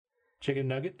Chicken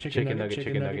nugget, chicken nugget,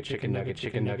 chicken nugget, chicken nugget,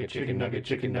 chicken nugget, chicken nugget,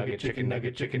 chicken nugget, chicken nugget,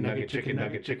 chicken nugget, chicken nugget,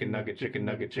 chicken nugget, chicken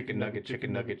nugget, chicken nugget,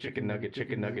 chicken nugget, chicken nugget,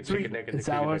 chicken nugget, chicken nugget, and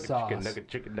sour sauce.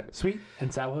 Sweet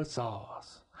and sour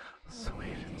sauce.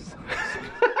 Sweet and sour sauce.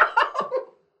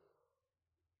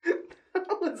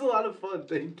 That was a lot of fun.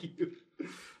 Thank you.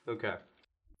 Okay.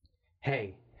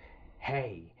 Hey.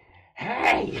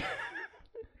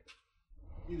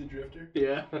 You the drifter?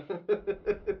 Yeah.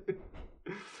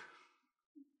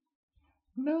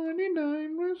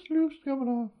 99 wrist loops coming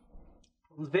off.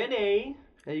 Vinny,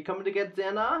 are you coming to get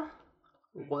dinner?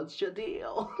 What's your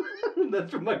deal?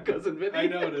 That's from my cousin Vinny. I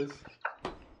know it is.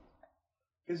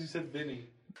 Because you said Vinny.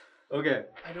 Okay.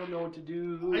 I don't know what to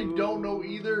do. I don't know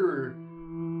either.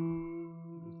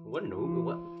 What news?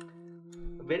 What?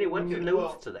 Vinny, what's your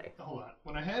news today? Hold on.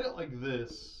 When I had it like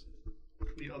this,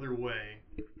 the other way,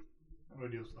 how do I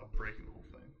do this without breaking the whole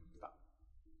thing?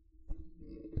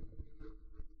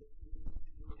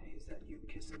 Hey, is that you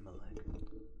kissing my leg?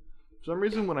 For some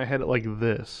reason, when I had it like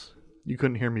this, you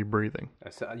couldn't hear me breathing.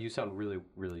 You sound really,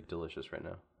 really delicious right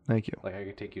now. Thank you. Like I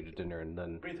could take you to dinner and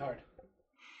then. Breathe hard.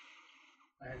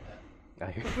 I heard that.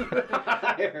 I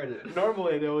heard it.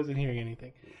 Normally, I wasn't hearing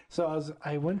anything. So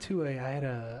I had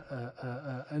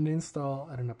an install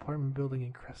at an apartment building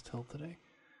in Crest Hill today,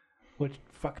 which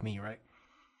fuck me, right?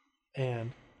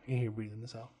 And I can hear you breathing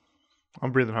this out.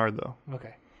 I'm breathing hard though.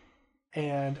 Okay.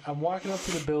 And I'm walking up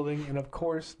to the building, and of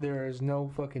course, there's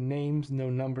no fucking names, no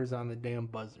numbers on the damn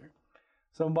buzzer.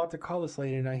 So I'm about to call this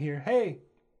lady, and I hear, "Hey,"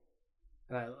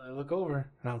 and I look over,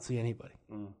 and I don't see anybody.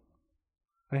 And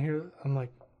I'm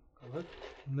like, I look,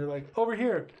 and they're like, "Over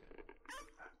here."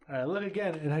 And I look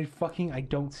again, and I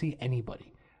don't see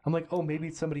anybody. I'm like, oh, maybe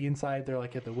it's somebody inside. They're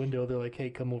like at the window. They're like, "Hey,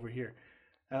 come over here."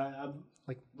 And I'm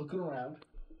like looking around,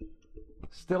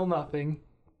 still nothing.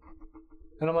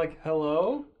 And I'm like,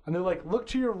 "Hello?" And they're like, "Look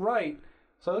to your right."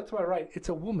 So I look to my right. It's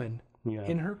a woman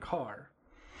in her car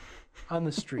on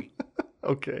the street.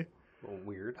 Okay. Oh,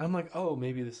 weird. I'm like, oh,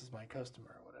 maybe this is my customer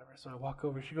or whatever. So I walk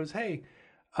over. She goes, "Hey,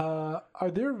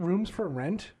 are there rooms for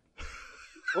rent?"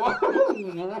 What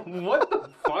the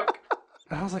fuck?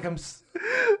 And I was like, I'm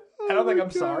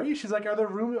sorry. She's like, Are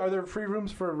there free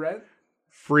rooms for rent?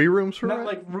 Free rooms for Not rent?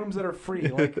 like rooms that are free,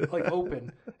 like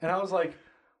open. And I was like,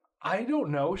 I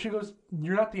don't know. She goes,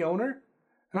 "You're not the owner?"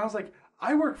 And I was like,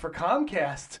 "I work for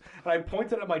Comcast." And I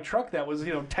pointed at my truck that was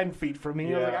 10 feet from me.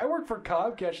 And I was like, "I work for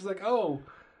Comcast." She's like, "Oh,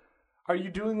 are you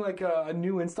doing like a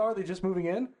new install? Are they just moving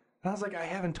in?" And I was like, "I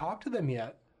haven't talked to them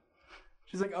yet."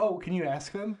 She's like, "Oh, can you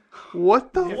ask them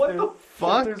What the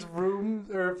fuck? if there's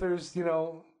rooms or if there's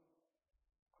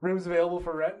rooms available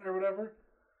for rent or whatever?"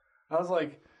 I was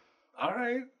like, "All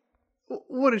right."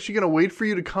 What, is she going to wait for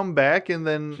you to come back and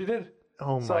then... She did.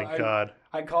 Oh my God.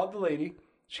 I called the lady.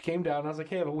 She came down. I was like,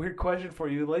 "Hey, I have a weird question for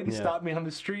you." The lady stopped me on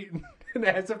the street and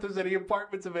asked if there's any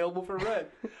apartments available for rent.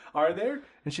 Are there?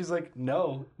 And she's like,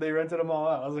 "No, they rented them all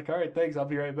out." I was like, "All right, thanks. I'll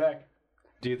be right back."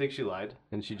 Do you think she lied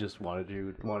and she just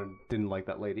didn't like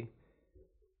that lady?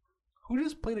 Who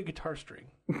just played a guitar string?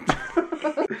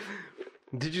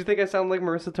 Did you think I sound like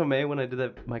Marissa Tomei when I did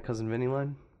that My Cousin Vinny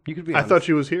line? You could be I honest. thought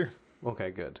she was here. Okay,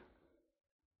 good.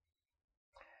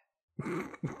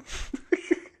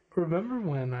 Remember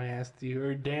when I asked you,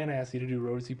 or Dan asked you to do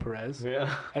Rosie Perez?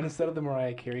 Yeah. And instead of the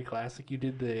Mariah Carey classic, you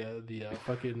did the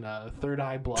fucking Third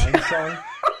Eye Blind song.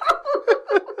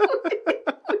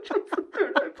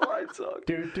 Third Eye Blind song.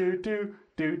 Do do do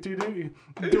do do do do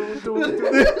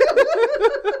do.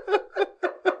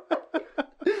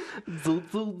 Zoo,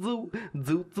 zoo, zoo,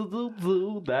 zoo, zoo, zoo,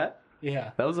 zoo. That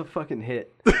Yeah. was a fucking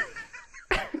hit.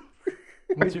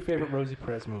 What's your favorite Rosie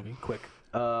Perez movie? Quick.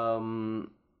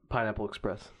 Pineapple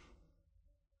Express.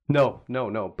 No.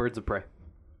 Birds of Prey.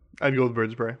 I'd go with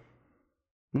Birds of Prey.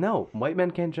 No, White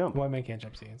Men Can't Jump. White Man Can't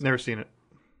Jump scenes. Never seen it.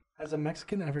 Has a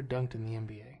Mexican ever dunked in the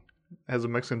NBA? Has a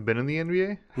Mexican been in the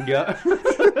NBA? Yeah.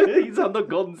 He's on the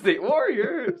Golden State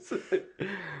Warriors.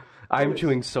 I'm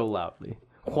chewing so loudly.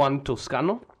 Juan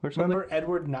Toscano or something? Remember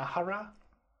Edward Nahara?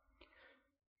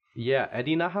 Yeah,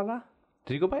 Eddie Nahara?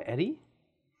 Did he go by Eddie?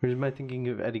 Or am I thinking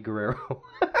of Eddie Guerrero?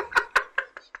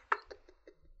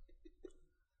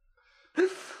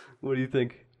 What do you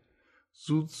think?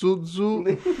 Zoot, zoot,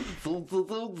 zoot.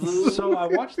 So I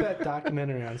watched that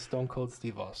documentary on Stone Cold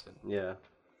Steve Austin. Yeah.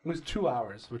 It was 2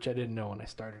 hours, which I didn't know when I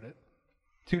started it.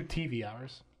 2 TV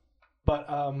hours. But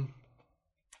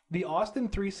the Austin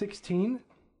 316,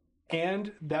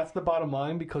 and that's the bottom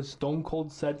line because Stone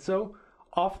Cold said so,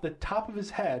 off the top of his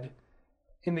head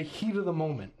in the heat of the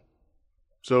moment.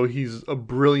 So he's a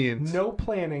brilliant... No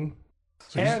planning.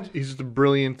 So and he's just a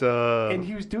brilliant... and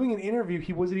he was doing an interview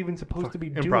he wasn't even supposed to be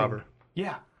doing. Improver.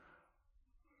 Yeah.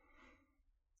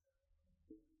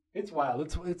 It's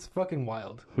wild. It's fucking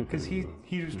wild. Because he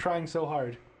was trying so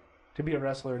hard to be a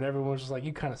wrestler, and everyone was just like,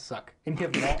 you kind of suck. And he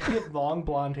had long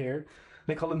blonde hair.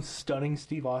 They called him Stunning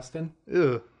Steve Austin.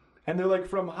 Ugh. And they're like,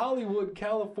 from Hollywood,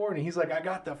 California. He's like, I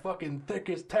got the fucking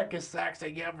thickest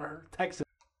accent you ever heard. Texas.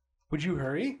 Would you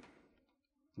hurry?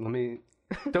 Let me...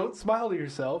 Don't smile to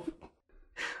yourself.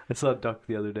 I saw a duck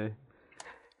the other day.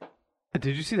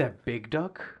 Did you see that big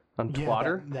duck on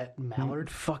Twitter? That mallard.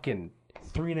 Fucking...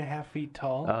 3.5 feet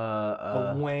tall.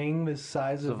 A wang the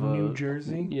size of New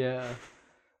Jersey. Yeah.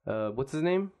 What's his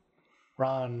name?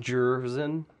 Ron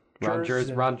Jervin. Ron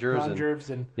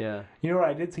Jervin. Yeah. You know what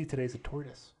I did see today's a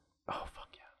tortoise. Oh, fuck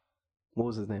yeah. What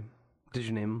was his name? Did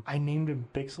you name him? I named him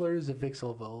Bixler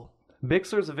Zavixelvo.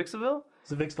 Bixler Zavixelvo?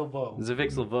 Zavixelvo.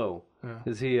 Zavixelvo. Yeah.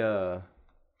 Is he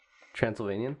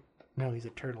Transylvanian? No, he's a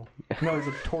turtle. No, he's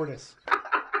a tortoise.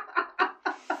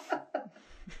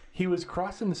 He was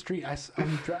crossing the street.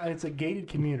 It's a gated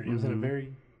community. It was in a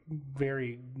very,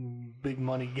 very big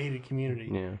money gated community.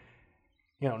 Yeah.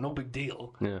 You know, no big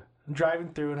deal. Yeah. I'm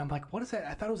driving through and I'm like, what is that?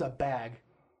 I thought it was a bag.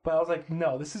 But I was like,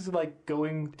 no, this is like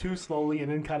going too slowly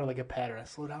and then kind of like a pattern. I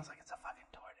slowed down. I was like, it's a fucking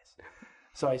tortoise.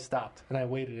 So I stopped and I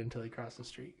waited until he crossed the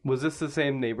street. Was this the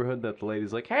same neighborhood that the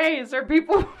lady's like, hey, is there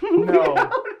people?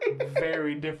 No.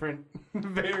 Very different.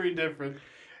 Very different.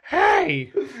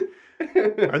 Hey!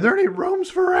 Are there any rooms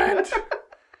for rent?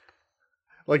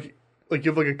 Like you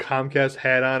have like a Comcast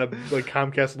hat on, a like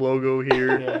Comcast logo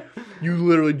here. Yeah. You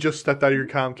literally just stepped out of your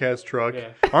Comcast truck.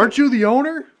 Yeah. Aren't you the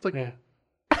owner? It's like, Yeah.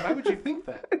 Why would you think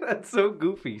that? That's so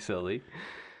goofy, silly.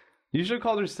 You should have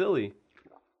called her silly.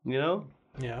 You know?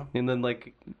 Yeah. And then,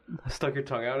 like, stuck your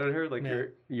tongue out at her like you're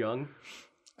young.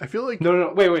 I feel like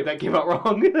No. Wait. That came out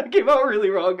wrong. That came out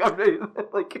really wrong.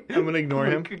 I'm gonna ignore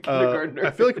him. Kindergartner. I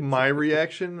feel like my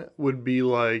reaction would be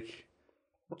like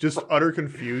just utter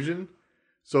confusion.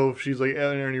 So if she's like, "Are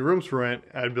there any rooms for rent?"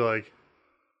 I'd be like,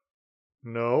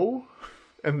 "No,"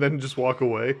 and then just walk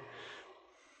away.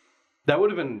 That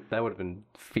would have been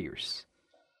fierce.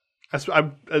 I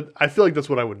feel like that's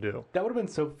what I would do. That would have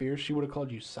been so fierce, she would have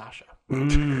called you Sasha.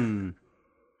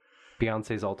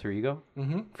 Beyonce's alter ego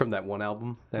from that one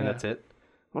album, and that's it.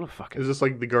 What a fucking... Is this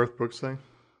like the Garth Brooks thing?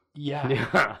 Yeah.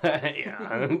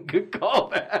 Yeah. Good call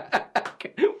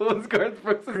back. What was Garth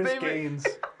Brooks' Chris name? Gaines.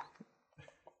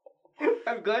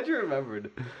 I'm glad you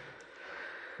remembered.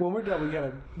 When we're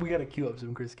done, we gotta cue up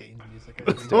some Chris Gaines music.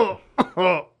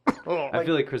 I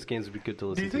feel like Chris Gaines would be good to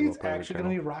listen Do to. you think it's actually going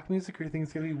to be rock music, or do you think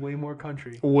it's going to be way more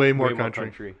country? Way more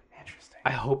country. Interesting.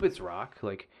 I hope it's rock.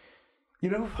 Like, You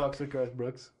know who fucks with Garth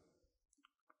Brooks?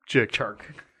 Chick. Chark.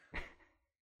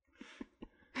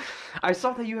 I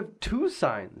saw that you have 2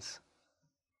 signs.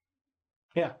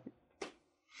 Yeah.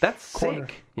 That's Corner.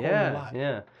 sick. Corner lot.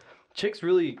 Yeah. Chick's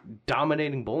really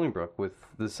dominating Bolingbrook with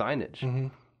the signage. Mm-hmm.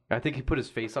 I think he put his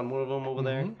face on one of them over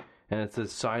there, and it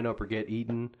says "Sign up or get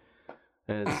eaten."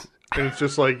 And it's And it's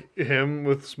just like him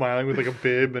with smiling with like a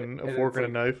bib and a fork and a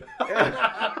knife.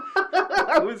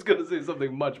 I was gonna say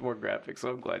something much more graphic, so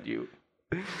I'm glad you.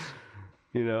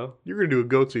 You know, You were gonna do a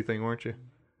goatsy thing, weren't you?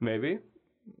 maybe.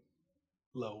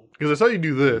 Low. Because I saw you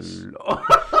do this. You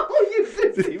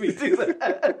did see me do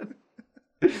that.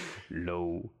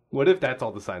 Low. What if that's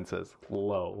all the sign says?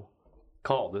 Low.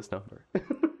 Call this number.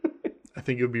 I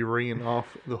think it would be ringing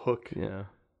off the hook. Yeah.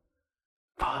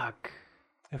 Fuck.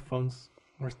 If phones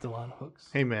were still on hooks.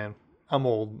 Hey man, I'm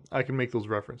old. I can make those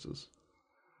references.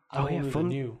 I'm yeah, older than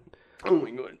phone- you. Oh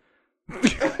my god.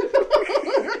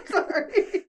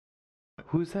 Sorry.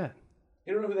 Who's that?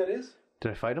 You don't know who that is?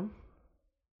 Did I fight him?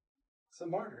 It's a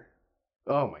martyr.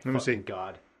 Oh my me see. fucking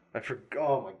god. I forgot.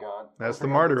 Oh my god. That's the I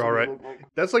forgot martyr, that's all what right. he looked like.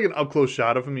 That's like an up close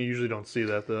shot of him. You usually don't see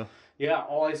that though. Yeah,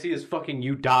 all I see is fucking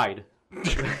you died.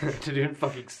 Didn't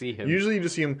fucking see him. Usually you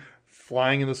just see him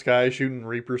flying in the sky, shooting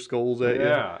Reaper skulls at you.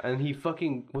 Yeah, and he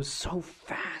fucking was so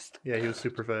fast. Yeah, he was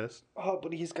super fast. Oh,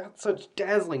 but he's got such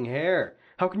dazzling hair.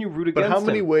 How can you root But against how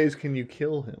many him? ways can you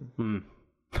kill him?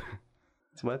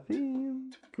 It's my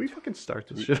theme. Can we fucking start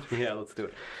this shit? Yeah, let's do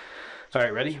it. All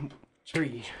right, ready?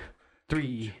 3,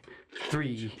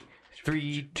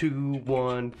 2,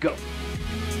 1, go.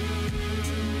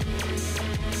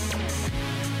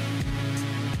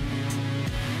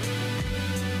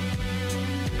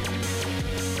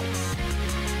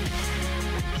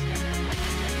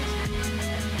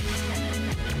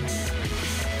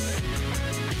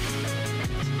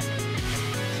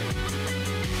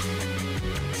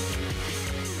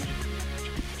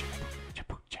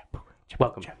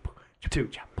 Welcome to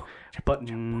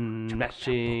Button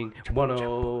Mashing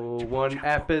 101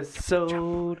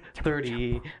 episode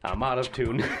 30. I'm out of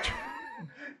tune.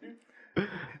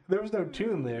 There was no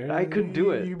tune there. I couldn't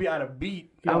do it. You'd be out of beat.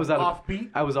 I was off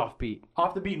beat. I was off beat.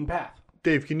 Off the beaten path.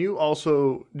 Dave, can you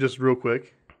also, just real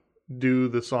quick, do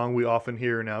the song we often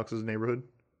hear in Alex's neighborhood?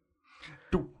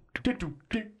 Now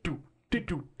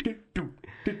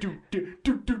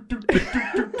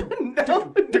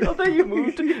that you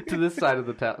moved to this side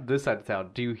of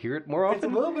town, do you hear it more often? It's a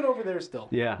little bit over there still.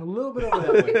 Yeah. A little bit over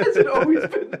that way. Has it always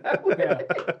been that way?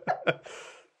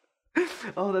 Yeah.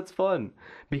 Oh, that's fun.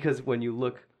 Because when you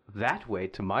look that way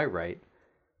to my right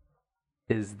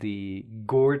is the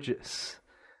gorgeous,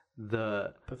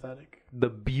 the Pathetic. the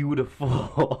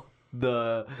beautiful,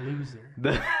 the Loser.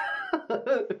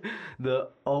 the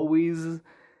always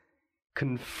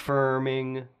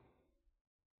confirming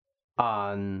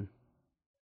on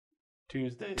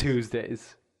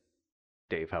Tuesdays.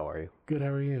 Dave, how are you? Good, how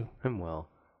are you? I'm well.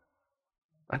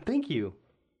 Thank you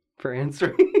for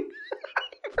answering.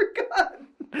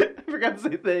 I forgot to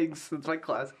say thanks. That's my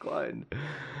classic line.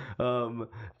 To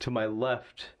my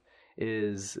left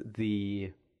is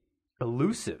the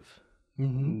elusive,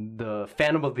 the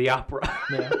Phantom of the Opera,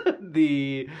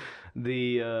 the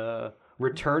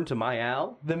return to my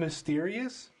Al, The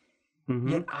mysterious,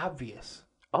 yet obvious.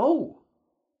 Oh,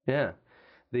 yeah,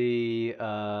 the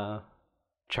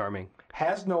charming.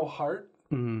 Has no heart,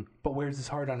 but wears his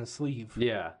heart on his sleeve.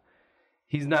 Yeah.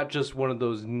 He's not just one of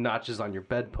those notches on your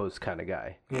bedpost kind of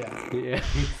guy. Yeah. Yeah.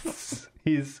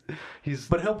 He's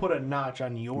But he'll put a notch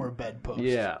on your bedpost.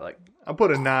 yeah, like I'll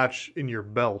put a notch in your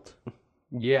belt.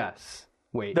 yes.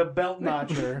 Wait. The belt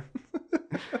notcher.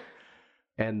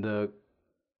 And the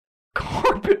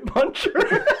carpet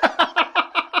puncher.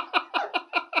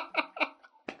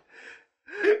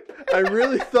 I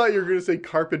really thought you were going to say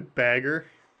carpet bagger.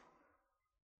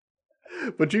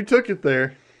 But you took it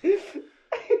there.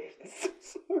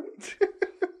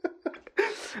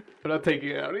 I'm not taking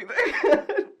it out either.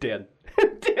 Dan,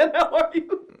 how are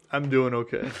you? I'm doing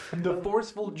okay. The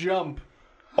forceful jump.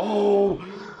 Oh,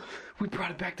 we brought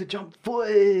it back to Jump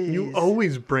Boys. You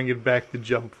always bring it back to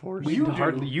Jump Force.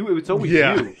 It's always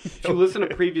Yeah. you. If you listen to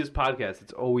previous podcasts,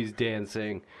 it's always Dan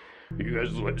saying, "You guys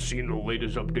seen the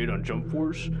latest update on Jump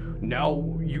Force?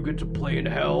 Now you get to play in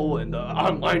hell, and the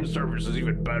online service is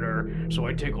even better. So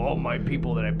I take all my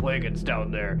people that I play against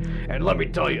down there, and let me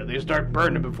tell you, they start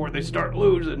burning before they start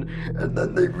losing, and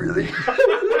then they really."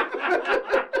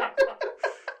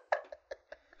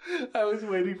 I was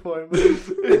waiting for it, but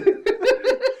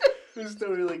it was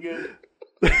still really good.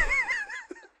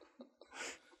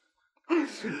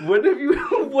 What have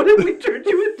we turned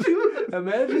you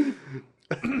into?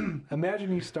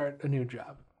 Imagine you start a new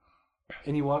job,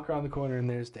 and you walk around the corner, and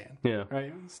there's Dan. Yeah.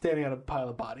 Right, standing on a pile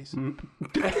of bodies.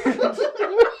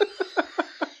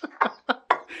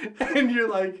 And you're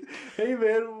like, "Hey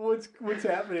man, what's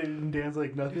happening?" And Dan's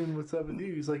like, "Nothing. What's up with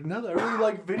you?" He's like, "Nothing. I really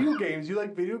like video games. You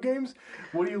like video games?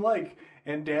 What do you like?"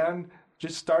 And Dan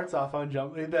just starts off on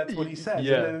jump. That's what he says.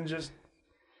 Yeah.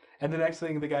 And the next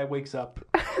thing, the guy wakes up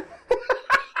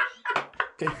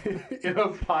in a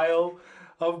pile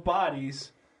of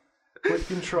bodies with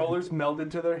controllers melded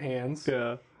to their hands.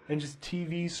 Yeah. And just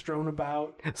TVs strewn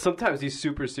about. Sometimes he's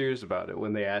super serious about it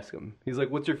when they ask him. He's like,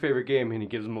 "What's your favorite game?" And he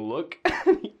gives them a look,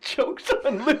 and he chokes them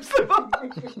and lifts them up.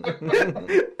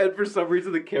 And for some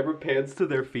reason, the camera pans to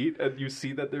their feet, and you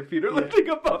see that their feet are lifting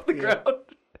up off the ground.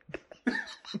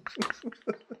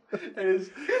 And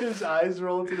his eyes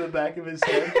roll to the back of his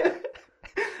head.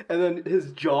 And then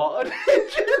his jaw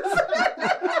unhinges.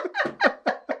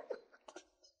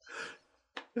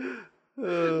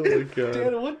 Oh my god.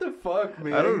 Dan, what the fuck,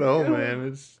 man? I don't know, man.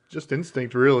 It's just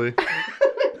instinct, really.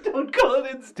 Don't call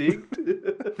it instinct.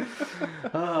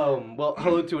 Well,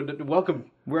 hello to welcome.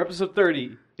 We're episode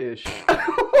 30-ish.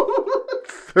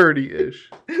 30-ish.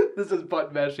 This is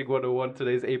Button Mashing 101.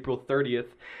 Today's April 30th.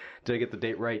 Did I get the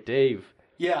date right, Dave?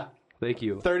 Yeah. Thank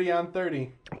you. 30 on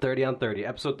 30. 30 on 30.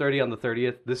 Episode 30 on the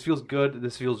 30th. This feels good.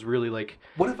 This feels really like...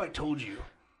 What if I told you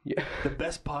Yeah. the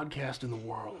best podcast in the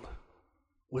world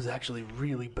was actually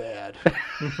really bad?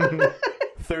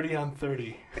 30 on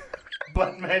 30.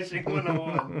 Button Mashing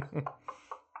 101.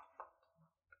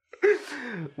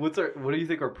 What do you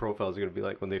think our profiles are going to be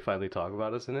like when they finally talk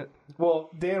about us in it? Well,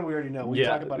 Dan, we already know. We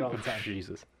talk about it all the time.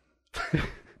 Jesus.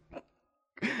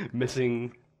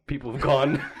 Missing people have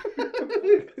gone.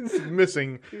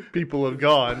 Missing people have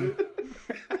gone.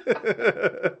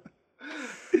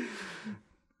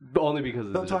 Only because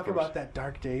of They'll the talk divorce. about that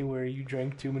dark day where you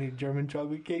drank too many German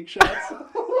chocolate cake shots.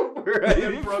 Right.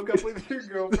 And broke up with your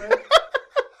girlfriend.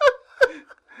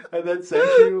 And then sent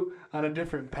you on a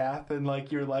different path than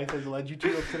like your life has led you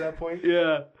to up to that point.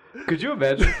 Yeah. Could you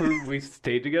imagine if we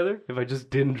stayed together if I just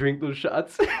didn't drink those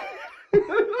shots?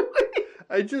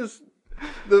 I just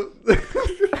the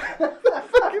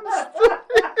fucking story.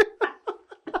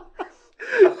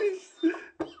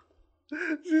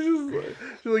 She's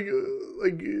like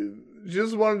she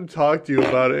just wanted to talk to you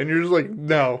about it, and you're just like,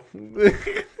 no.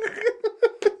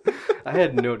 I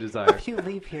had no desire. If you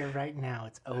leave here right now,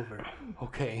 it's over.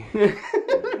 Okay.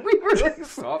 We were like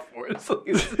sophomores. Like,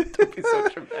 don't be so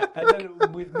dramatic. And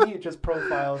then with me, it just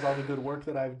profiles all the good work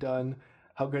that I've done,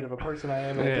 how good of a person I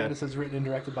am. And Yeah. again, this is written and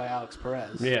directed by Alex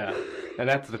Perez. Yeah, and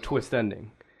that's the twist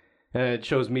ending. And it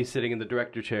shows me sitting in the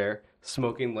director chair,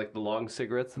 smoking like the long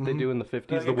cigarettes that they do in the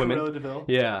 50s, Like the in women. Cruella de Vil.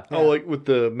 Yeah. Oh, like with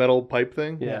the metal pipe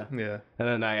thing? Yeah. Yeah. And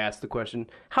then I asked the question,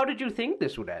 how did you think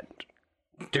this would end?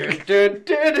 Dun, dun,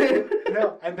 dun, dun.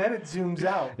 No, and then it zooms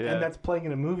out, Yeah. and that's playing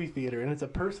in a movie theater, and it's a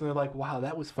person. They're like, "Wow,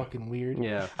 that was fucking weird."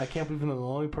 Yeah. I can't believe I'm the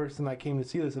only person that came to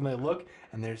see this. And they look,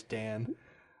 and there's Dan,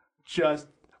 just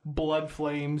blood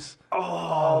flames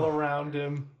all around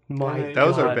him. My And That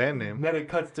was our God. band name. Then it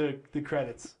cuts to the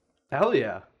credits. Hell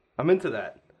yeah. I'm into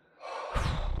that.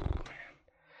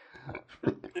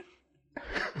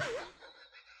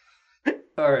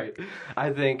 All right.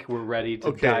 I think we're ready to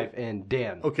Okay. dive in.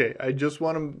 Dan, Okay, I just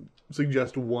want to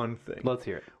suggest one thing. let's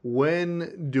hear it.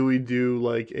 When do we do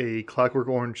like a Clockwork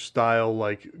Orange style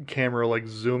like camera like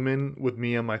zoom in with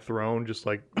me on my throne just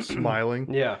like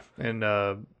smiling? Yeah.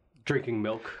 And Drinking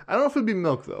milk, I don't know if it'd be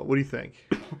milk though. What do you think?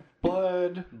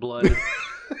 Blood. blood,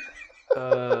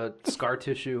 scar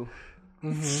tissue.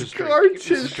 Just Scar just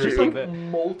tissue. drink Like of it.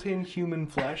 molten human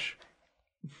flesh.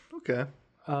 Okay.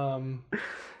 I'm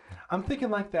thinking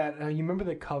like that. You remember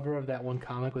the cover of that one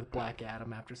comic with Black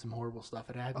Adam after some horrible stuff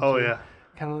had happened? Oh yeah.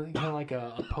 Kind of like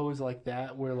a pose like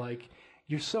that, where like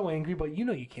you're so angry, but you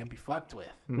know you can't be fucked with.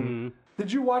 Mhm. Did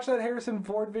you watch that Harrison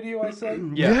Ford video I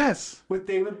sent Yeah. Yes. with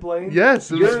David Blaine? Yes.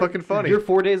 It was You're- fucking funny. You're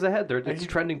 4 days ahead. It's you-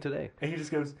 trending today. And he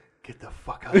just goes, "Get the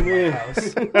fuck out of my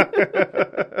house."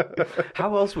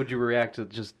 How else would you react to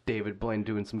just David Blaine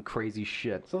doing some crazy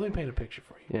shit? So let me paint a picture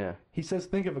for you. Yeah. He says,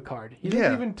 "Think of a card." He Yeah.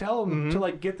 doesn't even tell him to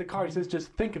like get the card. He says,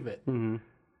 "Just think of it." Mm-hmm.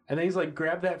 And then he's like,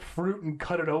 "Grab that fruit and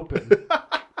cut it open."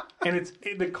 And it's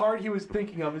the card he was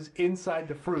thinking of is inside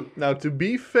the fruit. Now, to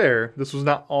be fair, this was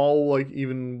not all like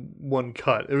even one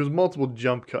cut. There was multiple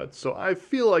jump cuts, so I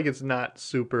feel like it's not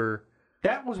super.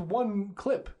 That was one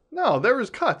clip. No, there was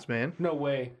cuts, man. No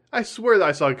way. I swear that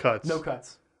I saw cuts. No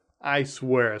cuts. I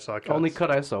swear I saw cuts. Only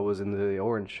cut I saw was in the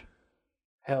orange.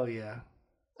 Hell yeah.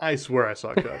 I swear I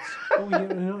saw cuts. Oh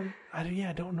yeah,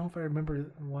 I don't know if I remember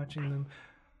watching them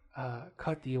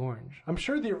cut the orange. I'm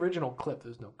sure the original clip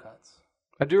there's no cuts.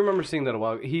 I do remember seeing that a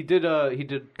while ago. He did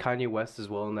Kanye West as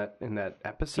well in that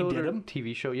episode He did or him?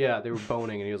 TV show. Yeah, they were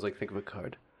boning and he was like, think of a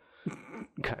card.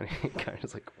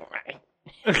 Kanye's like, alright.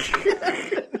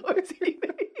 Noise he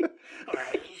made.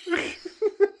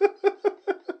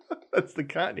 That's the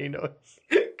Kanye noise.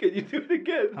 Can you do it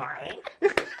again?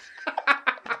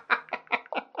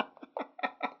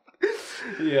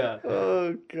 Yeah.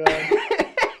 Oh god.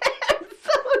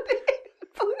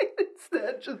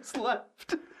 Instead just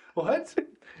left. What?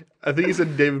 I think he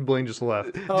said David Blaine just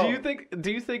left. Oh. Do you think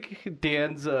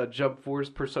Dan's Jump Force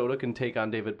persona can take on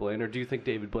David Blaine, or do you think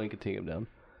David Blaine can take him down?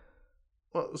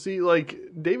 Well, see, like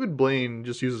David Blaine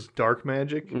just uses dark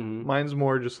magic. Mhm. Mine's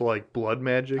more just like blood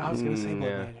magic. I was gonna say blood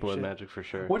yeah, magic. blood shit. magic for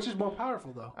sure. Which is more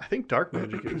powerful though? I think dark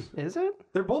magic is. Is it?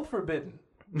 They're both forbidden.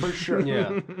 For sure.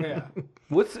 Yeah. Yeah.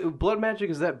 What's blood magic?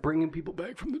 Is that bringing people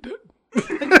back from the dead?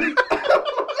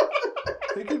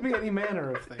 It could be any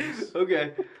manner of things.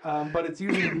 Okay. But it's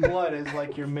using blood as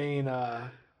like your main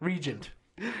regent.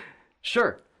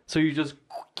 Sure. So you just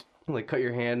like cut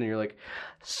your hand and you're like,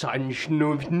 and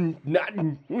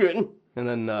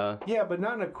then Yeah, but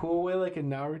not in a cool way like in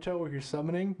Naruto where you're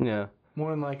summoning. yeah,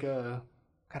 More in like a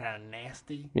kind of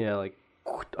nasty. yeah, like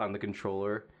on the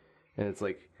controller, and it's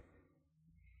like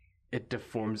it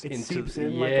deforms It into seeps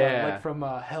in yeah, like from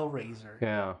Hellraiser.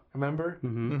 yeah. Remember?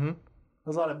 Mm-hmm. Mm-hmm.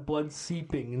 There's a lot of blood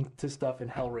seeping into stuff in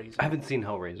Hellraiser. I haven't seen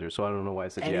Hellraiser, so I don't know why I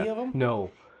said Any yeah. of 'em?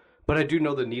 No, but I do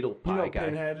know the needle pie You know guy.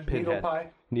 Pinhead, Needle Pie?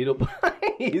 Needle pie.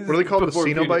 What are they called, the Before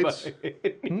Cenobites?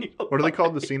 PewDiePie. Needle What are they pie.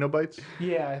 called? The Cenobites?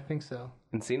 Yeah, I think so.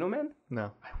 Encino Man?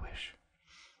 No. I wish.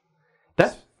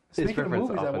 That's Speaking of reference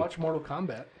movies, I often. watch Mortal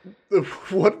Kombat.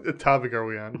 What topic are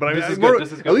we on? But I mean, This is Mortal- good,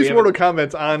 this is good. at least We Mortal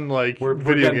Kombat's on like We're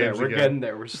video getting games there. We're again. getting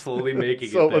there. We're slowly making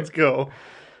So it there. let's go.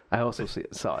 I also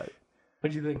saw it.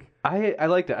 What'd you think? I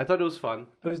liked it. I thought it was fun.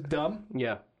 It was dumb.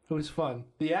 Yeah, It was fun.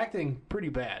 The acting, pretty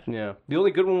bad. yeah. The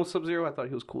only good one was Sub-Zero. I thought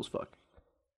he was cool as fuck.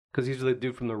 Because he's the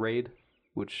dude from the Raid,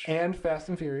 which And Fast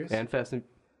and Furious. and Fast and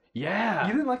yeah.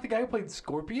 You didn't like the guy who played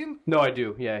Scorpion? No, I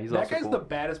do. Yeah, he's That also guy's cool. the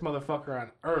baddest motherfucker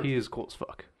on earth. He is cool as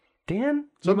fuck. Dan?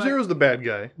 Sub-Zero's the bad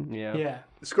guy. Yeah. Yeah.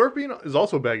 Scorpion is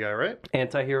also a bad guy, right?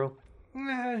 Anti-hero.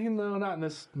 Nah, no, not in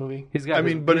this movie. He's got.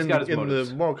 But he's in, got his in motives.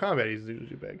 the Mortal Kombat, he's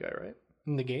usually a bad guy, right?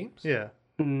 In the games? Yeah.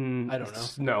 I don't know.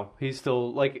 No, he's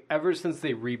still like ever since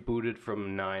they rebooted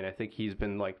from 9. I think he's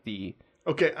been like the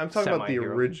Okay, I'm talking about the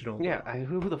semi-hero. original. Yeah,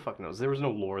 who the fuck knows? There was no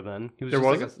lore then. He was There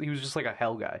just wasn't? he was just like a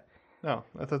hell guy, No,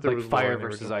 I thought there like was fire lore in the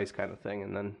versus original. ice kind of thing.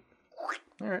 And then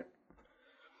All right.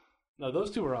 No,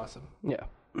 those two were awesome. yeah,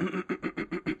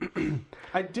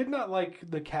 I did not like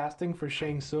the casting for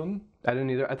Shang Tsung, I didn't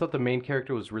either. I thought the main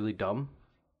character was really dumb.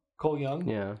 Cole Young.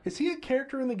 Yeah, Is he a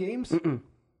character in the games?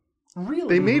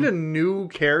 Really? They made a new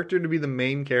character to be the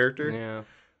main character.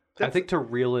 yeah. I think to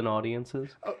reel in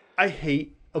audiences. I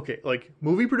hate. Okay, like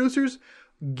movie producers,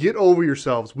 get over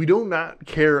yourselves. We do not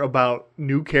care about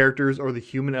new characters or the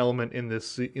human element in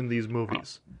these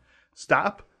movies.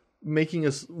 Stop making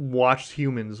us watch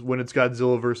humans when it's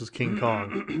Godzilla versus King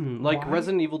Kong. Like Why?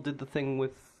 Resident Evil did the thing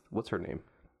with what's her name?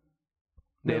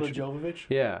 Mila Jovovich?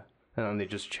 Yeah, and then they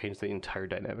just changed the entire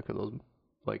dynamic of those.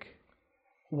 Like,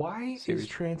 Why Series. is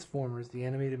Transformers, the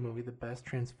animated movie, the best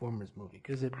Transformers movie?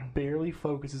 Because it barely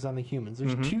focuses on the humans.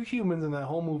 There's two humans in that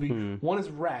whole movie. One is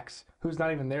Rex, who's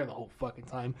not even there the whole fucking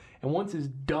time, and one's his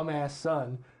dumbass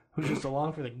son, who's just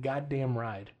along for the goddamn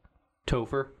ride.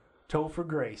 Topher. Topher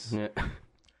Grace. Yeah.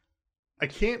 I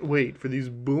can't wait for these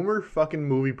boomer fucking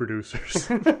movie producers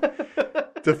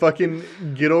to fucking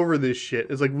get over this shit.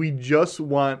 It's like we just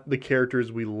want the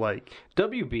characters we like.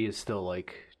 WB is still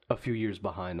like a few years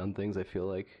behind on things, I feel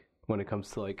like, when it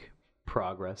comes to like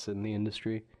progress in the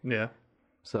industry. Yeah.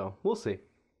 So we'll see.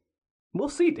 We'll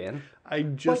see, Dan. I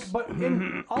just But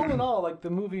in all, like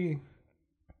the movie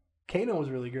Kano was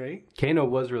really great. Kano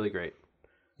was really great.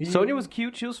 Sonya was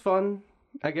cute. She was fun,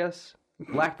 I guess.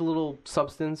 Lacked a little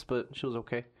substance, but she was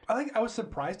okay. I was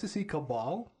surprised to see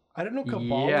Cabal. I didn't know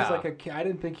Cabal Yeah. was like I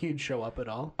didn't think he'd show up at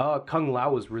all. Kung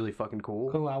Lao was really fucking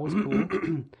cool. Kung Lao was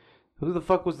cool. Who the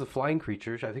fuck was the flying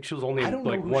creature? I think she was only I in don't know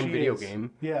like who one she video is. game.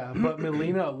 Yeah, but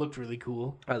Melina looked really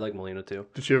cool. I like Melina too.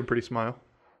 did she have a pretty smile?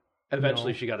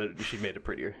 Eventually, she she made it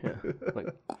prettier. Yeah, like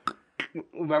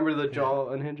remember the jaw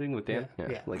unhinging with Dan?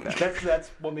 Yeah, like that. That's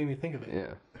what made me think of it.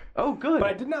 Yeah. Oh, good. But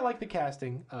I did not like the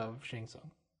casting of Shang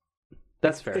Tsung.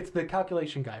 That's fair. It's the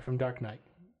calculation guy from Dark Knight.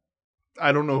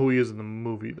 I don't know who he is in the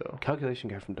movie though. Calculation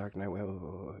guy from Dark Knight. Wait.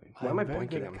 Why am I very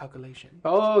good blanking at him? calculation.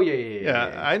 Oh yeah.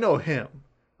 Yeah, I know him.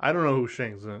 I don't know who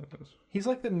Shang Tsung is. He's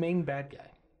like the main bad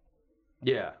guy.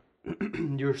 Yeah.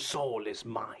 Your soul is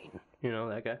mine. You know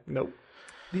that guy. Nope.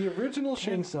 The original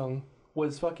Shang Tsung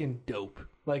was fucking dope.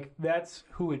 Like that's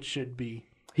who it should be.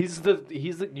 He's the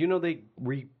you know they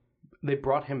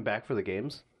brought him back for the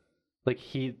games. Like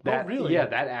that really? Yeah,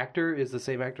 that actor is the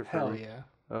same actor for Hell yeah.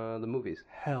 The movies.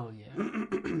 Hell yeah.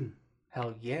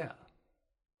 Hell yeah.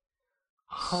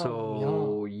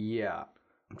 So yeah,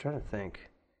 I'm trying to think.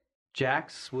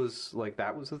 Jax was like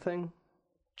that was the thing.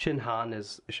 Shin Han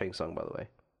is Shang Tsung, by the way.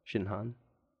 Shin Han.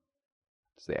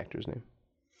 It's the actor's name.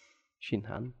 Shin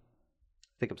Han.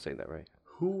 I think I'm saying that right.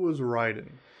 Who was Raiden?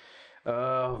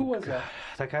 Who was that?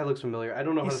 That guy looks familiar. I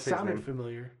don't know He how to say his sounded name.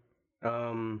 familiar.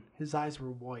 Um, His eyes were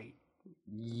white.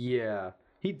 yeah,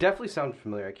 he definitely sounded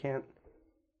familiar. I can't.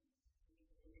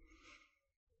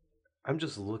 I'm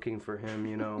just looking for him.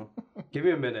 You know, give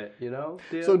me a minute. You know.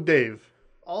 Dan? So Dave,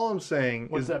 all I'm saying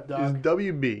What's is, up, dog? is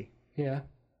WB. Yeah.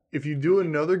 If you do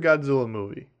another Godzilla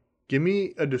movie, give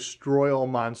me a destroy all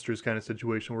monsters kind of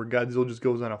situation where Godzilla just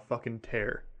goes on a fucking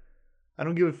tear. I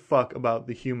don't give a fuck about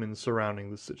the humans surrounding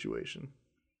this situation.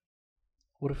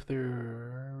 What if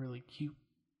they're really cute?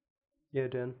 yeah,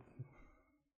 Dan.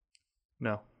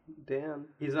 No. Dan.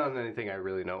 He's not in anything I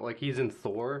really know. Like he's in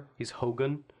Thor. He's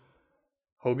Hogan.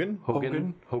 Hogan?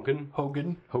 Hogan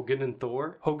Hogan and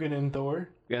Thor. Hogan and Thor.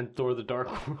 And Thor the Dark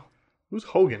World. Who's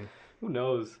Hogan? Who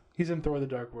knows? He's in Thor: The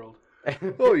Dark World.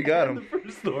 Oh, you got the him.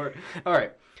 first Thor. All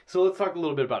right. So let's talk a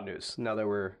little bit about news now that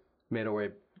we're made our way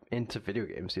into video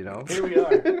games, you know? Here we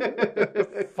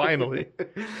are. Finally.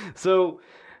 So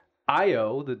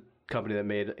IO, the company that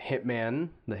made Hitman,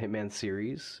 the Hitman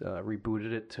series,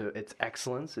 rebooted it to its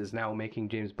excellence, is now making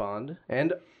James Bond.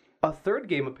 And a third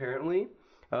game, apparently,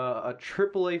 a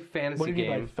AAA fantasy What do you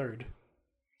game. mean by third?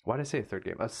 Why did I say a third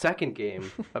game? A second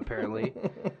game, apparently.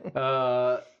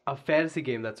 A fantasy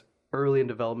game that's early in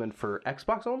development for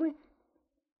Xbox only?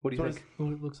 What do you That's think?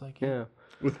 what it looks like. Yeah.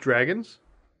 With dragons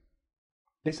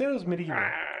They said it was medieval.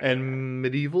 and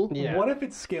medieval? Yeah. What if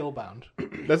it's scale bound?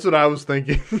 That's what I was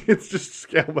thinking. It's just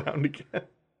scalebound again.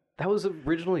 That was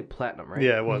originally Platinum, right?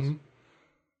 Yeah, it was.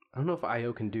 I don't know if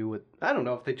IO can do what... I don't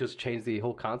know if they just changed the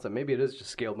whole concept. Maybe it is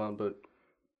just scalebound, but...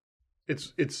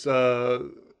 It's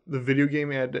the video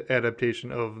game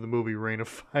adaptation of the movie Reign of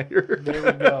Fire. There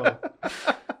we go.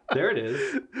 There it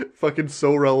is. Fucking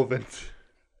so relevant.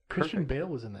 Christian Bale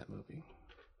was in that movie.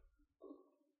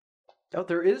 Oh,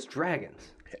 there is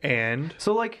dragons. And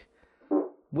So, like,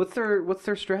 what's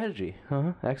their strategy?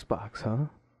 Huh? Xbox, huh?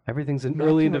 Everything's in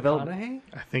early Matthew development. McConaughey?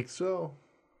 I think so.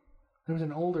 There was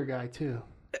an older guy too.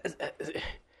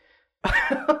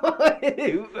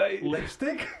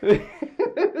 Lipstick?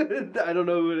 I don't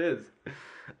know who it is.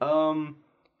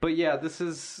 But yeah, this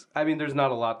is. I mean, there's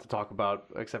not a lot to talk about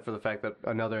except for the fact that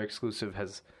another exclusive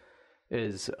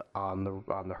is on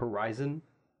the horizon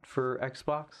for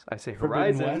Xbox. I say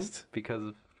Forbidden horizon West? because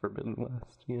of Forbidden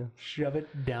West. Yeah. Shove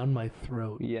it down my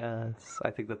throat. Yes,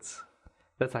 I think that's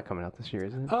not coming out this year,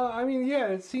 is it? I mean, yeah,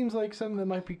 it seems like something that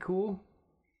might be cool.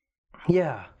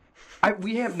 Yeah.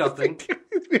 We have nothing.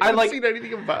 We I haven't like- seen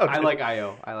anything about I it. like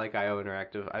IO. I like IO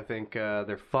Interactive. I think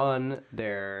they're fun.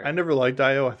 They're I never liked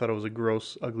IO. I thought it was a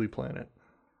gross, ugly planet.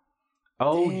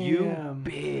 oh Damn. you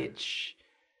bitch.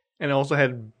 And it also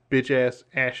had bitch ass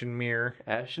Ashen Mirror.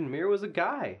 Ashton Mir was a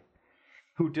guy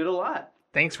who did a lot.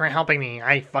 Thanks for helping me.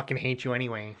 I fucking hate you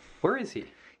anyway. Where is he?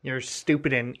 You're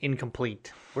stupid and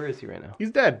incomplete. Where is he right now?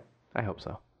 He's dead. I hope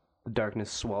so. The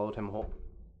darkness swallowed him whole.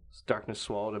 Darkness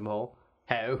swallowed him whole.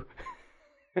 How?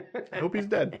 I hope he's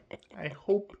dead. I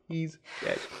hope he's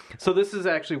dead. So this is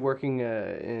actually working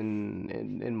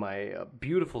in my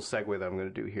beautiful segue that I'm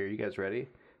going to do here. You guys ready?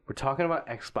 We're talking about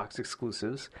Xbox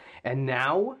exclusives, and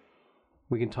now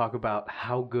we can talk about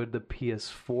how good the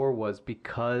PS4 was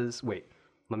because wait,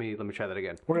 let me try that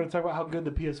again. We're going to talk about how good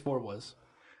the PS4 was.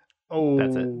 Oh,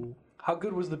 That's it. How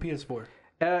good was the PS4?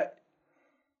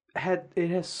 It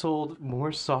has sold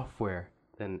more software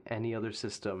than any other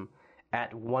system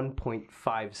at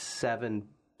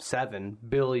 1.577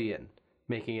 billion,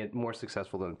 making it more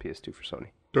successful than the PS2 for Sony.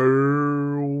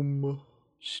 Damn.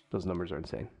 Those numbers are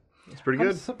insane. That's pretty I'm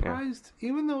good. surprised,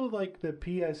 even though like the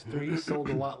PS3 sold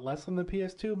a lot less than the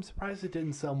PS2, I'm surprised it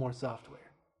didn't sell more software.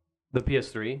 The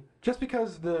PS3? Just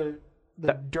because the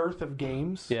dearth of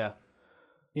games, Yeah.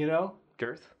 you know?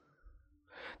 Girth?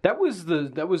 That was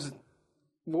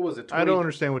what was it? I don't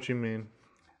understand what you mean.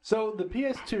 So the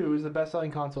PS2 is the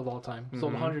best-selling console of all time.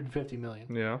 Sold 150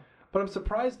 million. Yeah. But I'm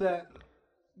surprised that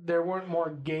there weren't more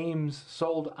games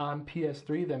sold on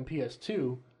PS3 than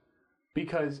PS2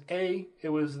 because A, it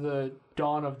was the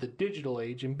dawn of the digital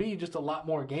age, and B, just a lot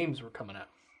more games were coming out.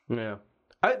 Yeah.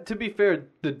 To be fair,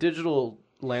 the digital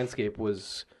landscape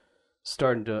was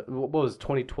starting to... What was it,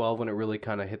 2012 when it really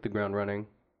kind of hit the ground running?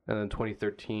 And then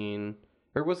 2013...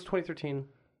 Or was it 2013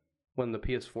 when the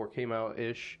PS4 came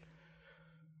out-ish?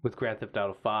 With Grand Theft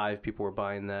Auto 5, people were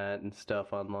buying that and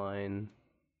stuff online.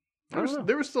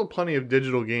 There was still plenty of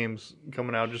digital games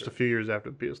coming out just a few years after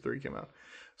the PS3 came out.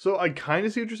 So I kind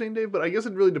of see what you're saying, Dave, but I guess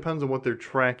it really depends on what they're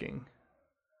tracking.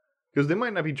 Because they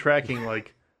might not be tracking,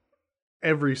 like,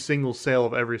 every single sale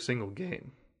of every single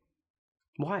game.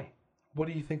 Why? What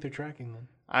do you think they're tracking then?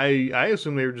 I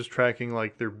assume they were just tracking,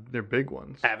 like, their big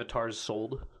ones. Avatars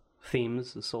sold.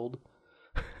 Themes is sold.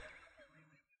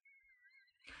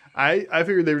 I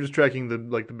figured they were just tracking the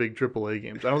big AAA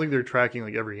games. I don't think they're tracking,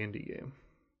 like, every indie game.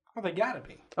 Well, they gotta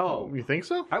be. Oh, You think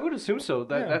so? I would assume so.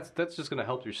 Yeah. That's just going to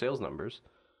help your sales numbers,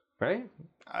 right?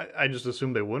 I just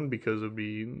assumed they wouldn't because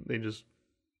they just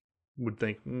would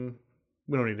think,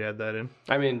 we don't need to add that in.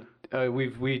 I mean,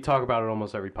 we talk about it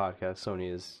almost every podcast.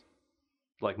 Sony is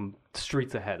like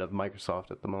streets ahead of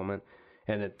Microsoft at the moment,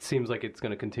 and it seems like it's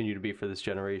going to continue to be for this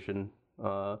generation.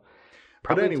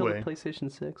 Probably until anyway. the PlayStation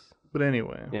 6. But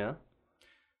anyway, Yeah.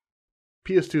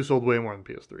 PS2 sold way more than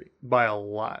PS3 by a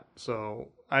lot, so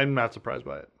I'm not surprised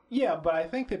by it. Yeah, but I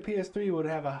think that PS3 would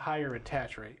have a higher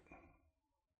attach rate.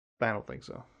 I don't think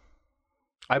so.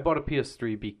 I bought a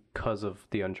PS3 because of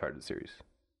the Uncharted series,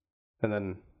 and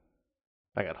then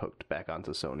I got hooked back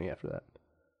onto Sony after that.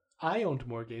 I owned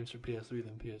more games for PS3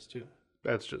 than PS2.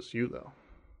 That's just you, though.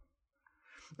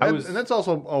 I And, was- and that's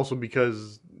also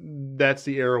because that's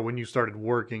the era when you started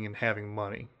working and having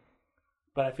money.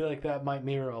 But I feel like that might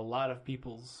mirror a lot of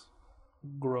people's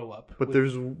grow up. But with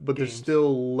there's games.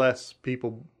 still less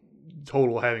people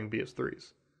total having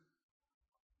PS3s.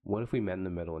 What if we met in the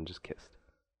middle and just kissed?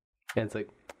 And it's like,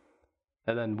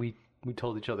 and then we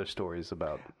told each other stories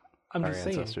about I'm our just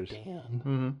ancestors. saying, Dan.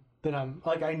 Mm-hmm. That I'm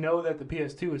like, I know that the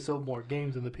PS2 has sold more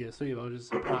games than the PS3, but I was just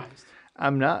surprised.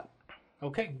 I'm not.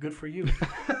 Okay, good for you.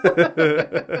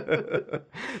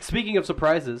 Speaking of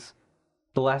surprises,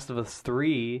 The Last of Us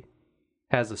 3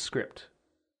 has a script,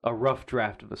 a rough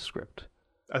draft of a script.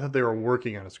 I thought they were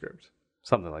working on a script.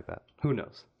 Something like that. Who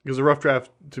knows? Because a rough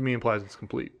draft to me implies it's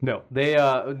complete. No, they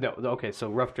no. Okay, so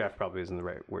rough draft probably isn't the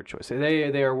right word choice.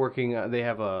 They are working. They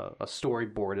have a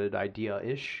storyboarded idea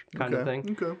ish kind of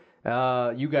thing.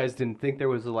 Okay. You guys didn't think there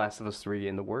was The Last of Us 3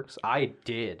 in the works. I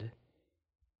did,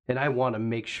 and I want to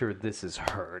make sure this is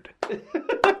heard.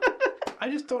 I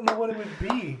just don't know what it would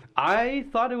be. I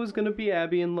thought it was going to be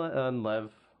Abby and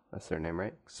Lev. That's their name,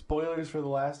 right? Spoilers for The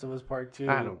Last of Us Part 2.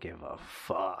 I don't give a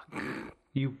fuck.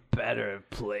 You better have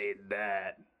played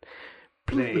that.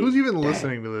 Who's even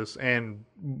listening to this and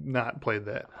not played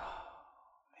that?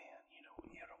 You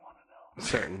don't want to know.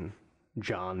 Certain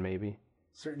John, maybe.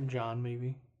 Certain John,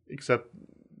 maybe. Except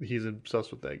he's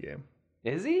obsessed with that game.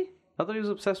 Is he? I thought he was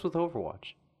obsessed with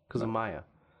Overwatch because of Maya.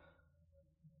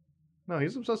 No,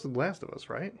 he's obsessed with Last of Us,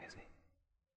 right? Is he?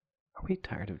 Are we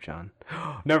tired of John?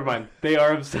 Never mind. They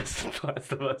are obsessed with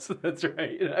Last of Us. That's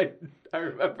right. I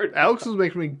remembered. Alex is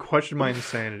making me question my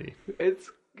insanity.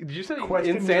 Did you say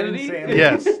Question insanity? your insanity.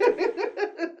 Yes.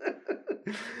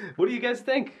 What do you guys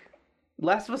think?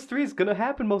 Last of Us 3 is going to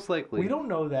happen most likely. We don't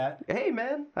know that. Hey,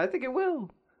 man. I think it will.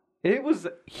 It was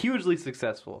hugely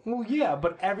successful. Well, yeah,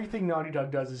 but everything Naughty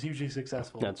Dog does is hugely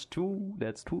successful. That's true.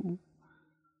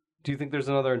 Do you think there's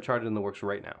another Uncharted in the works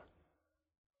right now?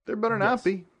 There better not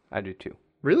be. I do too.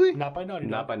 Really? Not by Naughty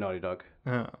Dog. Not by Naughty Dog.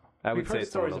 Oh. I would We've say heard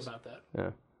it's someone stories else. about that.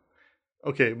 Yeah.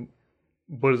 Okay,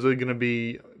 but is it going to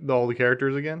be all the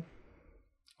characters again?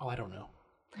 Oh, I don't know.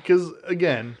 Because,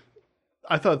 again,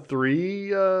 I thought 3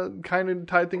 kind of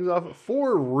tied things off.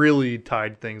 4 really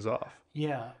tied things off.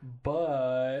 Yeah,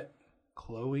 but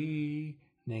Chloe,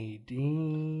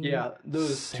 Nadine, Yeah,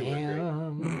 those two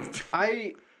are great.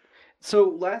 Sam. So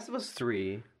Last of Us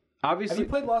 3, Have obviously. you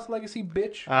played Lost Legacy,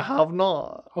 bitch? I have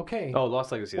not. Okay. Oh,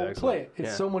 Lost Legacy. well, Excellent. play it.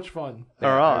 It's so much fun.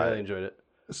 Yeah, All I right. really enjoyed it.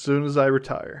 As soon as I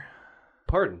retire.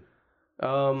 Pardon.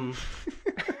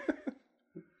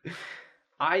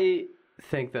 I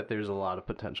think that there's a lot of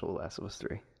potential with Last of Us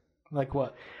 3. Like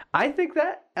what? I think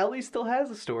that Ellie still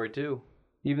has a story too,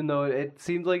 even though it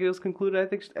seems like it was concluded. I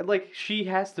think she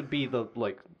has to be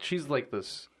she's like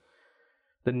this,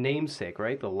 the namesake,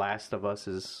 right? The Last of Us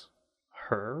is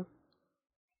her.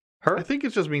 I think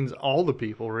it just means all the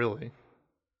people, really.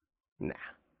 Nah.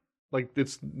 Like,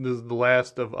 this is the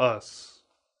last of us.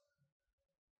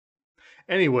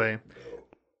 Anyway,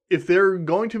 if they're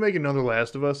going to make another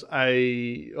Last of Us,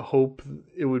 I hope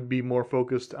it would be more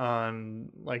focused on,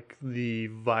 like, the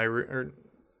virus, or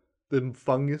the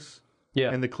fungus,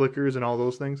 Yeah. and the clickers and all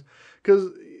those things.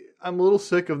 Because I'm a little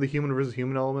sick of the human versus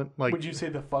human element. Like, Would you say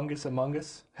the fungus among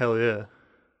us hell yeah.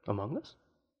 Among Us.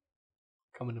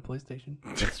 coming to PlayStation?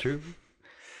 That's true.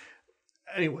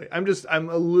 Anyway, I'm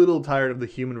a little tired of the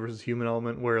human versus human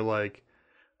element where, like,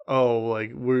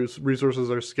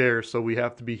 resources are scarce, so we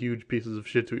have to be huge pieces of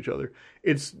shit to each other.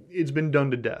 It's been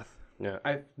done to death. Yeah.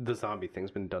 The zombie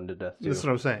thing's been done to death too. That's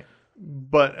what I'm saying.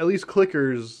 But at least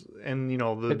clickers and, It's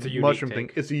a the unique mushroom take. thing,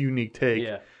 it's a unique take.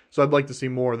 Yeah. So I'd like to see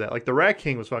more of that. Like, the Rat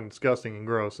King was fucking disgusting and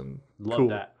gross and Love cool.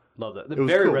 that. Love that. It was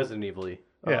Very cool. Resident Evil-y.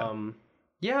 Yeah.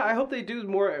 Yeah, I hope they do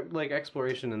more like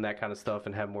exploration and that kind of stuff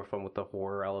and have more fun with the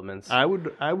horror elements. I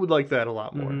would like that a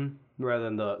lot more. Mhm. Rather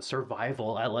than the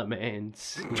survival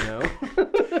elements, you know?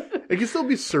 It can still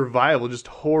be survival, just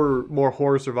more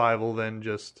horror survival than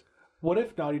just... What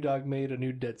if Naughty Dog made a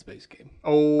new Dead Space game,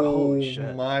 Oh Holy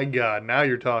shit. my god, now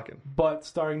you're talking. but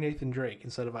starring Nathan Drake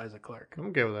instead of Isaac Clarke? I'm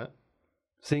okay with that.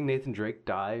 Seeing Nathan Drake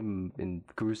die in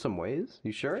gruesome ways?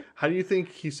 You sure? How do you think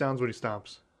he sounds when he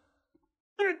stomps?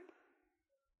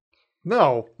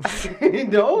 No.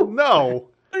 No? No.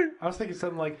 I was thinking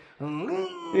something like,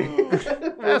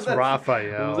 That's What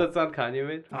Raphael. was that sound Kanye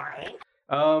made?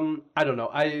 I don't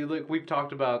know. We've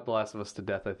talked about The Last of Us to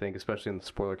death, I think, especially in the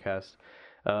spoiler cast.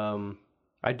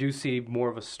 I do see more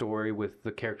of a story with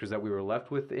the characters that we were left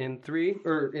with in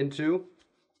 2.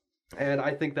 And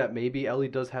I think that maybe Ellie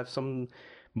does have some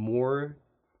more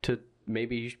to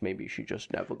maybe she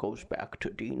just never goes back to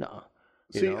Dina.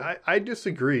 See, I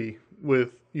disagree with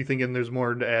you thinking there's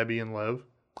more to Abby and Lev.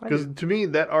 Because to me,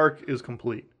 that arc is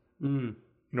complete. You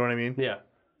know what I mean? Yeah.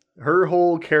 Her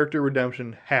whole character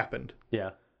redemption happened.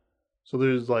 Yeah. So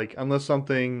there's like, unless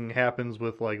something happens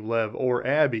with like Lev or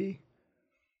Abby,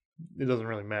 it doesn't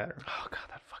really matter. Oh god,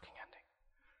 that fucking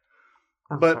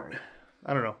ending. But sorry.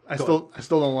 I don't know. I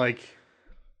still don't like.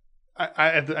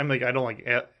 I'm like, I don't like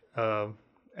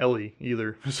Ellie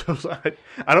either. So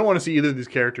I don't want to see either of these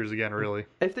characters again. Really.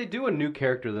 If they do a new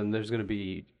character, then there's going to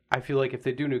be. I feel like if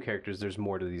they do new characters, there's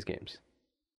more to these games.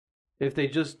 If they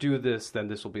just do this, then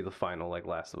this will be the final like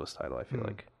Last of Us title. I feel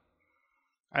like.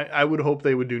 I would hope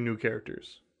they would do new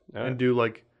characters and do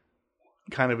like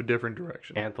kind of a different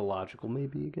direction. Anthological,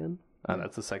 maybe again.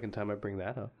 That's the second time I bring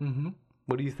that up. Mm-hmm.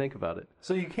 What do you think about it?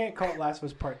 So you can't call it Last of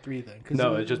Us Part 3 then? Cause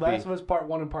No, it's just Last of Us Part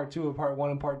 1 and Part 2 are Part 1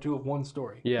 and Part 2 of one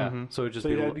story. Yeah, Mm-hmm. so it just So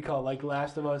be it would be called like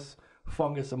Last of Us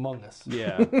Fungus Among Us.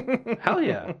 yeah. Hell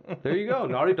yeah! There you go,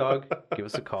 Naughty Dog. Give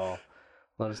us a call.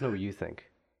 Let us know what you think.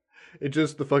 It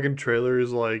just, the fucking trailer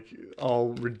is like all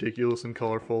ridiculous and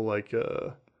colorful. Like,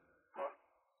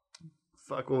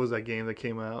 fuck, what was that game that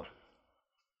came out?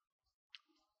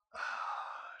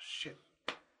 Shit.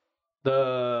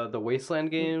 The Wasteland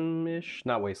game ish,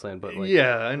 not Wasteland, but like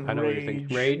Yeah, and I know what you're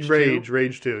thinking. Rage.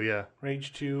 Rage 2, yeah.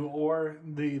 Rage 2, or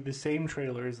the same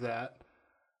trailer as that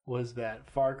was that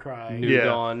Far Cry New Yeah.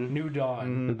 Dawn, New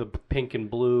Dawn. the pink and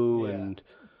blue, Yeah. and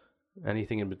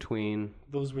anything in between.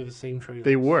 Those were the same trailers.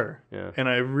 They were. Yeah, And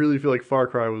I really feel like Far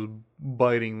Cry was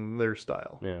biting their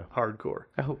style. yeah. Hardcore.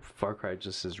 I hope Far Cry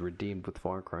just is redeemed with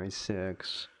Far Cry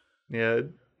 6. Yeah.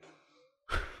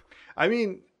 I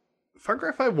mean, Far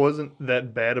Cry 5 wasn't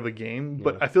that bad of a game,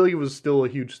 but Yeah. I feel like it was still a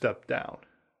huge step down.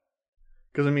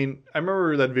 Because, I mean, I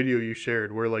remember that video you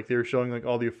shared where, like, they were showing, like,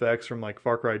 all the effects from, like,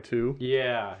 Far Cry 2.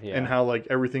 Yeah, yeah. And how, like,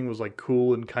 everything was, like,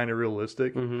 cool and kind of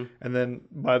realistic. Mhm. And then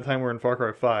by the time we're in Far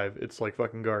Cry 5, it's, like,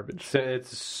 fucking garbage. So it's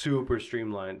super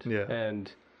streamlined. Yeah.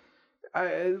 And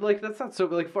I like that's not so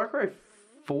like Far Cry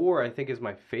 4 I think is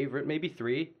my favorite, maybe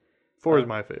 3. 4 is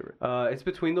my favorite. It's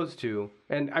between those two.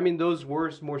 And I mean those were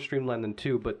more streamlined than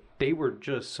 2, but they were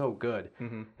just so good.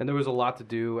 Mhm. And there was a lot to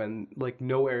do and like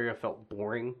no area felt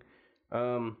boring.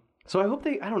 So I hope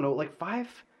I don't know, like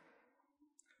 5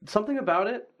 something about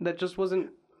it that just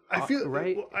wasn't I feel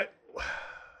right.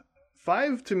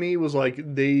 5 to me was like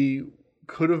they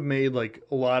could have made like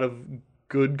a lot of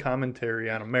good commentary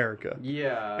on America,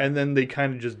 Yeah. and then they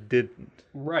kind of just didn't.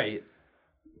 right.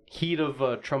 Heat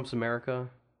of Trump's America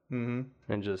Mm-hmm.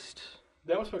 and just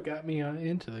That was what got me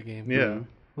into the game. Yeah.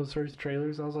 Those first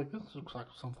trailers, I was like, this looks like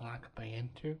something I could be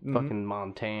into. fucking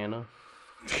Montana.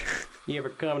 You ever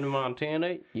come to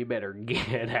Montana? You better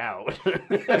get out.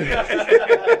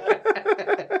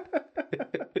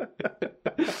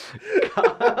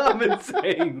 Common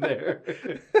saying there.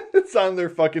 It's on their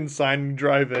fucking sign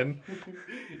drive-in.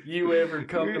 You ever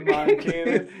come to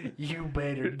Montana? You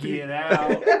better get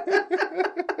out.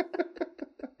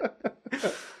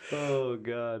 Oh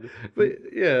god. But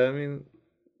yeah, I mean,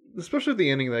 especially at the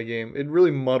ending of that game, it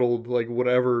really muddled like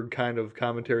whatever kind of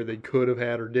commentary they could have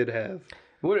had or did have.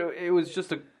 It was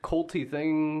just a culty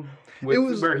thing with, It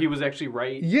was- where he was actually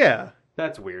right. Yeah,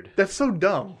 That's weird. that's so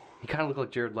dumb. He kind of looked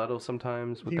like Jared Leto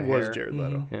sometimes with He the was hair. Jared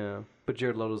Leto. Yeah, but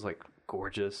Jared Leto's like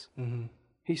gorgeous. Mm-hmm.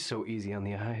 He's so easy on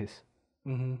the eyes.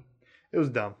 Mm-hmm. It was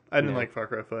dumb. I didn't Yeah. like Far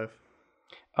Cry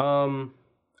 5.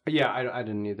 Yeah, I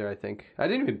didn't either. I think I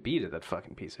didn't even beat it. That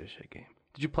fucking piece of shit game.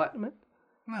 Did you platinum it?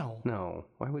 No. No.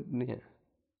 Why would? Yeah.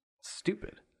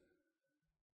 Stupid.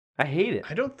 I hate it.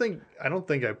 I don't think I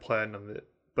platinumed it,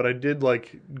 but I did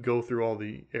like go through all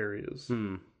the areas.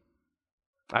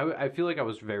 I feel like I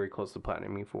was very close to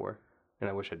platinuming 4, and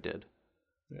I wish I did.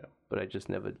 Yeah. But I just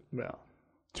never Well,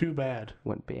 Too bad.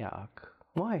 went back.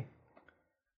 Why?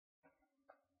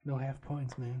 No half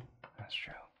points, man. That's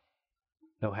true.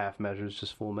 No half measures,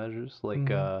 just full measures,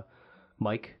 like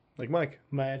Mike like Mike,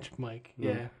 Magic Mike.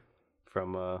 Yeah.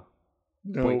 from no,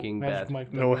 Breaking Magic Bad.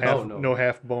 Mike. no half, Oh, no. no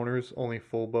half boners, only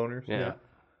full boners. Yeah.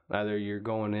 Either you're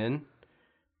going in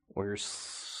or you're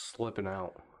slipping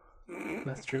out.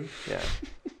 That's true. Yeah.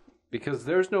 Because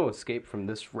there's no escape from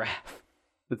this wrath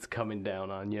that's coming down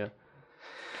on you.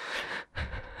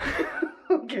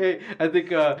 Okay, I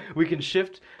think we can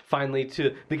shift finally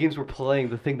to the games we're playing,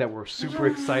 the thing that we're super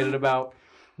excited about.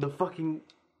 The fucking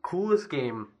coolest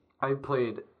game I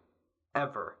played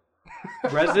ever.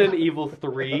 Resident Evil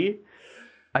 3.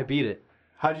 I beat it.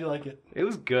 How'd you like it? It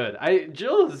was good.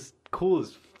 Jill is cool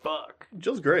as fuck.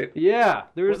 Jill's great. Yeah,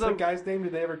 there was What's a that guy's name?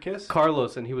 Did they ever kiss?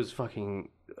 Carlos, and he was fucking.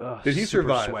 Did he super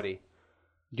survive? Sweaty.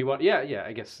 Do you want? Yeah.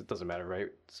 I guess it doesn't matter, right?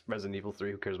 It's Resident Evil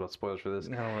 3. Who cares about spoilers for this?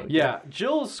 I don't really Yeah,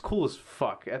 Jill's cool as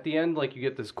fuck. At the end, like you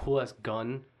get this cool ass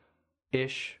gun,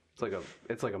 ish.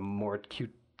 It's like a more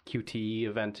QTE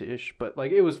event ish, but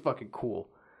like it was fucking cool,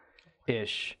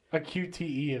 ish. A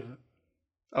QTE event.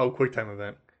 Oh, QuickTime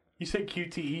event. You said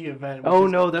QTE event. Oh which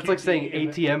is no, that's like QTE saying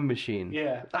event. ATM machine.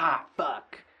 Yeah. Ah,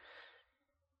 fuck.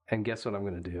 And guess what I'm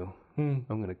gonna do? I'm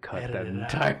gonna cut Edit that it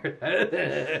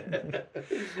entire.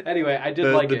 Anyway, I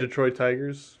did like the it. Detroit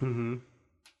Tigers. Mm-hmm.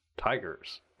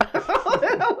 Tigers.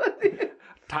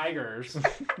 Tigers.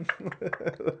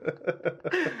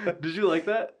 Did you like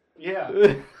that?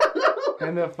 Yeah.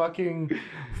 And the fucking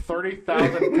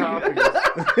 30,000 copies.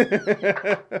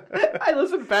 I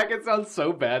listen back. It sounds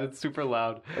so bad. It's super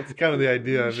loud. That's kind of the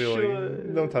idea. I feel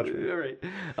like don't touch me. All right.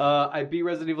 I beat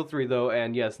Resident Evil 3 though,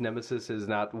 and yes, Nemesis is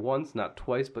not once, not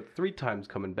twice, but 3 times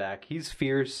coming back. He's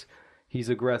fierce. He's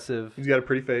aggressive. He's got a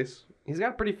pretty face. He's got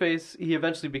a pretty face. He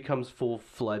eventually becomes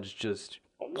full-fledged, just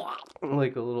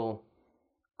like a little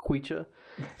Queecha.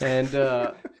 And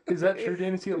is that true,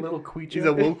 Dan? Is he a little Queecha? He's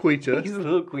a little Queecha. He's a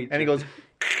little Queecha. And he goes...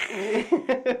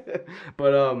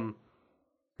 But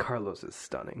Carlos is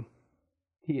stunning.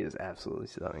 He is absolutely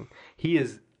stunning. He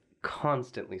is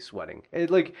constantly sweating.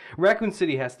 Like Raccoon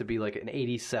City has to be like an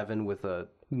 87 with a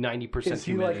 90% Is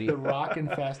he humidity. like The Rock in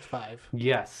Fast 5?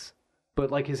 Yes. But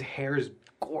like his hair is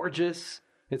gorgeous.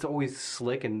 It's always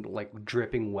slick and like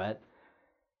dripping wet.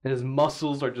 And his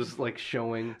muscles are just like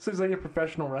showing. So he's like a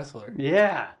professional wrestler.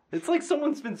 Yeah. It's like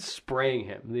someone's been spraying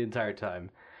him the entire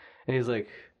time. And he's like,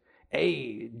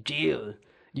 hey, Jill,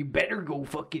 you better go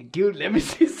fucking kill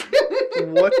Nemesis.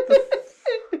 What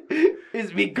the...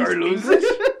 It's me, Carlos. English?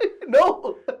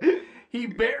 No. He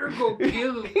better go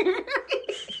kill him.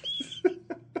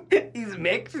 He's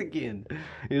Mexican.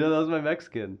 You know, that was my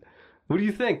Mexican. What do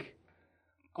you think?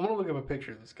 I want to look up a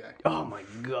picture of this guy. Oh my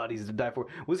god, he's to die for.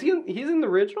 Was he he's in the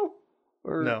original?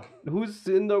 Or No. Who's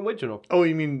in the original? Oh,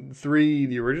 you mean 3,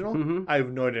 the original? Mhm. I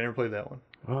have no idea. I never played that one.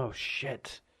 Oh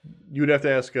shit. You would have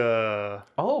to ask...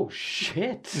 Oh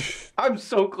shit. I'm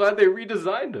so glad they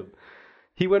redesigned him.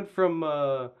 He went from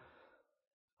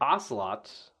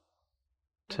Ocelot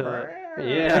to...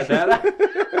 Yeah, that...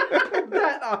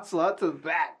 that Ocelot to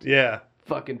that Yeah.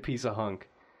 fucking piece of hunk.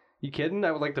 You kidding?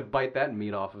 I would like to bite that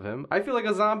meat off of him. I feel like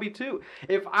a zombie too.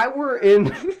 If I were in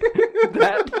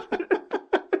that...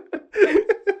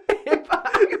 if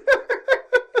I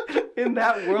were in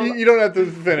that world... You don't have to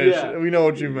finish. Yeah. We know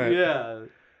what you meant. Yeah.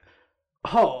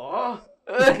 Oh.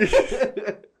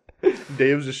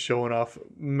 Dave's just showing off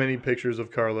many pictures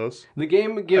of Carlos. The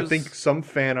game gives... I think some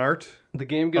fan art. The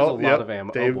game gives a lot yep, of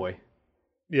ammo. Dave. Oh boy.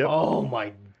 Yep. Oh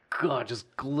my god,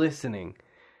 just glistening.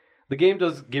 The game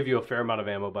does give you a fair amount of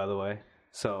ammo, by the way.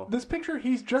 So This picture,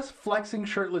 he's just flexing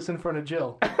shirtless in front of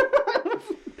Jill.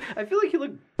 I feel like he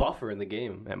looked buffer in the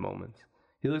game at moments.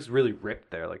 He looks really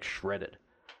ripped there, like shredded.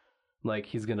 Like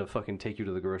he's gonna fucking take you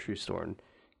to the grocery store and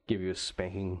give you a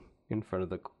spanking in front of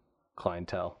the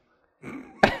clientele.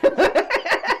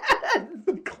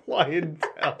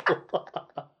 Clientele.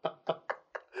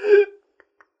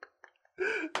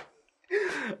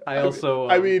 I also...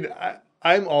 I mean,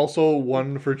 I'm also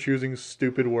one for choosing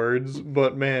stupid words,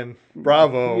 but man,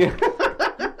 bravo.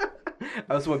 I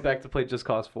also went back to play Just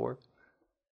Cause 4.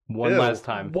 One Ew. last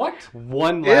time. What?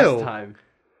 One last Ew. time.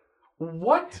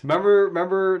 What?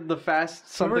 Remember the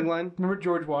fast something line? Remember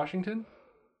George Washington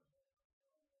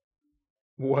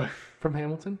What? from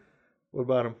Hamilton? What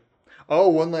about him? Oh,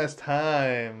 one last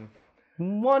time.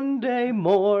 One day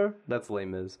more. That's Les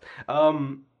Mis.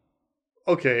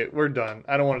 Okay, we're done.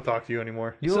 I don't want to talk to you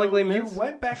anymore. You like Les you Mis?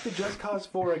 went back to Just Cause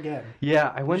 4 again.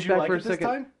 Yeah, I went Did you back like for a it this second.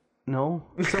 time? No.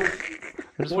 So I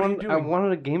just What are you wanted, I doing?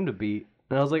 wanted a game to beat.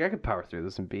 And I was like, I could power through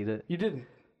this and beat it. you didn't.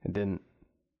 I didn't.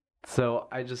 So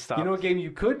I just stopped. You know what game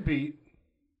you could beat?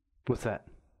 What's that?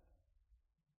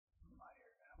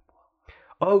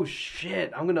 Oh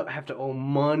shit, I'm gonna have to owe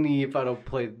money if I don't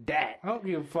play that. I don't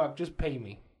give a fuck. Just pay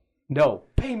me. No,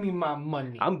 Pay me my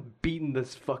money. I'm beating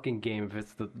this fucking game if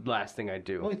it's the last thing I The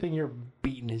do. only thing you're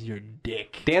beating is your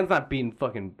dick. Dan's not beating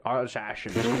fucking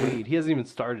Assassin's Creed. He hasn't even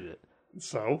started it.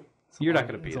 So, You're not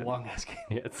gonna It's beat a it. long ass game.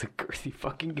 Yeah, it's a girthy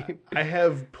fucking game. I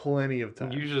have plenty of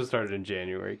time. You should have started in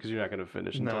January because you're not gonna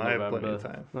finish No, until I have November. plenty of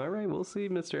time. All right, we'll see,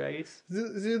 Mr. Ace.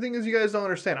 The thing is, you guys don't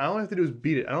understand. All I have to do is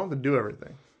beat it. I don't have to do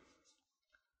everything.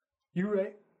 You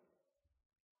right?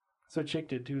 So Chick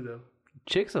did too, though.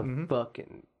 Chick's a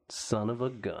fucking son of a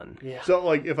gun. Yeah. So,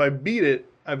 like, if I beat it,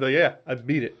 I'd be like, yeah, I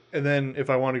beat it. And then if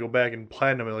I want to go back and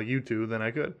platinum it like you two, then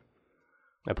I could.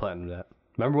 I planned that.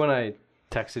 Remember when I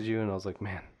texted you and I was like,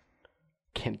 man,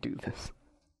 can't do this.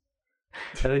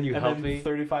 And then you And helped then me.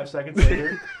 35 seconds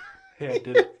later, yeah, I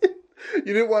did it.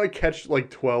 You didn't want to catch like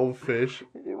 12 fish.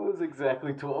 It was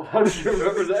exactly 12. How did you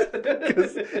remember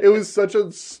that? It was such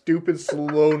a stupid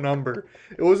slow number.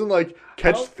 It wasn't like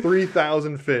catch How-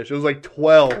 3,000 fish. It was like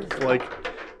 12. Like,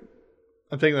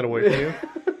 I'm taking that away from you.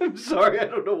 I'm sorry, I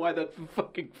don't know why that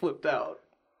fucking flipped out.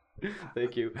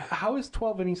 Thank you. How is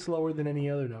 12 any slower than any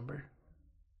other number?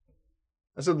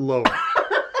 I said lower.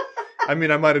 I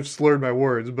mean, I might have slurred my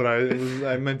words, but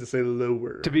I meant to say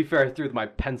lower. To be fair, I threw my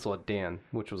pencil at Dan,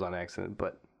 which was on accident,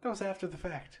 but... That was after the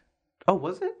fact. Oh,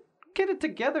 was it? Get it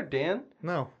together, Dan.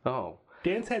 No. Oh.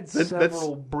 Dan's had That's-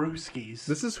 several brewskis.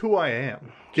 This is who I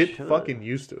am. Get Sure. fucking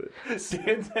used to it.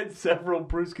 Dan's had several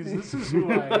brewskis. This is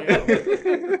who I am.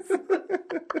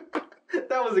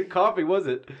 That wasn't coffee, was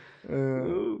it? Uh,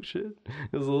 Oh shit!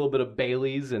 It was a little bit of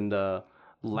Bailey's and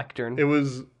Lectern. it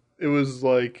was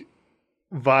like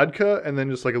vodka and then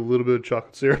just like a little bit of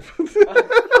chocolate syrup.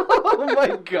 Oh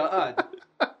my god!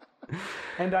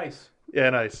 And ice. Yeah,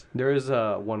 nice. There is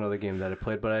one other game that I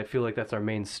played, but I feel like that's our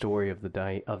main story of the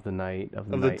night of the night. Of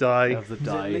the die. There's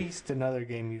at least another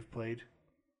game you've played.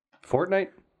 Fortnite.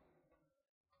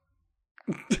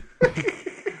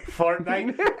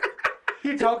 Fortnite.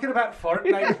 You talking about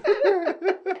Fortnite?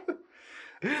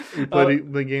 We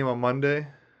played the game on Monday.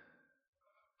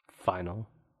 Final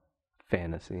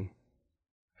Fantasy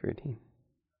 13.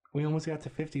 We almost got to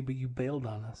 50, but you bailed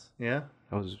on us. Yeah,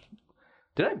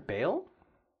 Did I bail?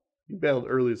 you bailed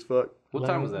early as fuck. What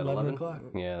time was that? 11 o'clock.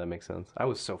 Yeah, that makes sense. I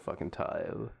was so fucking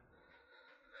tired.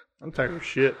 I'm tired of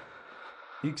shit.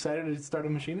 You excited to start a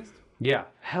machinist? Yeah,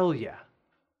 hell yeah.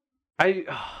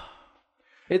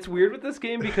 It's weird with this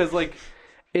game because like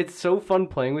it's so fun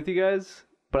playing with you guys,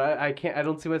 but I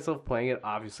don't see myself playing it.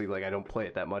 Obviously, like I don't play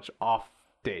it that much off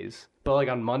days. But like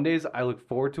on Mondays, I look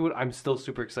forward to it. I'm still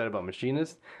super excited about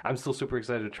Machinist. I'm still super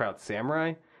excited to try out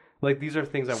Samurai. Like these are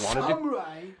things I want to do.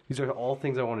 Samurai. These are all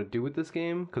things I want to do with this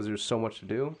game because there's so much to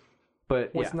do.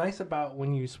 But What's yeah, nice about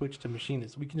when you switch to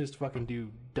machinist, we can just fucking do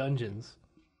dungeons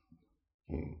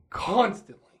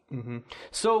constantly.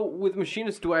 so with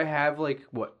Machinist, do I have like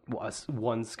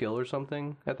one skill or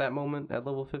something at that moment at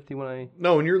level 50 when I?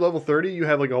 No, when you're level 30, you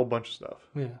have like a whole bunch of stuff.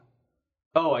 Yeah.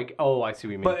 I see what you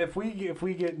mean. But if we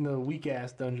get in the weak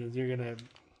ass dungeons, you're gonna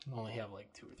only have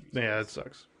like 2 or 3. Yeah, it skills.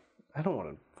 sucks. I don't want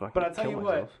to fucking. But I tell kill you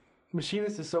myself. what,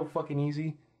 machinist is so fucking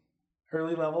easy.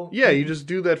 Early level. Yeah, you just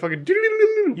do that fucking.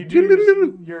 You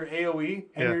do your AOE,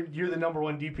 and Yeah. you're the number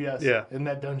 1 DPS Yeah. in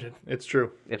that dungeon. It's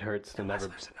true. It hurts to never.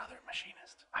 There's another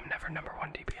machinist. I'm never number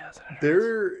 1 DPS. And it hurts.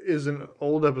 There is an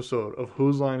old episode of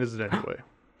Whose Line Is It Anyway?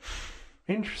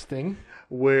 Interesting.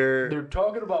 Where They're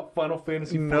talking about Final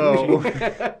Fantasy XIV. no,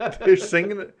 they're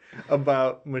singing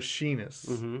about machinists,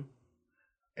 Mhm.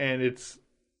 and it's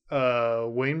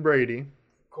Wayne Brady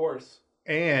Of course.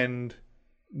 and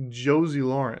Josie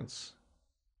Lawrence.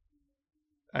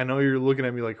 I know you're looking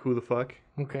at me like, who the fuck?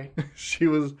 Okay. She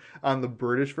was on the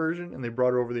British version, and they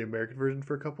brought her over the American version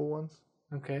for a couple ones.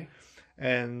 Okay.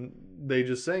 And they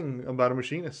just sang about a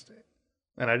machinist.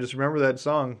 And I just remember that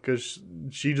song because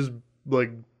she just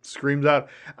like screams out,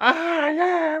 "I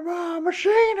am a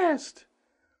machinist,"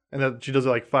 and that she does it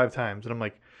like 5 times. And I'm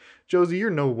like, Josie, you're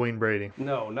no Wayne Brady.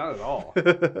 No, not at all.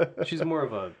 She's more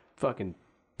of a fucking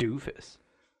doofus.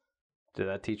 Did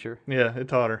that teach her? Yeah, it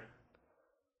taught her.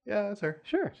 Yeah, that's her.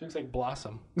 Sure. She looks like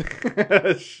Blossom.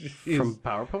 she's, From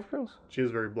Powerpuff Girls? she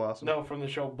is very blossom. No, from the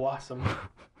show Blossom.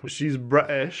 She's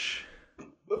British.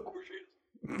 Of course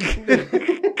she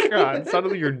is. God, it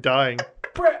sounded like you're dying.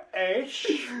 British.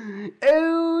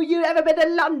 Oh, you ever been to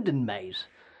London, mate?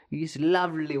 It's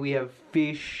lovely. We have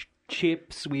fish,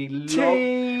 chips. We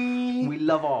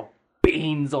love our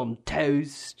beans on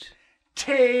toast.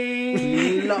 Tea.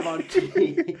 We love our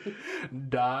tea.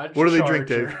 Dodge. What do they drink,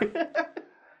 Charger. Dave?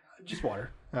 Just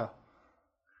water. Oh.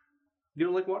 You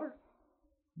don't like water?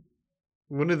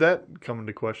 When did that come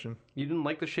into question? You didn't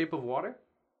like The Shape of Water?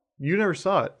 You never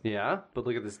saw it. Yeah, but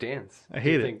look at this dance. I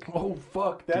hate Do you it. think- Oh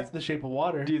fuck! That's the shape of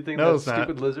water. Do you think No, that it's not.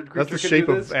 stupid lizard creature That's the can shape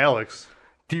do of this? Alex.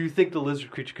 Do you think the lizard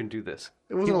creature can do this?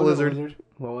 It He wasn't a was lizard.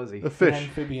 What was he? A An fish.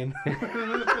 amphibian.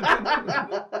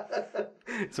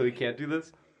 So he can't do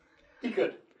this? He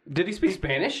could. Did he speak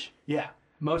Spanish? Yeah,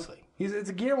 mostly. It's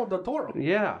a Guillermo del Toro.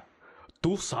 Yeah.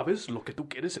 ¿Tú sabes lo que tú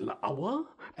quieres en la agua?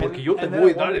 And- Porque yo te and then voy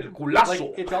a at dar one- el culazo.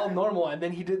 Like, it's all normal, and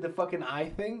then he did the fucking eye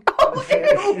thing. Was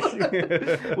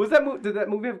that did that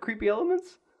movie have creepy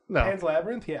elements? No. Pan's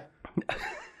Labyrinth, yeah.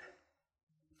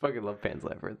 Fucking love Pan's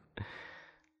Labyrinth.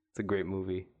 It's a great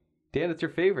movie. Dan, it's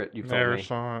your favorite. You've told Never me.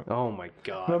 saw it. Oh my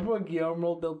god. Remember when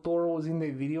Guillermo del Toro was in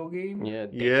the video game? Yeah.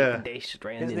 Yeah.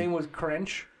 His name was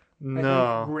Crench. I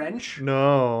No. think. Wrench.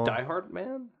 No. Die Hard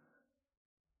Man.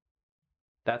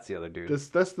 That's the other dude.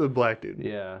 That's the black dude.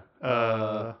 Yeah.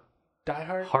 Die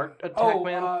Hard. Heart Attack Oh,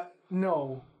 Man.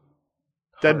 no.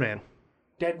 Dead Man.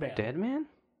 Dead Man. Dead Man.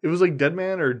 It was like Dead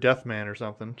Man or Death Man or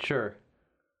something. Sure.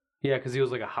 Yeah, because he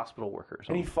was like a hospital worker or And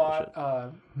something. he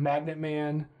fought Magnet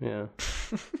Man, Yeah.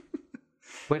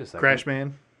 Wait a second. Crash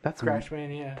Man. That's Crash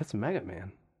Man, yeah. That's Mega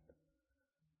Man.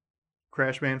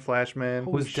 Crash Man, Flash Man,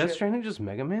 Holy Was Death shit. Stranding just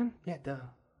Mega Man? Yeah, duh.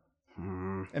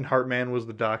 and Heart Man was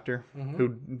the doctor who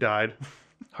died.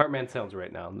 Heartman sounds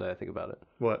right now that I think about it.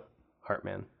 What?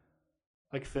 Heartman.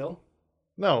 Like Phil?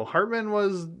 No, Hartman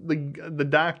was the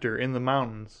doctor in the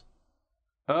mountains.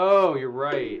 Oh, you're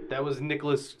right. That was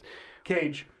Nicholas.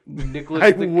 Cage.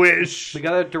 I wish. The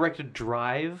guy that directed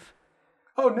Drive.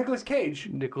 Oh, Nicolas Cage.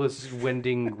 Nicholas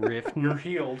Winding Refn. You're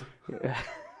healed.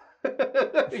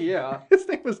 Yeah. His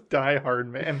name was Die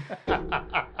Hard Man.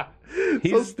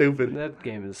 So stupid. That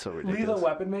game is so ridiculous. Lethal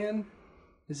Weapon Man.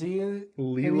 Is he in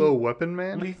Lilo Weapon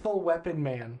Man? Lethal Weapon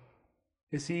Man.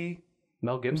 Is he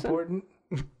Mel Gibson? important?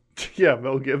 Yeah,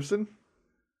 Mel Gibson.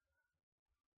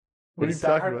 What are you Is Die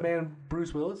talking Hard about? Man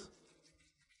Bruce Willis?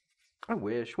 I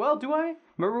wish. Well, do I?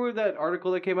 Remember that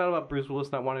article that came out about Bruce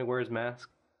Willis not wanting to wear his mask?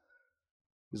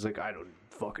 He's like, I don't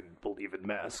fucking believe in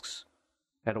masks.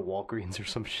 At a Walgreens or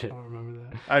some shit. I don't remember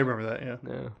that. I remember that, yeah.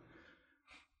 Yeah.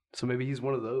 So maybe he's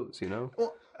one of those, you know?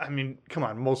 Well, I mean, come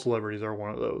on, most celebrities are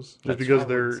one of those. Just That's because true. I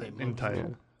they're wouldn't say most, entitled.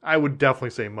 yeah. I would definitely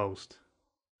say most.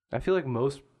 I feel like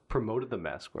most promoted the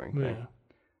mask wearing thing. Yeah.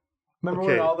 Remember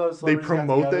Okay, when all those they celebrities got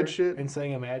promote that together shit? and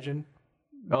sang Imagine?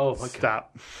 Oh, my God.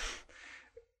 Stop.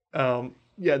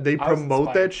 Yeah, they I was promote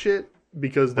inspired. that shit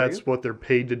because that's you? what they're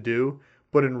paid to do.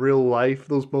 But in real life,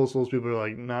 most of those people are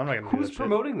like, no, I'm not going to do Who's that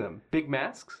promoting them? Big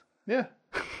masks? shit.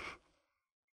 Yeah,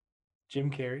 Jim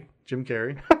Carrey. Jim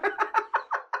Carrey.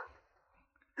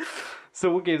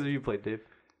 So what games have you played, Dave?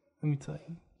 Let me tell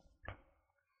you.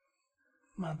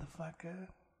 Motherfucker.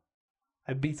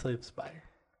 I beat Slave Spire.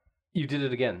 You did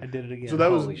it I again. did it again. So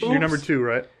that was Holy your shit. number 2,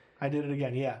 right? I did it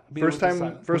again, yeah. Beat it First with the time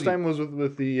silent. first time was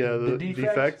with the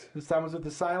defect. This time was with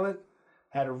the silent.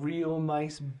 Had a real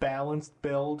nice balanced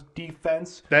build.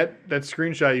 Defense. That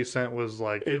screenshot you sent was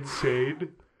like, Insane.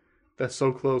 that's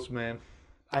so close, man.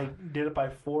 I did it by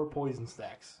 4 poison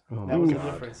stacks. Oh that was my the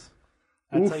God. difference.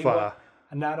 I'll tell you Oofa. what,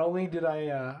 not only did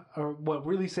I, or what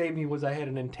really saved me was I had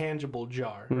an intangible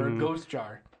jar, or a ghost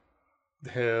jar.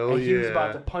 Hell And he was yeah.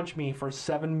 about to punch me for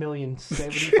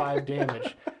 7,075,000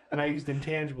 damage, and I used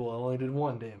intangible. I only did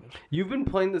 1 damage. You've been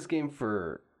playing this game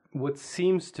for what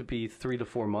seems to be 3 to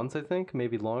 4 months, I think,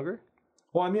 maybe longer.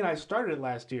 Well, I mean, I started it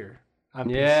last year on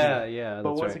Yeah, PC, yeah,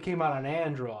 but that's once right. it came out on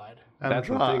Android, That's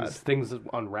when Android. things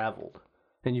unraveled,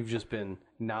 and you've just been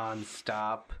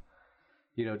non-stop,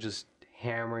 just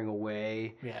hammering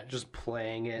away, Yeah. just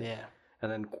playing it, yeah,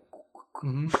 and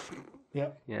then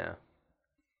yep. yeah,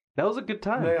 that was a good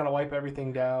time. Then I gotta wipe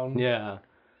everything down, Yeah,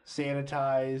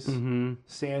 sanitize,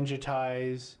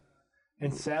 sanitize,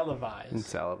 and and salivize.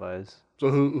 salivize. So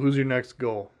who's your next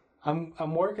goal? I'm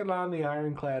working on the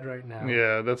Ironclad right now.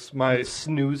 Yeah, that's my.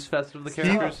 Snooze fest of the Tough,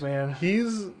 characters. man.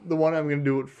 He's the one I'm going to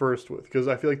do it first with because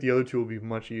I feel like the other two will be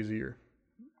much easier.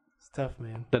 It's tough,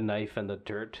 man. The knife and the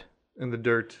dirt. In the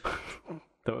dirt.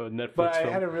 The Netflix But I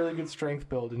film. had a really good strength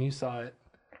build, and you saw it.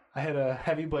 I had a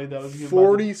heavy blade that was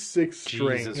 46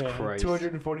 strength. Jesus Christ.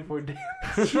 244 damage.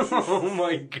 Oh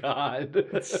my god.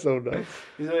 So nice.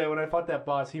 When I fought that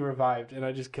boss, he revived, and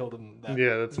I just killed him.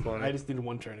 Yeah, that's funny. I just did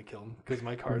 1 turn to kill him because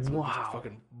my cards were just Wow.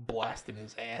 fucking blasting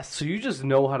his ass. So you just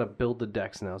know how to build the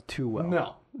decks now too well.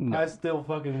 No, I still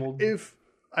fucking will.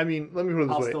 Let me put it this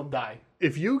I'll way. still die.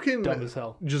 If you can Dumb as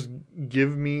hell. just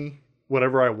give me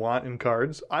whatever I want in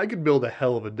cards, I could build a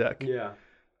hell of a deck. Yeah.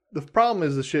 The problem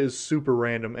is the shit is super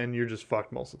random and you're just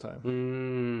fucked most of the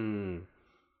time.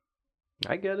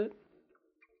 I get it.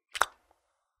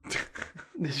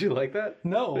 Did you like that?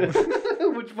 No.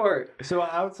 Which part? So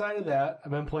outside of that,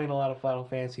 I've been playing a lot of Final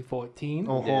Fantasy 14.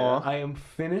 Uh-huh. I am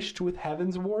finished with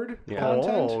Heaven's Ward Yeah.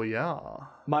 content. Oh, yeah.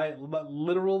 My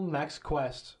literal next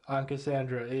quest on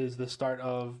Cassandra is the start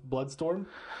of Bloodstorm,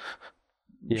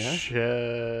 Yeah.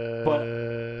 Shit. but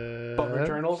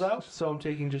Returnal's out, so I'm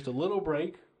taking just a little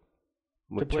break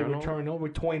to play Returnal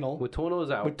with Toinal. With Toinal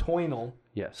is out. With Toinal.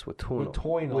 Yes, with Toinal. With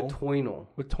Toinal. With Toinal.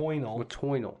 With Toinal. With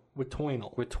Toinal. With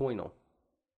Toinal. With Toinal.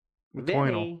 With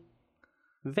Toinal.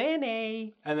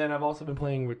 Vanny. And then I've also been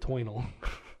playing with Toinal.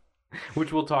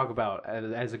 Which we'll talk about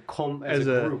as a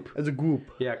group. As a group.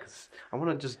 Yeah, because I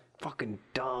want to just fucking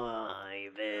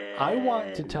dive in. I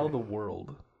want to tell the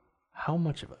world how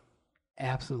much of an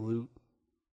absolute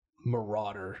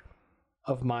marauder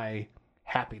of my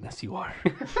happiness you are.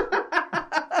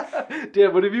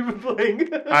 Dan, what have you been playing?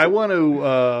 I want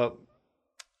to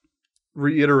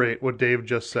reiterate what Dave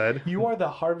just said. You are the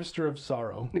harvester of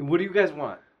sorrow What do you guys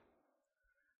want?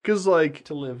 Because, like,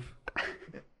 to live.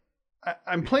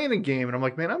 I'm playing a game and I'm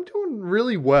like, man, I'm doing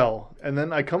really well. And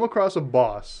then I come across a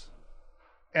boss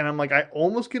and I'm like, I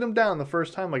almost get him down the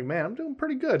first time. Like, man, I'm doing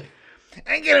pretty good.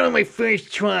 I get him on my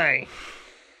first try.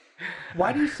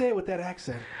 Why do you say it with that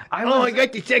accent? I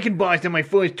got the second boss on my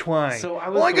first try. So I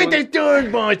was I got going- the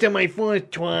third boss on my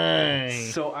first try.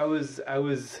 So I was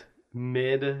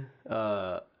mid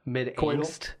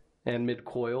angst and mid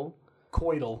coil,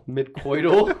 Coital.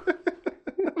 Midcoital?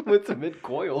 What's a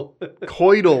midcoil?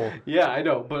 Coital. Yeah, I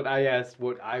know, but I asked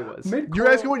what I was. You're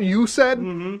asking what you said?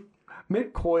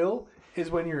 Mid-coil is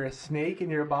when you're a snake and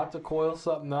you're about to coil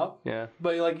something up. Yeah.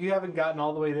 But like you haven't gotten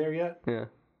all the way there yet. Yeah.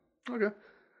 Okay.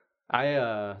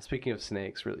 Speaking of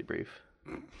snakes, really brief.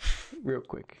 Real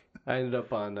quick. I ended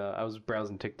up on, I was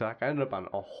browsing TikTok. I ended up on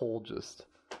a whole just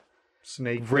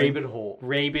Snake. rabbit hole.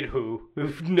 Rabbit hole.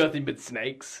 Nothing but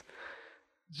snakes.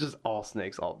 Just all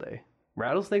snakes all day.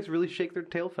 Rattlesnakes really shake their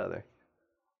tail feather.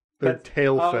 Their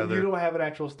tail Oh, feather. you don't have an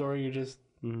actual story. You're just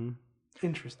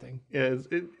interesting. Yeah,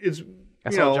 it's I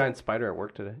you saw know, a giant spider at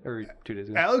work today, or 2 days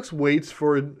ago. Alex waits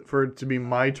for it to be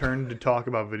my turn to talk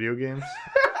about video games.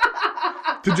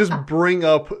 To just bring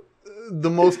up the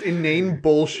most inane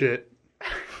bullshit.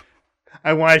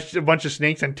 I watched a bunch of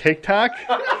snakes on TikTok.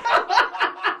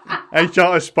 I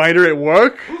saw a spider at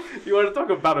work. You want to talk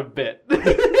about a bit?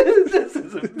 This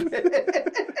is a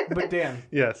bit. But Dan,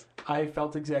 Yes. I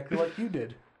felt exactly like you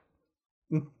did.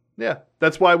 Yeah.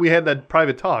 That's why we had that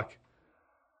private talk.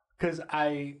 Because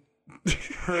I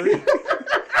heard...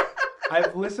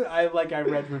 I've listened. I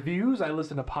read reviews. I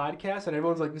listened to podcasts, and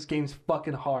everyone's like, "This game's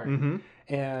fucking hard." Mm-hmm.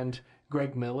 And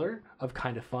Greg Miller of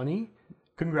Kind of Funny,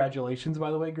 congratulations,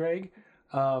 by the way, Greg.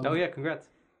 Oh yeah, congrats.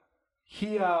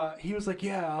 He was like,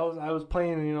 "Yeah, I was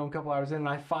playing, a couple hours in, and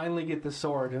I finally get the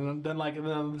sword, and then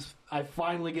I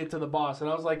finally get to the boss." And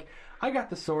I was like, "I got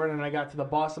the sword, and I got to the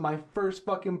boss of my first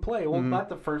fucking play. Well, not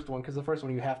the first one, because the first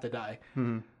one you have to die.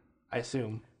 I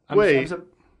assume."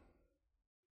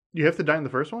 You have to die in the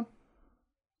first one?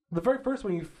 The very first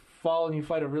one, you fall and you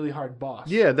fight a really hard boss.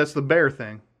 Yeah, that's the bear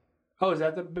thing. Oh, is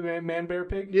that the man bear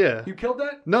pig? Yeah. You killed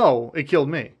that? No, it killed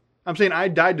me. I'm saying I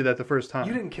died to that the first time.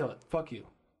 You didn't kill it. Fuck you.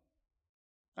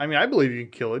 I mean, I believe you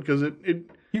can kill it because it.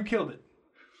 You killed it.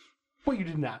 Well, you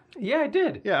did not. Yeah, I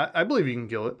did. Yeah, I believe you can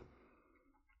kill it.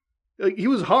 Like, he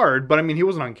was hard, but I mean, he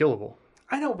wasn't unkillable.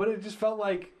 I know, but it just felt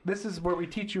like this is where we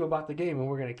teach you about the game and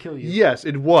we're going to kill you. Yes,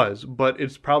 it was, but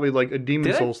it's probably like a Demon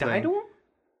Did Souls I die thing. to him?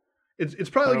 It's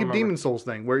probably I like a don't Demon remember. Souls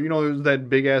thing where there's that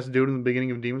big ass dude in the beginning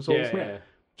of Demon Souls. Yeah.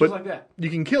 But Just like that. you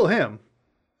can kill him,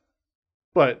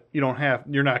 but you're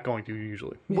not going to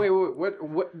usually. Wait,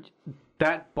 what?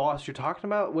 That boss you're talking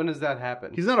about? When does that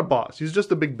happen? He's not a boss. He's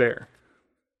just a big bear.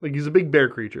 Like, he's a big bear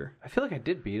creature. I feel like I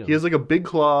did beat him. He has like a big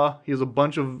claw. He has a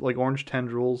bunch of like orange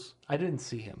tendrils. I didn't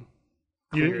see him.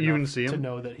 You clear didn't enough see him? to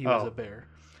know that he was Oh. a bear.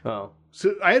 Oh.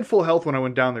 So I had full health when I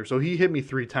went down there, so he hit me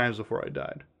 3 times before I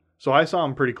died. So I saw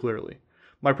him pretty clearly.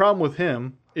 My problem with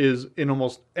him is in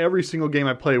almost every single game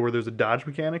I play where there's a dodge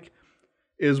mechanic,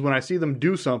 is when I see them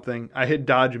do something, I hit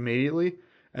dodge immediately,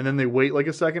 and then they wait like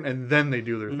a second, and then they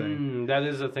do their thing. That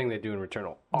is a thing they do in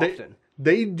Returnal often.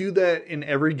 They do that in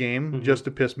every game just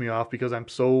to piss me off because I'm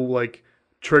so like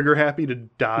trigger happy to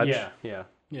dodge. Yeah.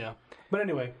 Yeah. But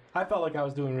anyway, I felt like I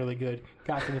was doing really good.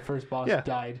 Got to the first boss, Yeah.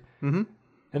 died. Mhm.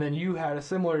 And then you had a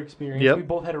similar experience. Yep. We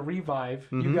both had a revive.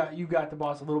 You got the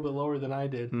boss a little bit lower than I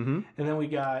did. And then we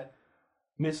got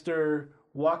Mr.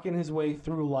 walking his way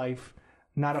through life,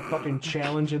 not a fucking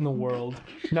challenge in the world.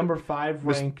 Number 5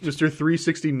 ranked. Mr.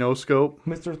 360 no scope.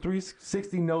 Mr.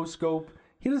 360 no scope.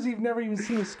 He's never even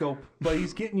seen a scope, but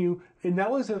he's getting you. And not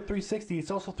only is it a 360,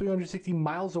 it's also 360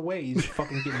 miles away. He's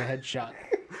fucking getting a headshot.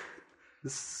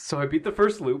 So I beat the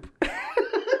first loop.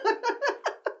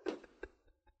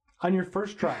 On your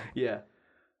first try, Yeah.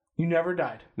 you never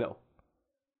died. No.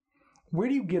 Where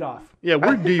do you get off? Yeah,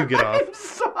 where do you get off?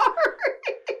 Sorry.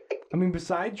 I mean,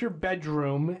 besides your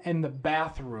bedroom and the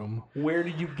bathroom, where do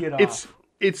you get off?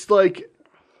 It's like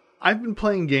I've been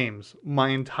playing games my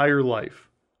entire life.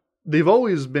 They've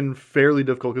always been fairly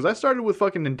difficult because I started with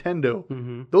fucking Nintendo.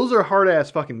 Those are hard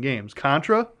ass fucking games.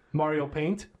 Contra. Mario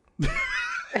Paint. You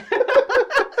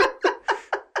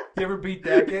ever beat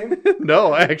that game?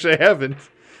 No, I actually haven't.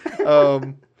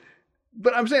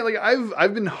 But I'm saying, like,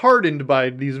 I've been hardened by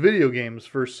these video games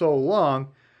for so long,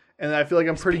 and I feel like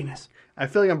I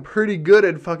feel like I'm pretty good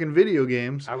at fucking video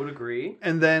games. I would agree.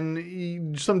 And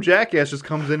then some jackass just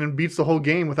comes in and beats the whole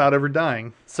game without ever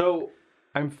dying. So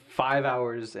I'm 5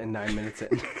 hours and 9 minutes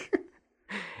in.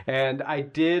 And I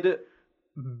didn't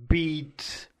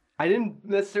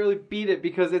necessarily beat it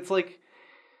because it's like,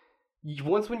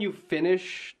 once when you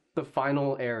finish the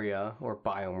final area or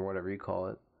biome or whatever you call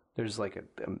it, there's like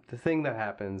the thing that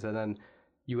happens, and then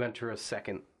you enter a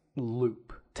second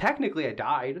loop. Technically, I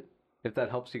died, if that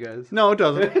helps you guys. No, it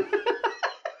doesn't.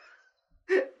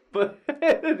 But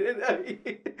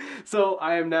so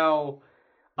I am now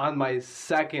on my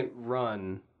second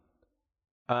run,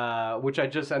 which I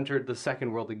just entered the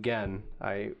second world again.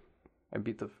 I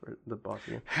beat the boss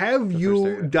again. Have first you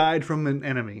area. died from an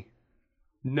enemy?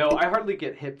 No, I hardly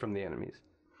get hit from the enemies.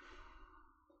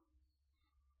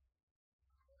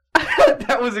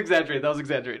 That was exaggerated.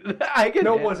 I get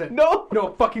No, hit. it wasn't. No. No,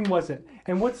 it fucking wasn't.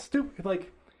 And what's stupid,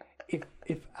 like,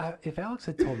 if Alex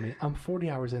had told me I'm 40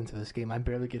 hours into this game, I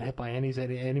barely get hit by any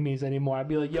enemies anymore, I'd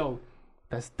be like, yo,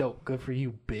 that's dope. Good for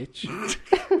you, bitch.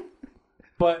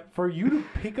 But for you to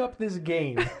pick up this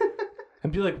game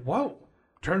and be like, whoa,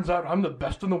 turns out I'm the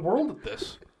best in the world at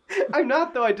this. I'm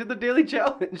not, though. I did the daily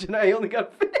challenge, and I only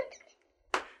got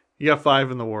 5. You got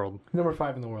 5 in the world. Number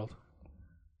 5 in the world.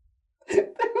 There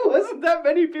wasn't that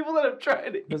many people that have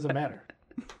tried it. Doesn't matter.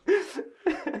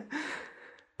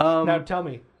 Now tell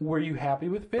me, were you happy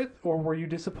with 5th or were you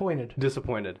disappointed?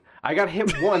 Disappointed. I got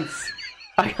hit once.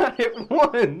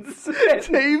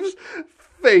 Dave's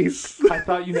face. I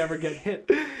thought you never get hit.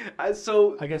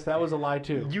 So I guess that was a lie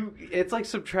too. it's like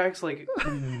subtracts like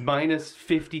minus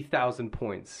 50,000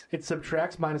 points. It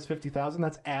subtracts minus 50,000.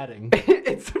 That's adding.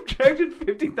 It subtracted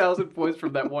 50,000 points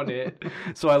from that one hit.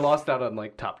 So I lost out on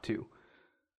like top 2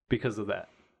 because of that.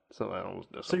 So that was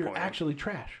disappointing. So you're actually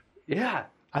trash. Yeah.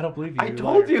 I don't believe you. I You're a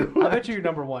told liar. you. I bet you're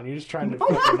number 1. You're just trying to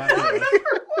fucking not do it.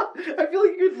 I feel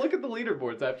like you could look at the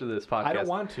leaderboards after this podcast. I don't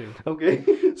want to. Okay.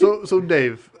 So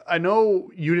Dave, I know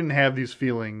you didn't have these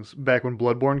feelings back when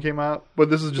Bloodborne came out, but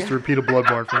this is just a repeat of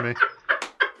Bloodborne for me.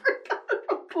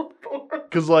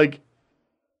 Because, like,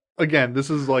 again, this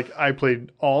is like I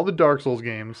played all the Dark Souls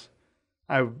games.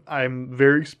 I'm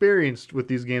very experienced with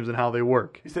these games and how they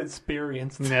work. You said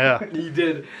experienced. Yeah. You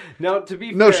did. Now, to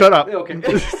be No, fair, shut up. Okay.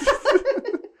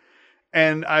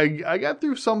 And I got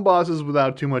through some bosses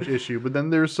without too much issue, but then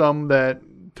there's some that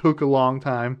took a long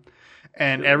time.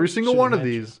 And every single one of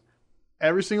these, I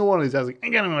was like, I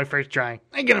got it on my first try.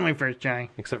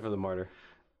 Except for the martyr.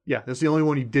 Yeah, that's the only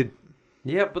one he did.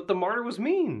 Yeah, but the martyr was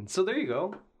mean. So there you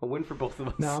go. A win for both of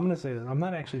us. Now, I'm going to say that. I'm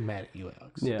not actually mad at you,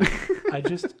 Alex. Yeah. I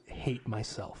just hate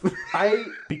myself I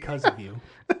because of you.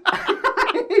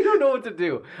 don't know what to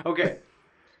do. Okay.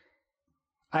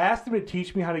 I asked him to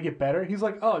teach me how to get better. He's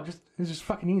like, oh, it's just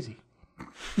fucking easy.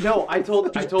 No, I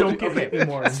told Just you. don't get hit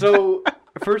anymore. So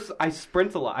first, I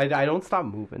sprint a lot. I don't stop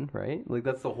moving, right? Like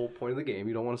that's the whole point of the game.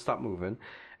 You don't want to stop moving.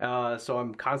 So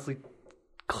I'm constantly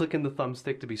clicking the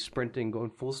thumbstick to be sprinting,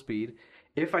 going full speed.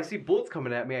 If I see bullets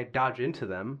coming at me, I dodge into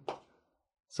them,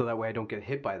 so that way I don't get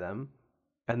hit by them.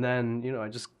 And then I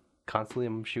just constantly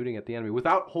am shooting at the enemy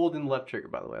without holding the left trigger,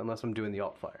 by the way, unless I'm doing the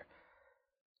alt fire.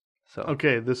 So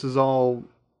Okay, this is all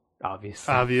obvious.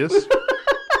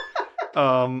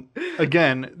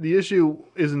 Again, the issue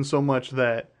isn't so much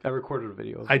that I recorded a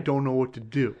video. I don't know what to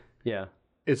do. Yeah.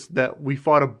 It's that we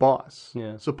fought a boss.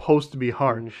 Yeah. Supposed to be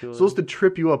hard. Sure. Supposed to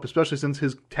trip you up, especially since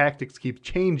his tactics keep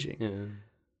changing. Yeah.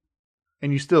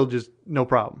 And you still just, no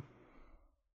problem.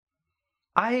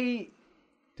 Did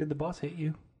the boss hit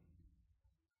you?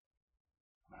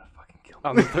 I'm going to fucking kill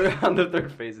him. on the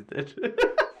third phase it did.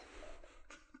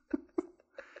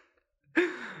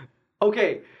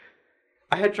 Okay.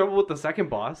 I had trouble with the second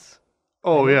boss.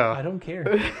 Oh, I yeah. don't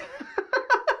care.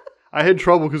 I had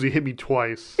trouble because he hit me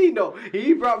twice. He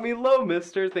brought me low,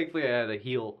 mister. Thankfully, I had a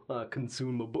heal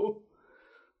consumable.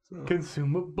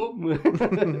 Consumable.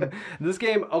 This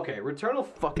game, okay, Returnal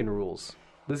fucking rules.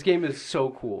 This game is so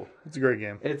cool. It's a great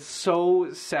game. It's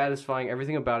so satisfying.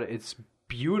 Everything about it. It's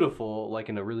beautiful, like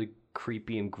in a really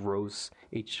creepy and gross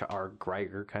H.R.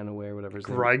 Geiger kind of way, or whatever his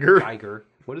name is. Geiger? Geiger.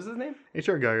 What is his name?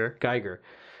 H.R. Geiger. Geiger.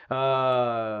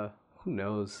 Who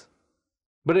knows?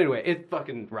 But anyway, it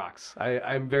fucking rocks.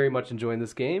 I'm very much enjoying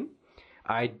this game.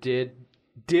 I did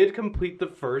complete the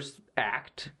first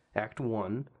act, Act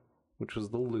 1, which was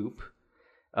the loop.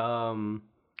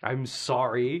 I'm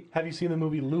sorry. Have you seen the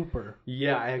movie Looper?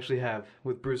 Yeah, I actually have.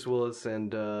 With Bruce Willis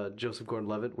and Joseph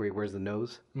Gordon-Levitt, where he wears the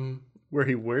nose. Where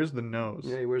he wears the nose.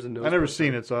 Yeah, he wears a nose. I've never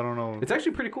seen it, so I don't know. It's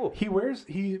actually pretty cool.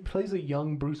 He plays a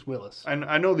young Bruce Willis.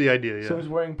 I know the idea, yeah. So he's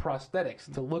wearing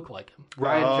prosthetics to look like him.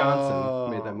 Ryan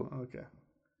Johnson made that movie. Okay.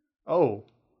 Oh,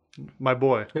 my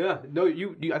boy. Yeah, no,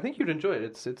 you I think you'd enjoy it.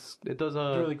 It does It's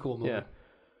a really cool movie. Yeah,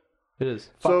 it is.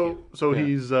 So Yeah.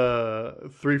 he's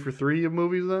 3 for 3 of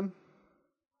movies then?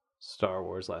 Star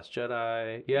Wars: Last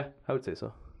Jedi. Yeah, I would say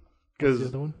so. What's the Because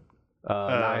other one?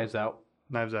 Knives Out.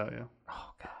 Knives Out, yeah.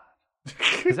 Oh,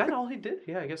 God. Is that all he did?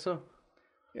 Yeah, I guess so.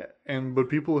 Yeah, but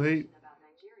people hate.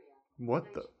 What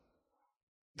the?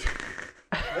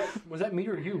 Was that me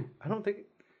or you? I don't think.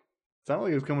 Sounded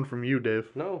like it was coming from you, Dave.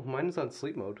 No, mine's on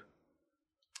sleep mode.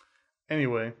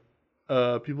 Anyway,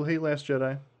 people hate Last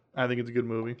Jedi. I think it's a good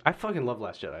movie. I fucking love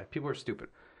Last Jedi. People are stupid.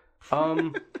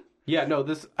 Yeah, no,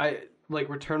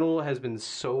 Returnal has been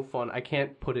so fun. I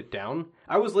can't put it down.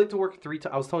 I was late to work 3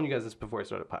 times. I was telling you guys this before I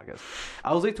started the podcast.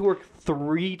 I was late to work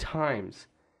 3 times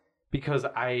because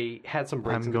I had some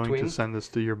breaks I'm in going between. to send this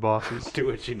to your bosses. Do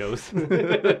it, she knows.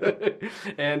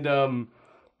 And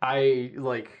I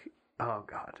like, oh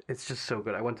god, it's just so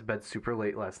good. I went to bed super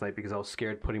late last night because I was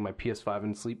scared putting my PS5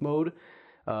 in sleep mode.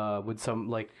 With some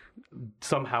like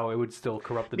somehow it would still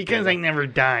corrupt the Because data. I never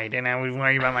died and I was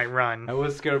worried about my run. I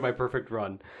was scared of my perfect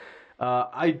run.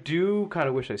 I do kind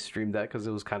of wish I streamed that because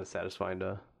it was kind of satisfying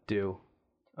to do.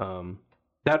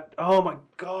 That, oh my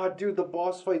god, dude, the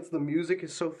boss fights, the music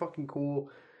is so fucking cool.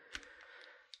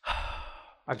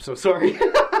 I'm so sorry.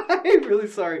 I'm really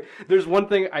sorry. There's one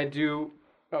thing I do.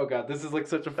 Oh god, this is like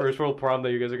such a first world problem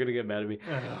that you guys are gonna get mad at me.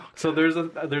 So there's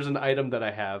an item that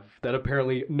I have that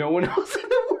apparently no one else in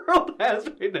the world has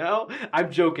right now.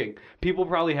 I'm joking. People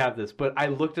probably have this, but I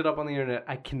looked it up on the internet.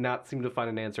 I cannot seem to find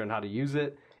an answer on how to use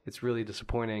it. It's really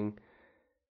disappointing.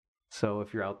 So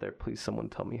if you're out there, please someone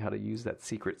tell me how to use that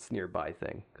secret nearby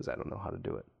thing because I don't know how to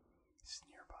do it.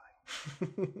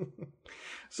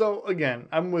 So again,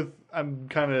 I'm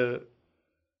kind of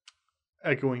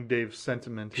echoing Dave's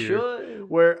sentiment here,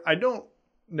 where I don't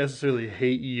necessarily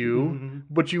hate you,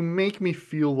 but you make me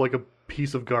feel like a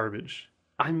piece of garbage.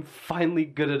 I'm finally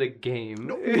good at a game.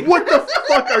 What the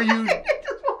fuck are you? I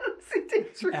just want to see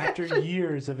Dave's After reaction.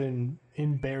 years of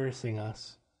embarrassing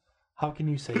us, how can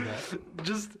you say that?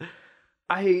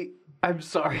 I'm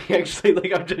sorry, actually.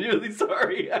 Like, I'm genuinely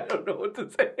sorry. I don't know what to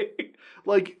say.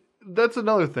 Like, that's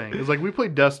another thing. Is like we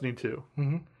played Destiny 2.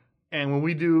 Mm-hmm. And when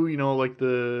we do, like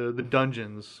the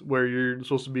dungeons where you're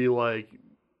supposed to be like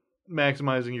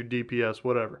maximizing your DPS,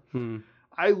 whatever.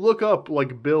 I look up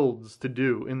like builds to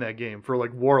do in that game for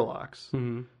like warlocks.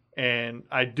 And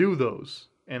I do those.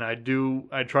 And I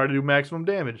try to do maximum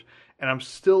damage. And I'm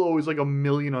still always like a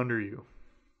million under you.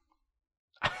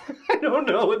 I don't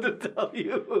know what to tell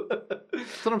you.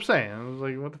 That's what I'm saying. I was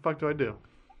like, what the fuck do I do?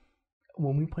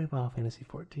 When we play Final Fantasy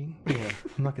 14,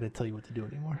 I'm not going to tell you what to do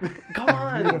anymore. Come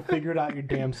You're going on. to figure it out your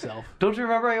damn self. Don't you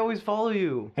remember I always follow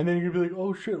you? And then you're going to be like,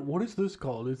 oh shit, what is this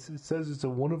called? It says it's a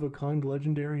one-of-a-kind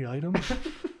legendary item.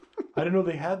 I didn't know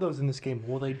they had those in this game.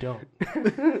 Well, they don't.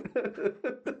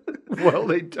 Well,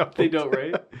 they don't. They don't,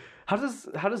 right? How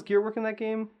does gear work in that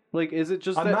game? Like, is it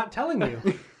just I'm that... not telling you.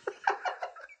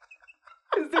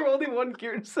 Is there only one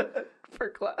gear set per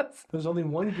class? There's only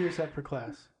one gear set per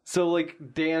class. So, like,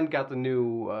 Dan got the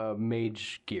new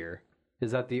mage gear.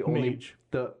 Is that the only... Mage.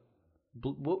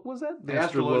 What was that? The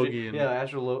Astrologian. Yeah,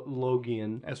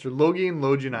 Astrologian.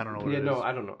 Logian, I don't know what Yeah, it is. no,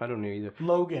 I don't know. I don't know either.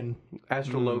 Logan.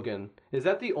 Astrologan. Is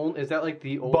that the only? Is that like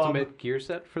the ultimate gear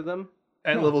set for them?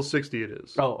 At level 60 it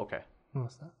is. Oh, okay.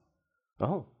 What's that?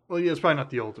 Oh. Well, yeah, it's probably not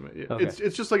the ultimate. Okay.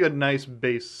 It's just like a nice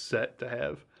base set to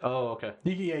have. Oh, okay.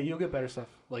 You'll get better stuff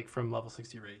like from level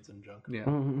 60 raids and junk.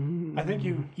 Yeah. I think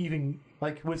you even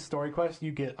like with story quest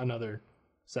you get another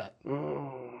set.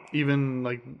 Even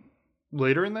like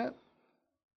later in that?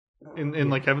 In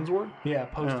like Heaven's Ward? Yeah,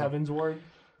 post Heaven's Ward,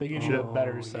 they give you a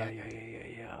better set.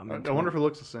 Yeah. I wonder if it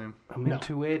looks the same. I'm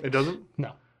into it. It doesn't?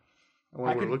 No, I wonder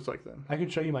what could- it looks like then. I can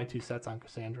show you my two sets on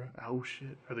Cassandra. Oh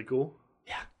shit. Are they cool?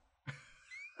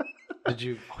 Did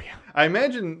you? Oh yeah, I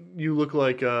imagine you look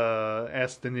like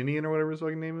Astoninian or whatever his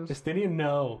fucking name is. Justinian.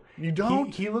 No, You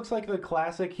don't? He looks like the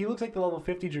classic. He looks like the level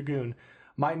 50 Dragoon.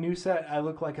 My new set, I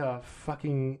look like a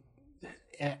fucking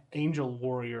angel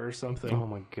warrior or something. Oh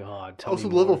my god! Tell Also,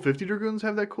 me level more. 50 Dragoons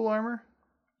have that cool armor?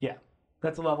 Yeah,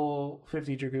 that's a level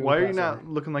 50 Dragoon. Why are you not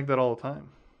looking like that all the time?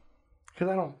 Because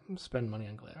I don't spend money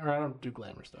on glamour, or I don't do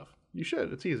glamour stuff. You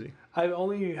should. It's easy. I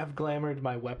only have glamored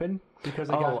my weapon because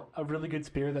I got a really good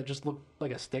spear that just looked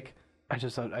like a stick. I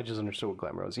just understood what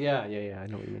glamour was. Yeah. I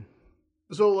know what you mean.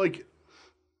 So, like,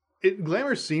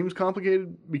 glamour seems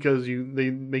complicated because they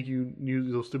make you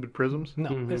use those stupid prisms.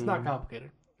 No, it's not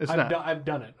complicated. It's not. I've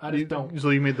done it. I just don't. So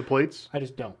you made the plates? I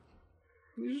just don't.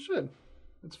 You should.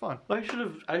 It's fun. I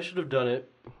should have done it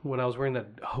when I was wearing that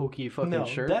hokey fucking No,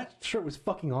 shirt. that shirt was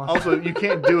fucking awesome. Also, you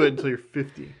can't do it until you're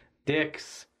 50.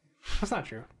 Dicks. That's not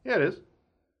true. Yeah, it is.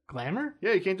 Glamour?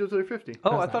 Yeah, you can't do it until you're 50.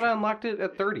 Oh, I That's thought not I unlocked it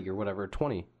at 30 or whatever,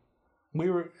 20.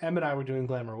 Em and I were doing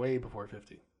glamour way before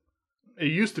 50. It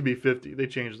used to be 50. They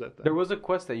changed that There then. was a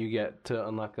quest that you get to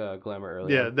unlock glamour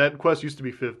earlier. Yeah, that quest used to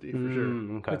be 50 for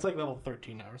sure. Okay. It's like level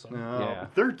 13 now or something. Oh, Yeah.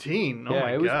 13. Oh Yeah,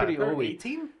 my it was god. pretty Or early.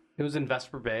 18? It was in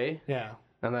Vesper Bay, Yeah.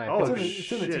 and then I Oh, in the- shit.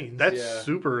 it's in the teens. That's Yeah.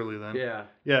 super early then. yeah.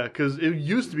 Yeah, because it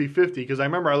used to be 50. Because I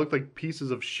remember I looked like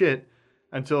pieces of shit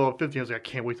until 50. I was like, I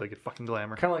can't wait till I get fucking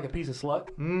glamour. Kind of like a piece of slut.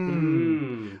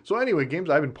 So anyway, games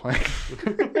I've been playing.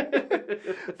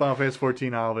 Final Fantasy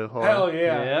 14 Olive. Hell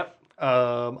yeah. Yep.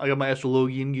 I got my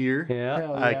Astrologian gear. Yeah.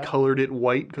 Hell I yeah. colored it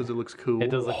white because it looks cool. It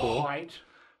does look cool. White.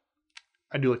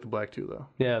 I do like the black too, though.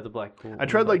 Yeah, the black. Cool. I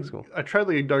tried like cool.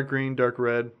 a dark green, dark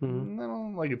red. I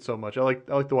don't like it so much. I like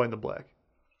the white and the black.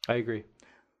 I agree.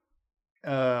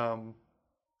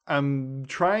 I'm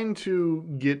trying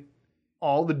to get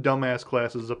all the dumbass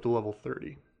classes up to level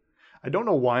 30. I don't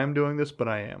know why I'm doing this, but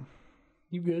I am.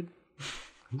 You good?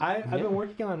 I've been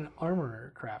working on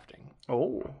armor crafting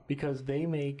Oh. because they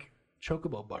make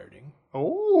chocobo barding.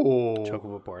 Oh.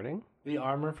 Chocobo boarding. The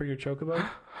armor for your chocobo.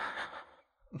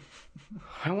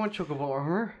 I want chocobo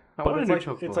armor. I But want it's a new like,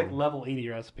 chocobo. it's like level 80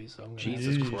 recipe, so I'm gonna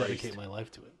Jesus Christ. dedicate my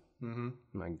life to it. Mm-hmm.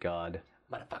 My God.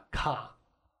 Motherfucker.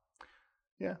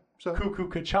 Yeah. So Cuckoo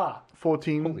kacha.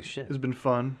 14 Holy shit. has been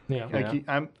fun. Yeah.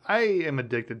 I am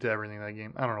addicted to everything in that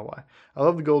game. I don't know why. I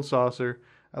love the gold saucer.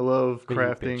 I love You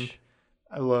crafting. bitch.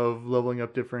 I love leveling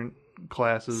up different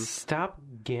classes. Stop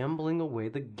gambling away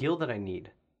the gil that I need.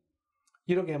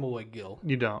 You don't gamble like Gil.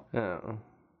 You don't. Oh.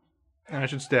 And I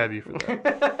should stab you for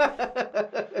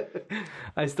that.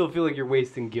 I still feel like you're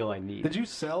wasting gil I need. Did you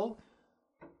sell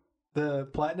the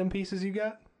platinum pieces you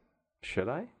got? Should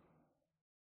I?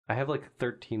 I have like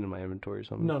 13 in my inventory or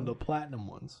something. No, the platinum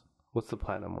ones. What's the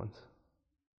platinum ones?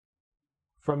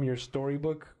 From your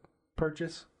storybook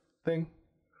purchase thing?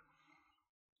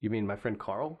 You mean my friend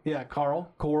Carl? Yeah, Coral.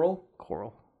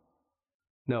 Coral.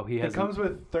 No, he It hasn't. comes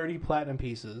with 30 platinum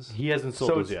pieces. He hasn't sold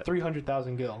So those it's yet.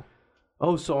 300,000 gil.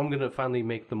 Oh, so I'm gonna finally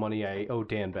make the money I owe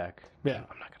Dan back. Yeah.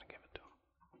 I'm not gonna give it to him.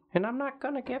 And I'm not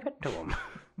gonna give it to him.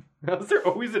 How's there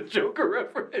always a Joker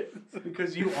reference?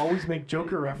 Because you always make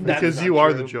Joker references. Because you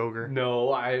are the Joker.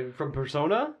 No, I from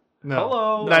Persona. No.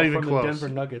 Hello. Not even from close. the Denver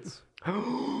Nuggets.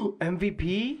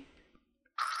 MVP.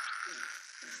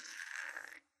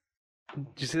 Did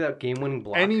you see that game-winning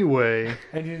block? Anyway,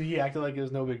 And he acted like it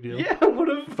was no big deal. Yeah, what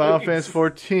a Final fucking Fantasy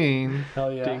 14,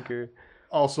 Hell yeah. stinker.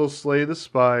 also Slay the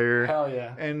Spire. Hell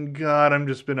yeah. And God, I'm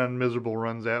just been on miserable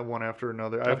runs at one after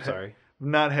another. I'm sorry.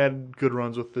 Not had good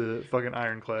runs with the fucking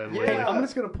Ironclad. lately. Hey, I'm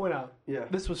just going to point out, Yeah.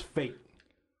 this was fate.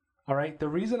 All right? The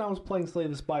reason I was playing Slay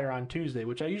the Spire on Tuesday,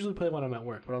 which I usually play when I'm at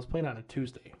work, but I was playing on a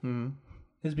Tuesday,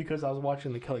 is because I was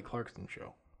watching the Kelly Clarkson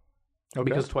show. Okay.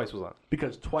 Because twice was on.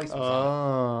 Because twice was on.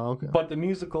 Oh, okay. But the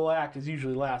musical act is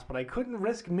usually last, but I couldn't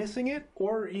risk missing it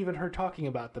or even her talking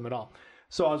about them at all.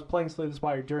 So I was playing Slay the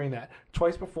Spire during that.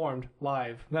 Twice performed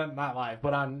live, not live,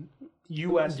 but on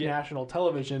U.S. national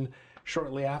television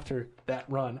shortly after that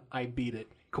run. I beat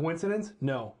it. Coincidence?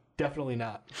 No, definitely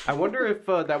not. I wonder if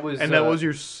that was. And that was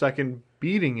your second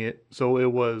beating it, so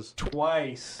it was.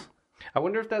 Twice. I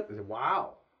wonder if that.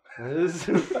 Wow. This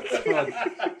is fun.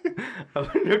 I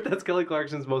wonder if that's Kelly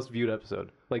Clarkson's most viewed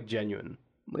episode. Like, genuinely.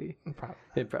 Probably.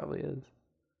 It probably is.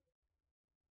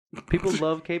 People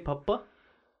love K-Papa.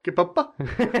 Get up,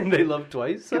 And they love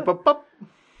Twice. get up.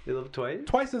 They love Twice.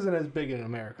 Twice isn't as big in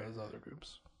America as other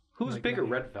groups. Who's Like bigger, that.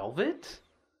 Red Velvet?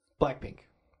 Blackpink.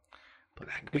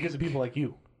 Because of people like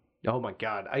you. Oh my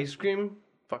God. Ice Cream?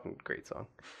 Fucking great song.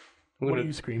 What do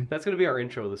you scream? That's going to be our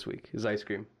intro this week, is Ice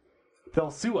Cream. They'll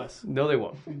sue us. No, they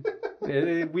won't.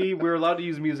 We're allowed to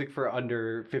use music for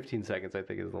under 15 seconds, I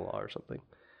think is the law or something.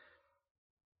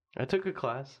 I took a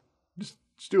class. Just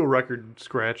do a record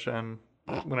scratch on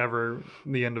whenever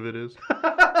the end of it is.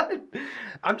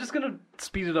 I'm just going to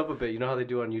speed it up a bit. You know how they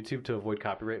do on YouTube to avoid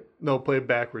copyright? No, play it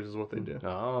backwards is what they do.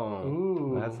 Oh,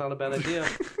 Ooh. that's not a bad idea.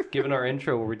 Given our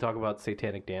intro where we talk about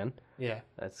Satanic Dan, Yeah.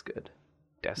 that's good.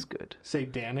 That's good. Say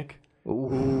Danik.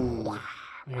 Ooh.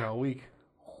 You're all weak.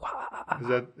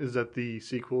 Is that the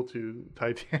sequel to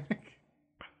Titanic?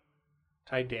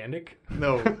 Titanic?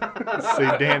 No,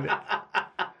 Satanic.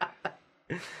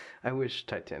 I wish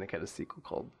Titanic had a sequel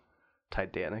called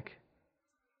Titanic.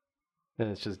 And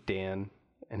it's just Dan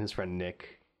and his friend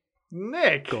Nick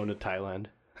Nick. going to Thailand.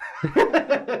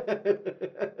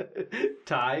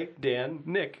 Ty, Dan,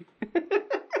 Nick.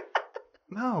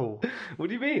 No, What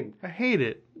do you mean? I hate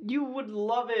it. You would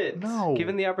love it. No.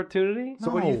 Given the opportunity? So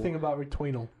what do you No. think about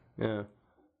Retweenal? Yeah.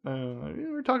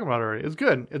 We were talking about it already. It's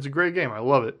good. It's a great game. I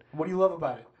love it. What do you love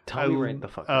about it? Tell me right the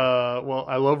fuck. up. Well,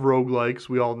 I love roguelikes.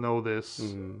 We all know this.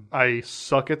 I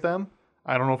suck at them.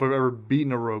 I don't know if I've ever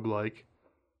beaten a roguelike,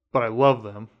 but I love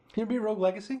them. Can you beat Rogue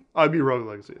Legacy? I'd be Rogue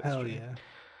Legacy. that's Hell true. yeah.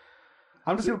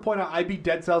 I'm just going to point out I beat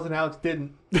Dead Cells and Alex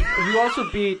didn't. You also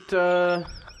beat, there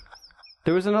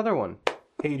was another one.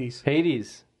 Hades.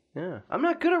 Hades. Yeah. I'm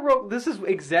not good at rogue. This is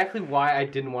exactly why I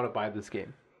didn't want to buy this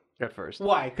game at first.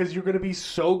 Why? Because you're going to be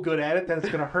so good at it that it's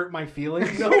going to hurt my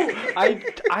feelings? No,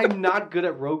 I'm not good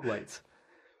at roguelites.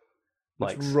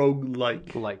 Likes.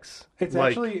 Roguelike. Likes. It's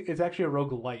Like- actually a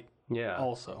roguelite Yeah.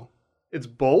 also. It's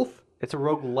both. It's a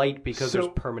roguelite because So-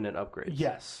 there's permanent upgrades.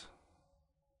 Yes.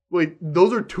 Wait,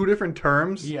 those are two different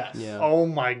terms? Yes. Yeah. Oh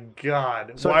my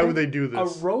god. So I Why think would they do A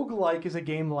this? roguelike is a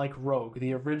game like Rogue,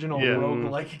 the original Yeah.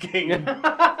 roguelike game.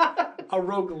 A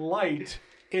roguelite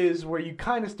is where you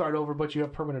kind of start over, but you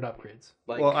have permanent upgrades.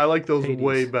 Like, Well, I like those Hades.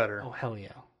 way better. Oh, hell yeah.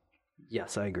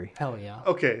 yes, I agree. Hell yeah.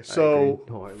 Okay, so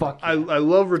Fuck I yeah.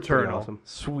 love Pretty Returnal. awesome.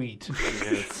 Sweet. Yeah,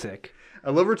 it's sick.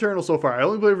 I love Returnal so far. I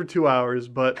only played for 2 hours,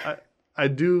 but I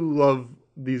do love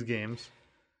these games.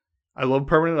 I love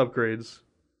permanent upgrades.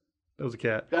 That was a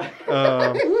cat.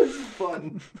 It was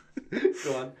fun.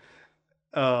 Go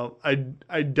on.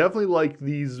 I definitely like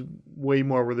these way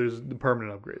more where there's the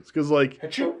permanent upgrades. Because, like,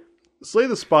 Slay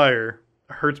the Spire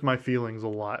hurts my feelings a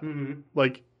lot. Mm-hmm.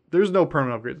 Like, there's no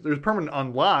permanent upgrades. There's permanent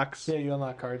unlocks, Yeah, you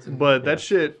unlock cards. And but that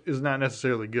shit is not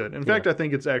necessarily good. In fact, I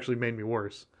think it's actually made me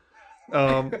worse.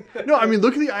 No, I mean,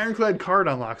 look at the Ironclad card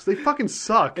unlocks. They fucking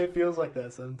suck. it feels like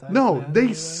that sometimes. No, man.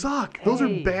 they suck. Those are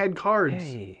Hey. bad cards.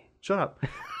 Hey. Shut up.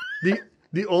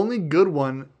 The only good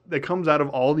one that comes out of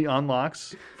all the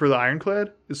unlocks for the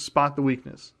Ironclad is Spot the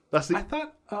Weakness. That's the I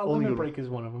thought Only Limit good Break is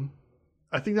one of them.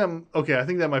 I think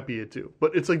that might be it too.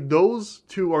 But it's like those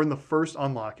two are in the first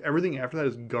unlock. Everything after that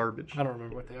is garbage. I don't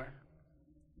remember what they are.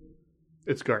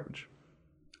 It's garbage.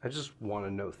 I just want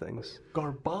to know things.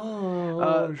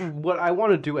 Garbage. What I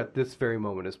want to do at this very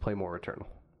moment is play more Returnal.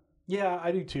 Yeah,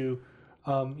 I do too.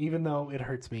 Even though it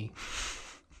hurts me.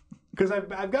 Because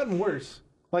I've gotten worse.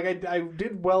 Like, I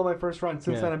did well my first run.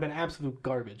 Since Yeah. then, I've been absolute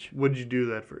garbage. Would you do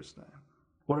that first time?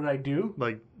 What did I do?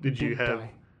 Like, did you Didn't have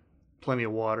I? plenty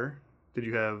of water? Did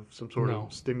you have some sort No.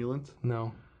 of stimulant?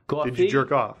 No. Did you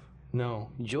jerk off? No.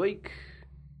 Joik.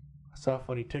 I saw a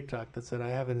funny TikTok that said I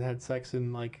haven't had sex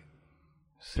in like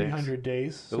 6. 300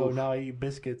 days. So Oof. now I eat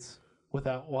biscuits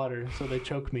without water. So they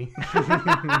choke me.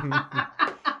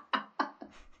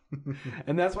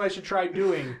 And that's what I should try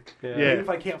doing. Yeah. Maybe if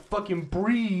I can't fucking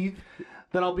breathe,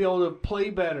 then I'll be able to play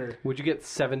better. Would you get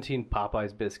 17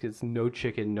 Popeyes biscuits, no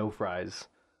chicken, no fries,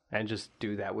 and just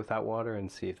do that without water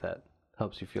and see if that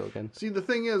helps you feel again? See, the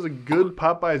thing is, a good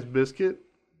Popeye's biscuit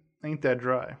ain't that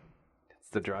dry. It's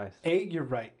the driest. A, you're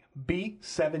right. B,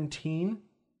 17.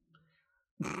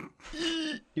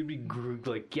 You'd be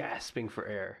like gasping for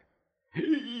air.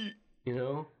 You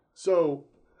know? So,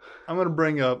 I'm going to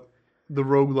bring up the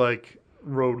roguelike,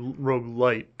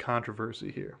 roguelite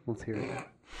controversy here. Let's hear it.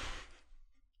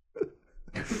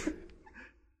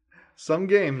 Some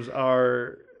games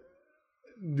do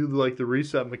like the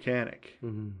reset mechanic,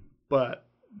 but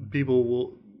people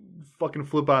will fucking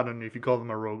flip out on you if you call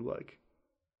them a roguelike.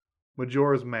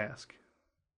 Majora's Mask.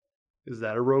 Is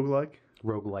that a roguelike?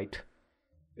 Roguelite.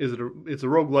 It's a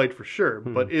roguelite for sure,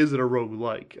 but is it a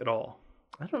roguelike at all?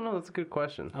 I don't know. That's a good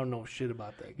question. I don't know shit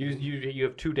about that. You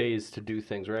have 2 days to do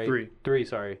things, right? 3,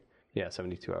 sorry. Yeah,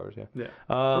 72 hours, yeah. Yeah.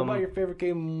 What about your favorite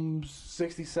game,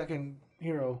 60-second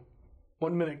hero?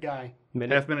 1 minute guy.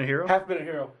 Half Minute Hero? Half-minute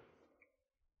hero.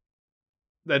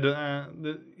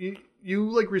 You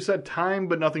like reset time,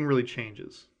 but nothing really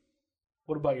changes.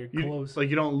 What about your clothes? Like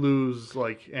you don't lose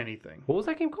like anything. What was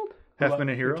that game called? Half about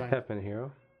Minute your Hero? time? Half Minute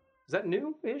Hero. Is that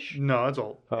new-ish? No, it's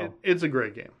old. Oh. It's a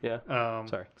great game. Yeah.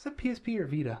 Sorry. Was that PSP or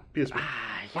Vita? PSP.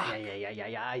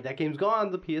 Yeah. That game's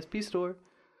gone. The PSP store.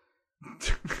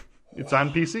 It's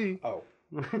on PC. Oh.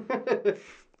 This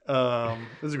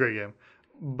is a great game.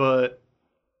 But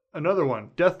another one,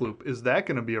 Deathloop, is that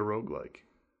going to be a roguelike?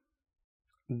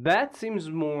 That seems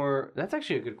more... That's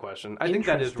actually a good question. I think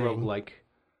that is Interesting. roguelike.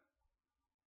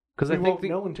 Because We I think... won't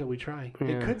know until we try. Yeah.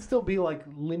 It could still be like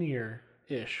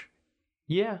linear-ish.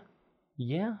 Yeah.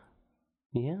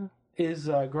 Is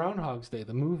Groundhog's Day,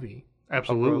 the movie.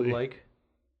 Absolutely. A roguelike.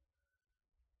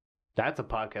 That's a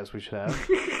podcast we should have.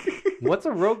 What's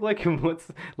a roguelike and what's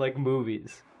like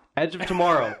movies? Edge of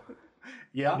Tomorrow.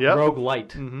 Yeah. Yep. Roguelite.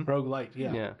 Mhm. Roguelite,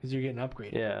 yeah. Yeah. Because you're getting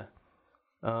upgraded. Yeah.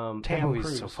 That Tom movie's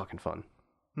Cruise. so fucking fun.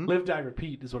 Live, Die,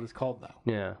 Repeat is what it's called now,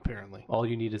 Yeah. apparently. All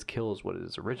You Need Is Kill is what it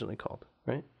is originally called,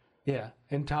 right? Yeah.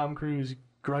 And Tom Cruise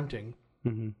grunting.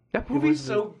 Mm-hmm. That It movie's was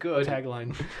so good.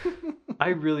 Tagline. I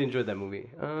really enjoyed that movie.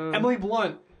 Emily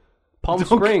Blunt. Palm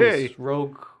Okay. Springs.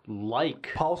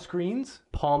 Rogue-like. Paul Screens.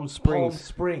 Palm Palm Springs.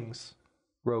 Springs.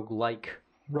 Rogue-like.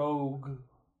 Rogue.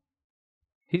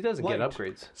 He doesn't get Light.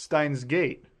 upgrades. Steins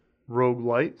Gate,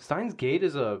 roguelite. Steins Gate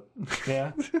is a...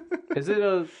 Yeah. Is it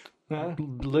a Yeah.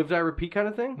 Live, Die, Repeat kind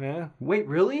of thing? Yeah. Wait,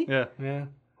 really? Yeah. Yeah.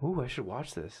 Ooh, I should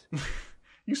watch this.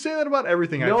 You say that about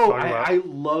everything I No, talk about. I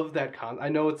love that I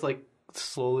know it's like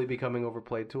slowly becoming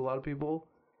overplayed to a lot of people.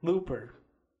 Looper.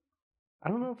 I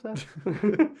don't know if that's...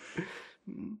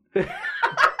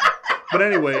 But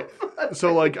anyway,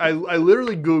 so like I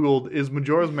literally Googled, is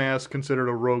Majora's Mask considered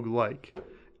a roguelike?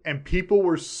 And people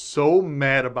were so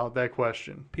mad about that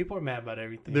question. People are mad about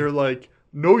everything. They're like,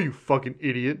 no, you fucking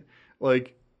idiot.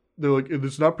 Like, they're like,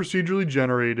 it's not procedurally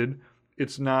generated.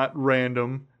 It's not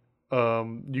random.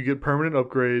 You get permanent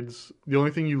upgrades. The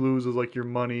only thing you lose is like your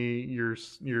money, your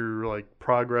like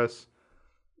progress,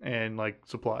 and like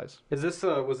supplies. Is this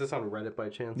was this on Reddit by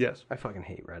chance? Yes. I fucking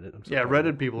hate Reddit. I'm so Yeah, tired.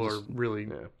 Reddit people are really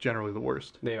generally the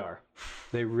worst. They are.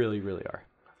 They really, really are.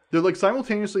 They're like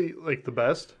simultaneously like the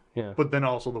best, Yeah. but then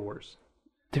also the worst.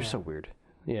 They're so weird.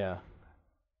 Yeah.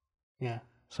 yeah.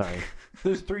 Sorry.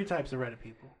 There's 3 types of Reddit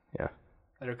people Yeah.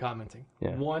 that are commenting.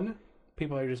 Yeah. 1,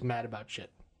 people are just mad about shit.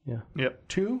 Yeah. Yep.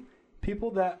 2, people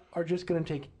that are just going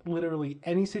to take literally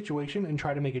any situation and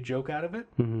try to make a joke out of it.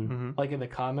 Mm-hmm. Like in the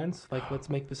comments, like, let's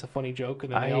make this a funny joke,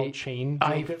 and then they all chain joke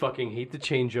I it. fucking hate the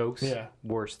chain jokes. Yeah.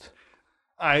 Worst.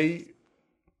 I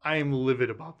am livid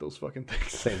about those fucking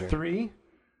things. Same here. 3,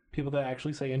 people that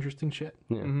actually say interesting shit.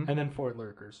 Yeah. Mhm. And then 4,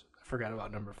 lurkers. I forgot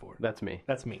about number 4. That's me.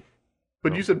 That's me.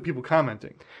 But you said people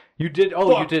commenting. You did. Oh,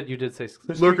 Fuck. you did say.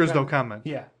 There's 3 Lurkers kinds- don't comment.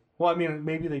 Yeah. Well, I mean,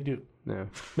 maybe they do. Yeah.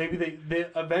 Maybe they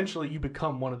eventually you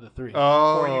become one of the 3.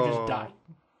 Oh. Or you just die.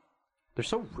 They're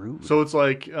so rude. So it's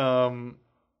like, you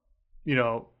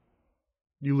know,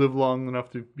 you live long enough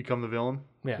to become the villain.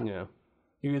 Yeah. Yeah.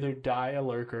 You either die a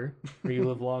lurker or you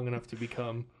live long enough to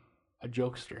become a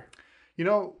jokester. You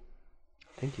know,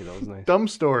 Thank you. That was nice. dumb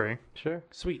story. Sure.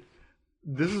 Sweet.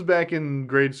 This is back in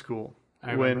grade school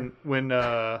I when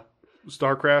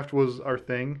StarCraft was our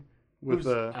thing with Who's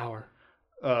our?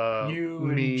 You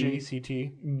me. and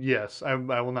JCT. Yes, I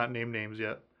will not name names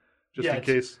yet, just Yeah, in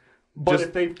case. But Just-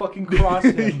 if they fucking cross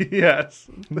him, Yes.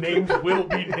 names will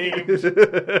be names.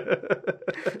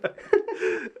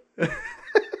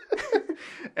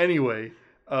 Anyway,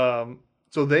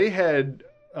 so they had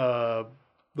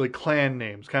like clan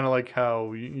names, kind of like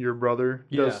how your brother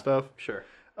does Yeah. stuff. Sure.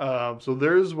 So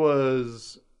theirs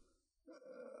was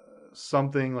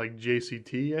something like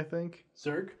JCT, I think.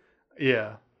 Zerg?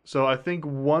 Yeah. So I think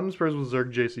one person was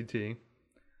Zerg JCT.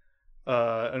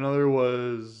 Another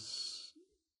was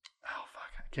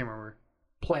fuck, I can't remember.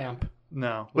 Plamp.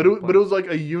 No, but it was like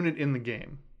a unit in the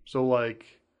game. So like,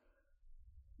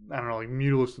 I don't know, like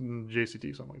Mutalisk and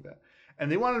JCT, something like that.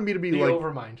 And they wanted me to be The like,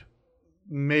 Overmind.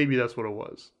 maybe that's what it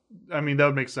was. I mean, that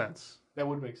would make sense. That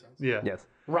would make sense. Yeah. Yes.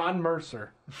 Ron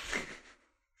Mercer.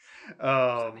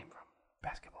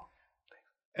 Basketball.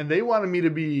 And they wanted me to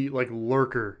be like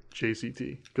Lurker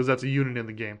JCT because that's a unit in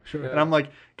the game. Sure. And I'm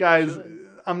like, guys,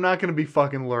 I'm not going to be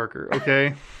fucking Lurker,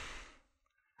 okay?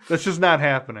 That's just not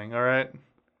happening, all right?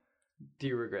 Do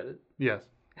you regret it? Yes.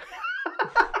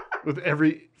 With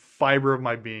every fiber of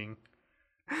my being.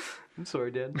 I'm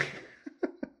sorry, Dad.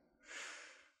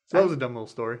 So that was a dumb little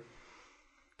story.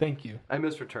 Thank you. I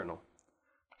miss Returnal.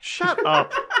 Shut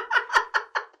up.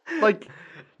 Like,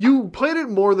 you played it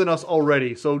more than us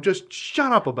already, so just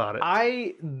shut up about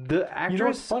it. The actress. You know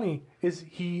what's funny is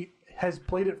he has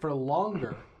played it for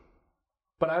longer,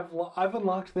 but I've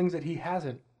unlocked things that he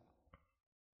hasn't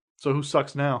So who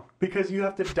sucks now? because you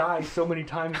have to die so many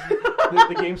times.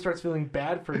 The game starts feeling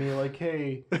bad for me. Like,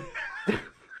 hey,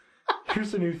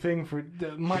 here's a new thing for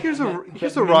Here's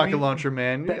a rocket launcher,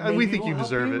 man. We think you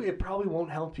deserve it. It probably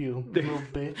won't help you, little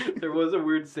bitch. There was a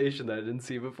weird station that I didn't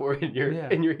see before in your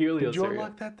Helios Did you area.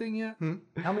 unlock that thing yet?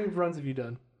 How many runs have you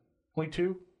done? Only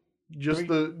 2? Just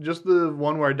the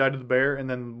one where I died to the bear, and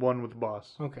then one with the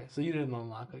boss. Okay, so you didn't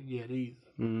unlock it yet either.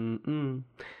 Mm-mm.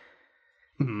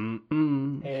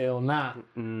 Mm-mm. Hell nah.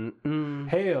 Mm-mm.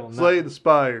 Hell nah. Slay the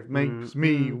Spire makes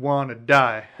me wanna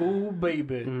die. Ooh,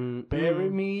 baby. Bury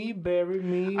me, bury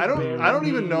me. I don't- bury I don't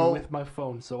even me know with my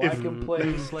phone so if- I can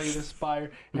play Slay the Spire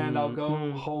and I'll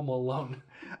go home alone.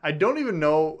 I don't even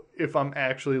know if I'm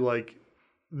actually like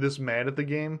this mad at the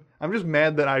game. I'm just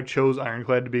mad that I chose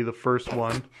Ironclad to be the first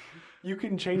one. You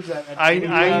can change that. At I any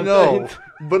know,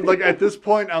 time. but like at this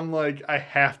point, I'm like I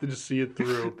have to just see it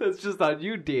through. That's just on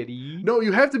you, Daddy. No,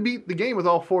 you have to beat the game with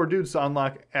all 4 dudes to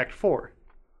unlock Act 4.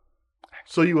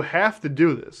 So you have to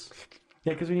do this.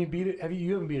 Yeah, because when you beat it,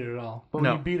 you haven't beat it at all. But when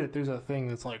No. you beat it, there's a thing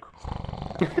that's like,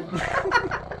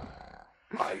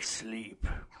 I sleep.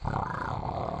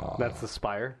 That's the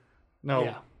Spire. No,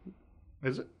 Yeah.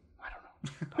 is it? I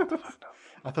don't know.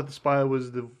 I thought the spy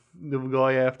was the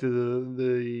guy after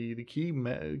the key.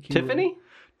 Tiffany?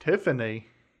 Tiffany.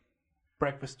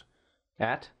 Breakfast.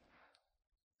 At?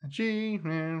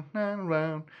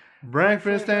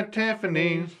 Breakfast at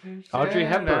Tiffany's. Audrey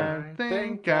Said Hepburn. I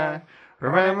think I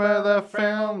remember the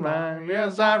film line.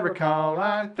 Yes, I recall.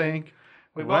 I think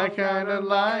we both kind of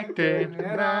liked it,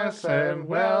 and I said,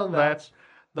 "Well, that's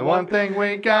the one thing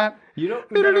we got." You know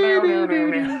what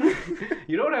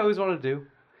I always want to do?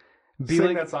 Be Sing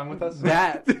like that song with us.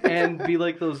 that, and be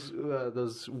like those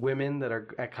women that are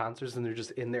at concerts and they're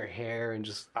just in their hair and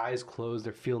just eyes closed.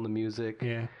 They're feeling the music,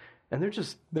 Yeah. and they're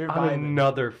just They're on vibing.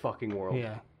 another fucking world.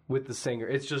 Yeah. With the singer,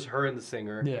 it's just her and the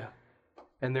singer. Yeah.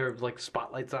 And there are like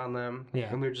spotlights on them.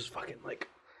 Yeah. And they're just fucking like.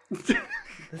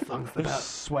 This song's They're about.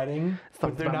 sweating,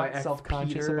 but they're about my not ex,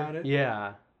 self-conscious Peter. about it.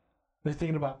 Yeah. They're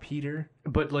thinking about Peter.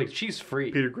 But like she's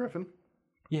free. Peter Griffin.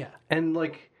 Yeah. And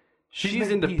like she's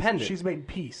made independent. Peace. She's made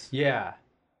peace. Yeah.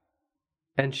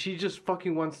 And she just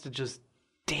fucking wants to just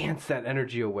dance that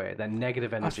energy away, that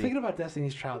negative I was energy. thinking about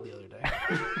Destiny's Child the other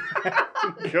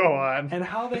day. Go on. And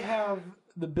how they have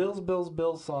the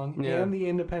Bills song Yeah. and the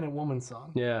Independent Woman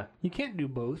song. Yeah. You can't do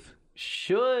both.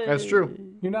 Should. That's true.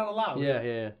 You're not allowed.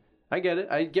 Yeah. I get it.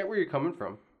 I get where you're coming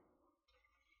from.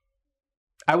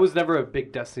 I was never a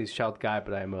big Destiny's Child guy,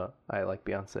 but I like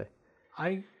Beyonce.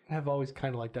 I have always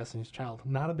kind of liked Destiny's Child.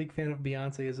 Not a big fan of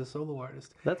Beyonce as a solo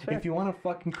artist. That's fair. If you want to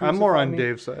fucking crucify I'm more on me,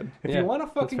 Dave's side. If Yeah, you want to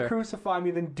that's fucking fair. crucify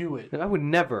me, then do it. I would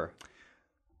never.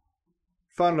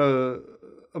 Found a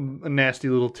nasty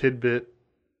little tidbit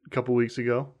a couple weeks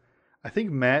ago. I think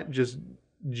Matt just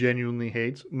genuinely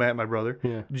hates, Matt, my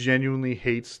brother, genuinely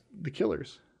hates the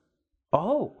Killers.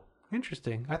 Oh.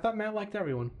 Interesting. I thought Matt liked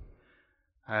everyone.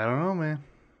 I don't know, man.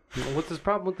 What's his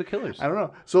problem with the Killers? I don't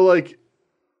know. So, like,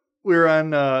 we were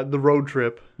on the road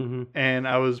trip, Mm-hmm. and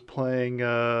I was playing,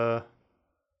 I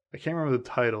can't remember the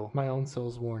title. My Own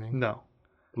Soul's Warning. No.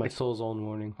 My soul's own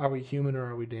warning. Are we human or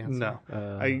are we dancing? No.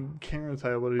 I can't remember the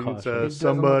title, but it Caution. It says,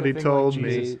 doesn't look somebody a thing told like me.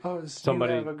 Jesus. Oh,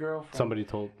 Somebody- you have a girlfriend. Somebody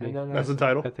told me. And then That's the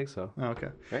title? I think so. Oh, okay.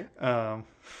 Right? I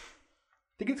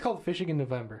think it's called Fishing in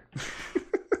November.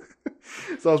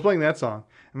 So I was playing that song,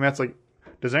 and Matt's like,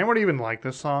 does anybody even like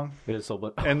this song? It is so,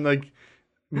 but And like,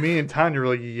 me and Tanya were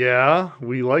like, yeah,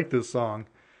 we like this song.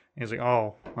 And he's like,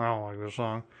 oh, I don't like this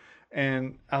song.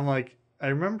 And I'm like, I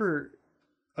remember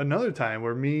another time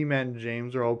where me, Matt, and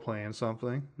James are all playing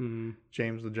something.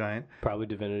 James the Giant, probably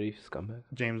Divinity scumbag.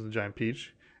 James the Giant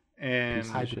Peach. And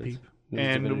Hide the Shit. peep. It was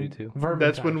And- Divinity too. Vermintide.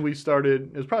 that's when we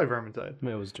started. It was probably Vermintide.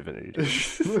 It was Divinity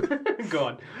too.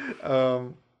 Go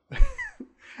on.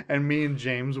 And me and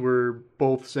James were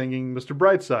both singing Mr.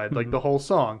 Brightside, like the whole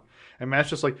song. And Matt's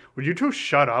just like, would you two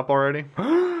shut up already?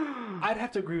 I'd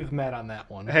have to agree with Matt on that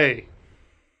one. Hey,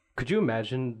 Could you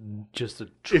imagine just a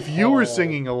if you were tall-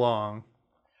 singing along,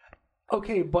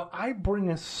 Okay, but I bring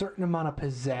a certain amount of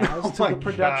pizzazz Oh to my the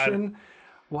production,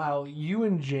 while you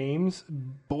and James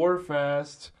bore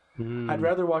fast. I'd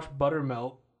rather watch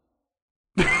Buttermelt.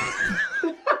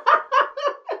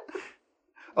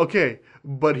 okay,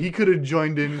 but he could have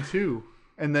joined in too,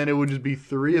 and then it would just be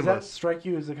three Does of that us. strike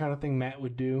you as the kind of thing Matt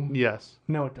would do? Yes.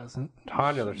 No, it doesn't.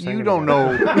 Tanya, they're singing You don't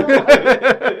together.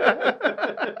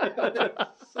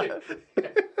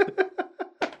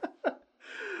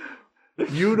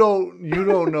 know. You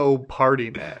don't know Party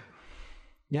Matt.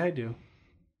 Yeah, I do.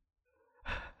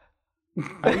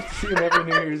 I used to see him every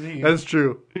New Year's Eve. That's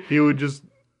true. He would just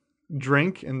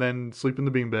drink and then sleep in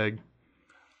the beanbag.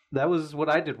 That was what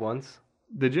I did once.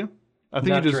 Did you? I think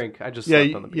Not you just drink. I just yeah,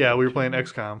 slept on the beach. yeah. We were playing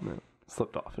XCOM.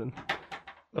 Slipped off. And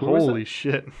was Holy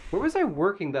shit! where was I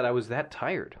working that I was that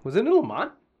tired? Was it in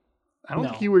Lamont? I don't No.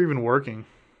 think you were even working.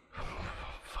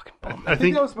 Fucking bum. I I think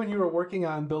think that was when you were working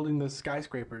on building the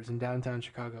skyscrapers in downtown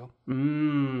Chicago.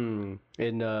 In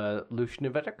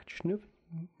Lushnevetic?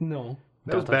 No,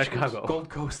 that was Downtown backwards. Chicago. Gold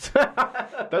Coast.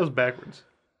 That was backwards.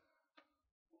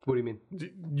 What do you mean?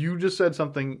 You just said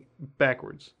something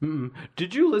backwards.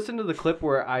 Did you listen to the clip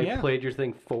where I Yeah. played your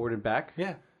thing forward and back?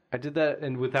 Yeah, I did that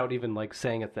and without even like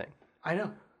saying a thing. I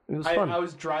know. It was I fun.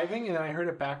 was driving and then I heard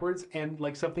it backwards, and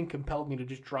like something compelled me to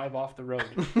just drive off the road.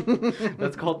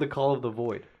 That's called the Call of the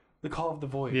Void. The Call of the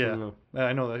Void. Yeah,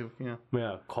 I know that. Yeah.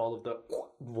 Yeah, Call of the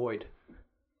Void.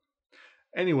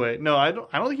 Anyway, no, I don't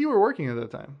think you were working at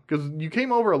that time because you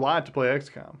came over a lot to play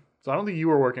XCOM. So I don't think you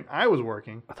were working. I was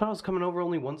working. I thought I was coming over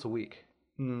only once a week.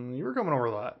 You were coming over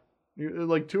a lot.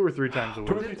 Like 2 or 3 times a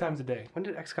 2 or week. 3 times a day. When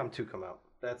did XCOM 2 come out?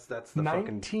 That's the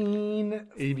fucking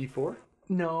 84.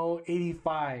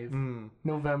 85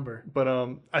 November. But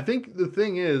I think the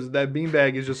thing is that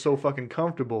beanbag is just so fucking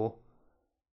comfortable.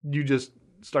 You just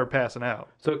start passing out.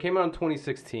 So it came out in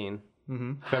 2016,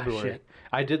 February. Shit.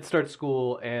 I did start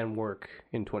school and work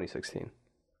in 2016.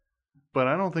 But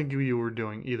I don't think you were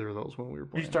doing either of those when we were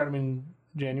Did playing. you start them in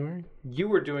January? You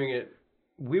were doing it.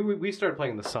 We started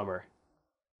playing in the summer.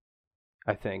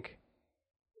 I think.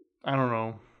 I don't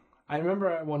know. I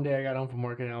remember one day I got home from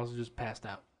work and I was just passed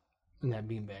out in that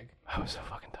beanbag. I was so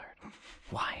fucking tired.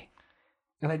 Why?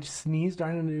 And I just sneezed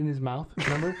right in his mouth,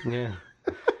 remember? Yeah.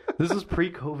 This is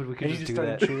pre-COVID. We could And he just just do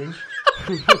started that. chewing.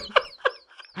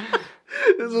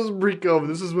 This is pre-COVID.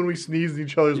 This is when we sneezed in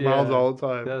each other's mouths all the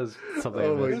time. That was something.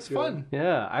 Oh I my missed. It's fun.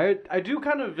 Yeah, I do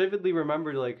kind of vividly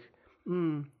remember like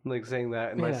saying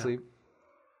that in my Yeah. sleep.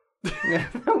 Yeah,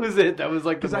 that was it. That was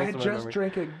like the Because most I had of my just memory.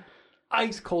 drank a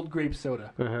ice cold grape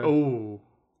soda. Uh-huh. Oh,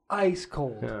 Ice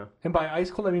cold. Yeah. And by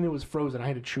ice cold, I mean it was frozen. I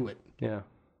had to chew it. Yeah.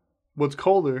 what's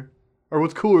colder, or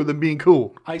what's cooler than being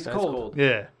cool? Ice That's cold. cold.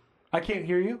 Yeah. I can't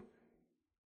hear you.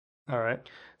 All right.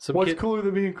 Some What's kid, cooler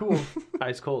than being cool?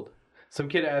 ice cold. Some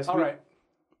kid asked All me. right.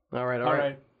 All right. All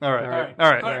right. All right.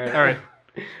 All right.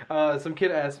 All right. Some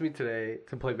kid asked me today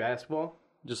to play basketball,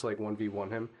 just like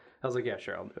 1v1 him. I was like, yeah,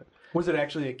 sure, I'll do it. Was it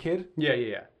actually a kid?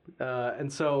 Yeah.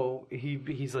 And so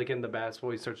he's like in the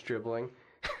basketball, he starts dribbling.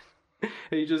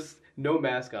 And he just, no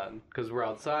mask on, because we're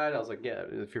outside. I was like, yeah,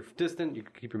 if you're distant, you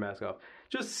can keep your mask off.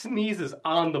 Just sneezes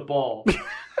on the ball.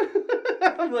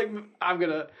 I'm like,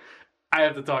 I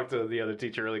have to talk to the other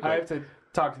teacher really quick. I have to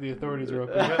talk to the authorities real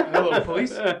quick. Hello,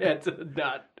 police. I had to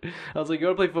not. I was like, you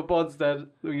want to play football instead?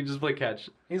 We can just play catch.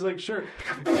 He's like, sure.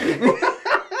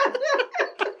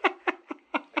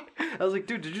 I was like,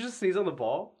 dude, did you just sneeze on the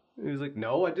ball? He was like,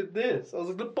 no, I did this. I was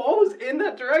like, the ball was in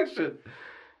that direction.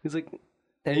 He's like,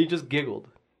 and he just giggled.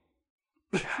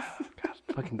 God,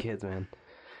 fucking kids, man.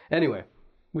 Anyway,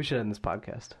 we should end this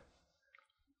podcast.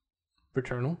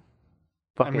 Returnal.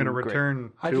 I'm going to Fucking great.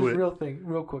 return I to just it.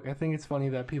 real quick. I think it's funny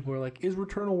that people are like, "Is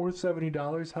Returnal worth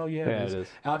 $70?" Hell yeah, Yeah, it is.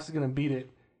 Alex is gonna beat it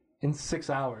in 6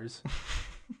 hours.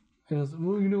 And I was like,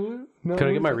 well, you know what? Not Could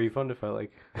I get worth my it. refund if I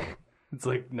like? It's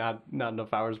like not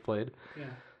enough hours played. Yeah.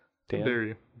 Dan. Dare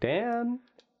you? Dan.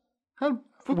 How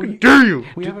fucking We- dare you?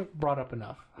 We haven't brought up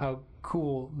enough how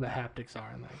cool the haptics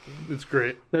are in that game. It's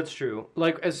great. That's true.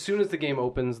 Like as soon as the game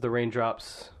opens, the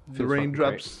raindrops. The feels fucking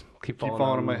raindrops great. keep falling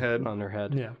falling on my head. On their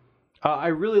head. Yeah. I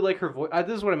really like her voice.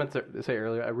 This is what I meant to say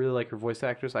earlier. I really like her voice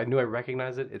actress. I knew I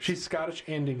recognized it. She's Scottish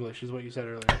and English, is what you said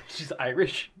earlier. She's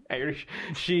Irish.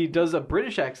 She does a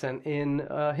British accent in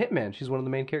Hitman. She's one of the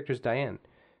main characters, Diane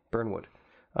Burnwood.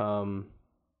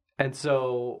 And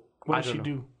so What I does don't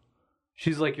she know. do?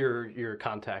 She's like your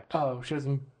contact. Oh, she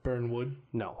doesn't burn wood.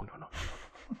 No.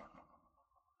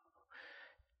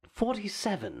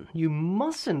 47. You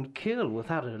mustn't kill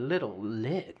without a little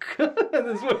lick.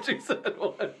 That's what she said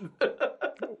once.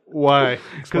 Why?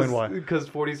 Explain why. Because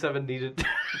 47 needed.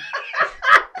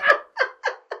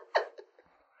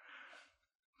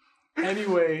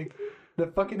 Anyway, the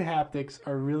fucking haptics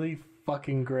are really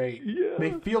fucking great. Yeah.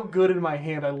 They feel good in my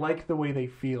hand. I like the way they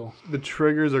feel. The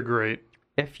triggers are great.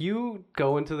 If you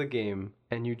go into the game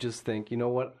and you just think, you know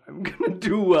what, I'm gonna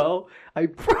do well, I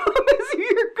promise you,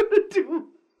 you're gonna do.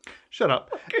 Shut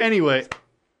up. Anyway,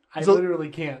 I So- literally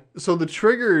can't. so the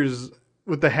triggers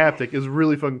with the haptic is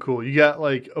really fucking cool. You got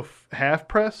like a half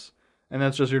press, and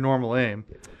that's just your normal aim.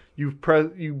 You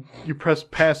press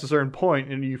past a certain point,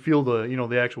 and you feel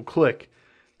the actual click.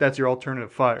 That's your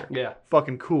alternative fire. Yeah,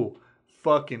 Fucking cool.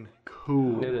 Fucking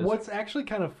cool. it is. What's actually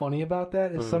kind of funny about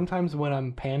that is sometimes when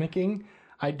I'm panicking,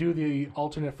 I do the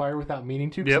alternate fire without meaning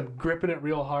to. 'Cause Yep. I'm gripping it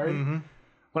real hard.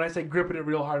 When I say gripping it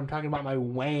real hard, I'm talking about my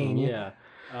wang. Yeah,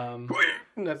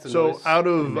 that's the So noise out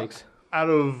it of makes.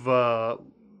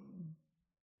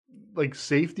 like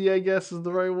safety, I guess is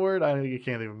the right word. I can't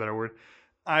think of a better word.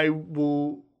 I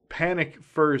will panic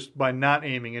first by not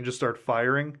aiming and just start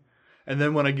firing. And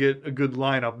then when I get a good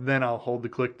lineup, then I'll hold the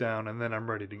click down and then I'm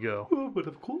ready to go. Oh, but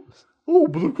of course. Oh,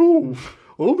 but of course,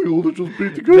 I'll be able to just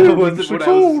beat the game. That wasn't in what 6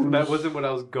 I was. hours. That wasn't what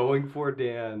I was going for,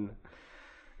 Dan.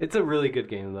 It's a really good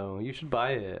game, though. You should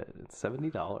buy it. It's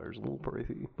 $70, a little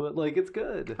pricey, but like it's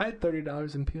good. I had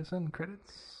 $30 in PSN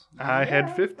credits. I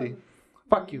had 50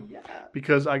 Fuck you.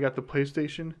 because I got the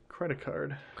PlayStation credit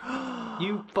card.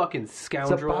 You fucking It's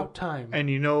scoundrel. about time. And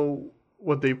you know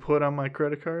what they put on my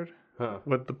credit card? Huh.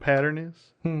 What the pattern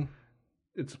is? Hmm.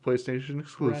 It's a PlayStation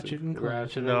exclusive. Ratchet and Clank.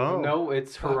 Ratchet. No. No,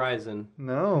 it's Horizon.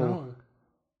 No. No.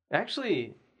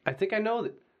 Actually, I think I know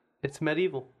that it's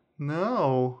medieval.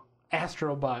 No.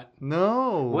 Astrobot.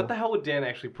 No. What the hell would Dan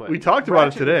actually put? We talked about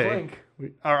Ratchet it and today.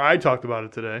 Clank. Or I talked about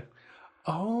it today.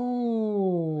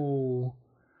 Oh.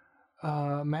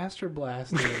 Master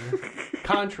Blaster.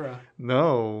 Contra.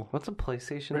 No. What's a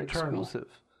PlayStation Returnal. exclusive?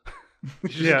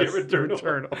 Yes, get Returnal.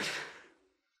 Returnal.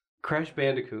 Crash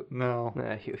Bandicoot. No.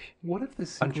 Nah, What if the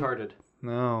sequel... Uncharted.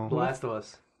 No. Last of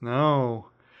Us. No.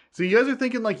 So you guys are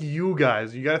thinking like you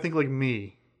guys. You got to think like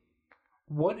me.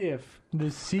 What if the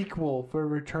sequel for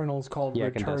Returnal is called Yeah, I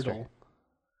can best Returnal?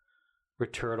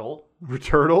 Returtle.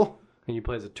 Returnal? And you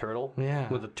play as a turtle. Yeah.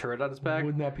 With a turret on his back.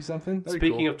 Wouldn't that be something? That'd be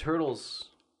Speaking cool. of turtles,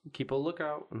 keep a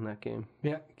lookout in that game.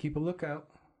 Yeah, keep a lookout.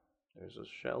 There's a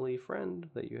Shelly friend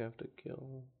that you have to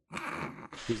kill.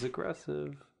 He's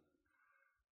aggressive.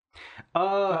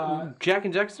 Jack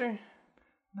and Dexter?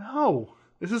 No.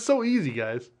 This is so easy,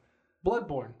 guys.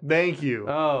 Bloodborne. Thank you.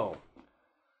 Oh.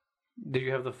 Did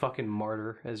you have the fucking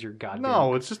martyr as your goddamn...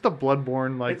 No, it's just a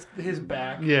Bloodborne, like... It's his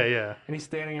back. Yeah. And he's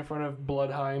standing in front of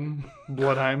Bloodheim.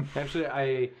 Bloodheim. Actually,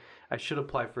 I should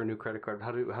apply for a new credit card.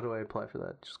 How do I apply for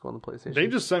that? Just go on the PlayStation. They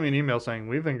just sent me an email saying,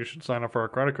 we think you should sign up for our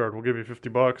credit card. We'll give you $50.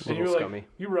 And Little you're scummy. like,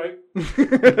 you're right.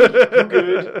 You're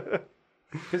good.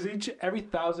 Because every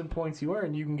 1,000 points you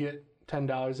earn, you can get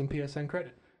 $10 in PSN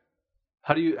credit.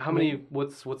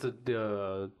 What's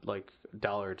a like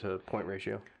dollar to point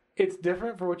ratio? It's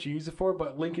different for what you use it for,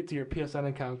 but link it to your PSN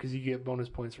account because you get bonus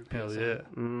points for PSN. Hell yeah.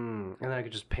 And then I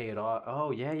could just pay it off.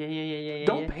 Oh, yeah.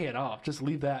 Don't pay it off. Just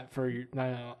leave that for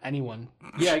anyone.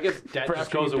 Yeah, I guess that For just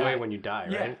after you goes away die. when you die,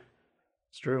 Yeah. right?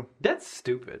 It's true. That's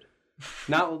stupid.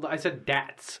 I said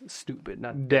that's stupid,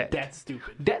 not Debt. That's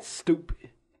stupid. That's stupid.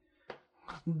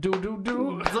 Do.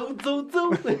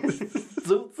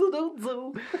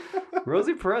 Zo.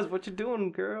 Rosie Perez, what you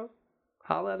doing, girl?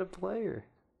 Holla at a player.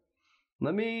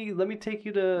 Let me take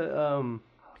you to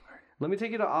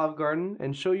Olive Garden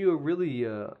and show you a really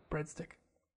Breadstick.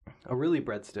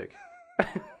 breadstick.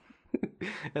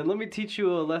 And let me teach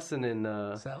you a lesson in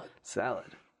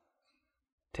salad.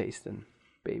 Tasting,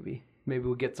 baby. Maybe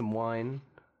we'll get some wine.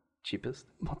 Cheapest.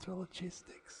 Mozzarella cheese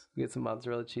sticks. Get some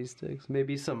mozzarella cheese sticks.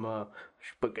 Maybe some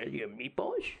spaghetti and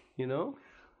meatballs, you know?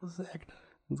 Lasagna.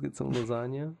 Let's get some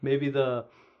lasagna. Maybe the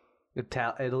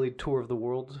Italy tour of the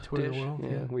world Tour of the dish. world,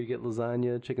 yeah. Where you get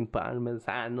lasagna, chicken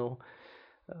parmesan,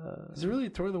 Is it really a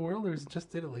tour of the world or is it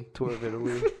just Italy? tour of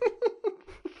Italy.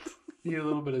 You get a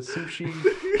little bit of sushi.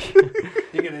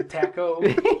 You get a taco.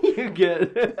 you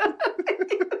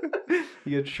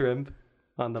get shrimp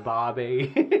on the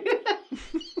barbie.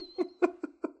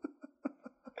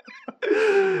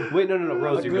 Wait, no, A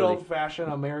Rosie, good really.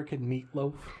 old-fashioned American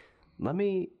meatloaf.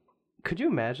 Could you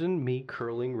imagine me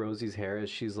curling Rosie's hair as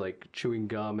she's like chewing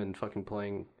gum and fucking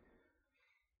playing?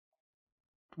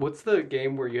 What's the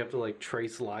game where you have to like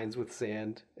trace lines with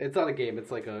sand? It's not a game.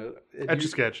 It's like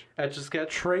Etch-a-sketch. Etch-a-sketch.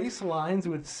 Trace lines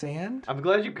with sand? I'm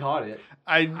glad you caught it.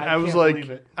 I was can't like, believe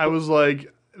it.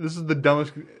 this is the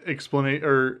dumbest explanation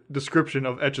or description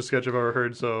of Etch-a-sketch I've ever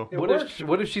heard. So, It What works.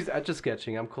 if she's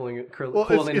etch-a-sketching? I'm curling well,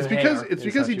 it's her because hair, it's is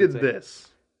because how he she would did say. this,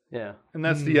 Yeah, and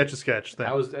that's the Etch-a-sketch thing.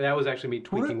 that was actually me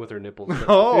tweaking with her nipples. but-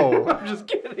 Oh, I'm just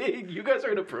kidding. You guys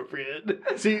are inappropriate.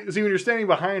 see, when you're standing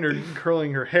behind her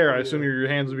curling her hair, I assume your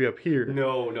hands would be up here.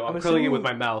 No, I'm I'm curling it assuming- with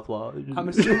my mouth. While I'm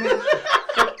assuming...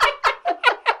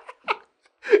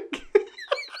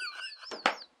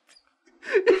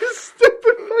 You step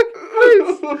in my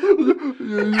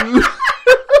face.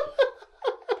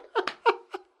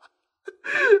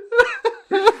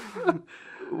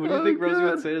 what do you think Rosie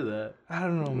would say to that? I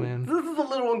don't know, man. This is a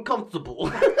little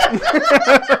uncomfortable.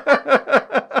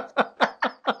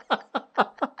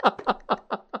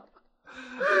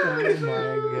 Oh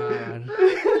my god.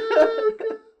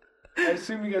 I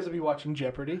assume you guys will be watching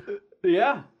Jeopardy.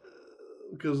 Yeah.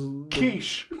 Because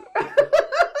Quiche.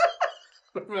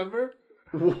 Remember?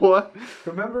 what?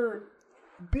 Remember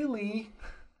Billy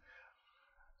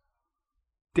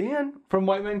Dan? from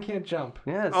White Men Can't Jump?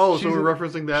 Yes. Oh, so She's we're a-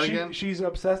 referencing that again? She's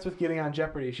obsessed with getting on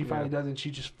Jeopardy. She finally does it.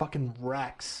 She just fucking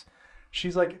wrecks.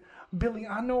 She's like, Billy,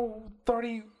 I know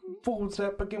 30 foods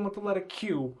that begin with the letter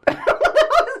Q.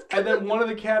 And then one of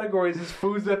the categories is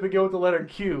foods that begin with the letter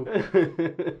Q.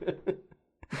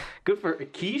 Good for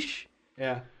quiche.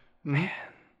 Yeah.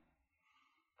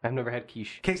 I've never had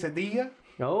quiche. Quesadilla.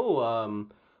 Oh,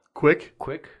 Quick.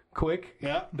 quick. Quick.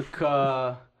 Yeah.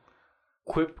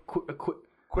 Quip.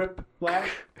 Quip. Lash.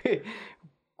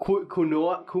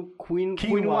 Quinoa.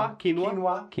 Quinoa.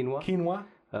 Quinoa.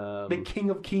 The king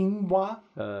of quinoa.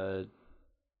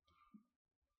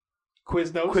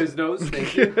 Quiznos. Quiznos.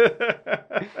 Thank you.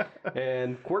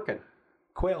 And Quirkin.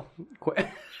 Quail.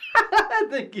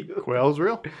 Thank you. Quail's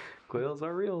real. Quails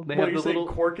are real. They What, have you the saying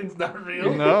little. Quirkin's not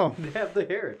real? No. They have the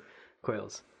hair.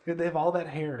 Quails. They have all that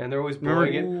hair. And they're always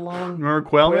blowing it. long Remember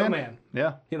Quail Quail Man? Man.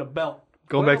 Yeah. He had a belt.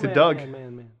 Going Well, back to man, Doug.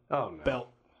 Man. Oh, no.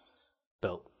 Belt.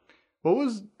 Belt.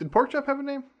 Did Pork Chop have a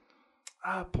name?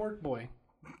 Pork boy.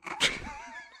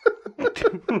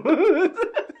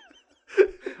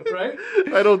 Right?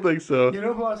 I don't think so. You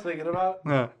know who I was thinking about?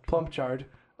 Huh. Plump Chard.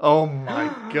 Oh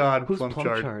my god, Who's Plum Plum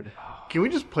Chard. Chard? Can we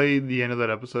just play the end of that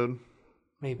episode?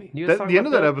 Maybe. You guys The talking end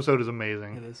of about that episode is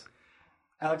amazing. It is.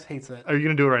 Alex hates that. Are you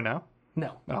going to do it right now?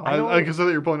 No. No, I don't- I guess I thought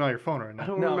you were pulling out your phone right I now.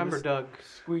 don't No, remember this- Doug.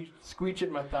 Screech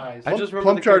in my thighs. I just remember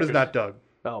Plum the Chard is characters. not Doug.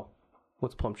 Oh.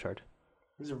 What's Plum Chard?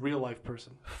 He's a real life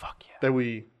person. Fuck yeah. That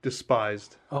we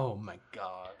despised. Oh my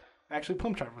god. Actually,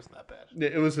 Plum Chard wasn't that bad.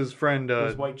 It was his friend, It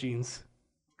was white jeans.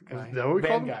 guy. Is that what we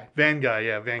call Van him? guy. Van Guy,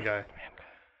 yeah, Van Guy.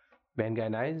 Van Guy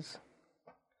Nice?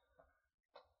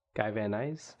 Guy Van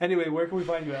Nice? Anyway, where can we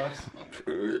find you, Alex?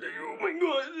 Oh my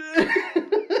god.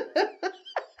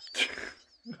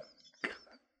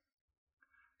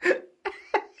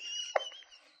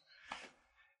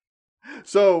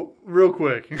 So, real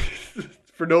quick,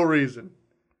 for no reason,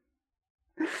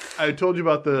 I told you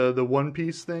about the One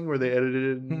Piece thing where they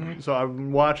edited. So I've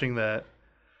been watching that,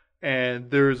 and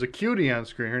there's a cutie on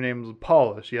screen. Her name was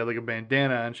Paula. She had like a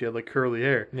bandana and she had like curly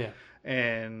hair. Yeah.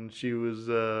 And she was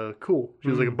cool. She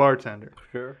was like a bartender.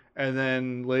 Sure. And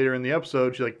then later in the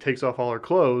episode, she like takes off all her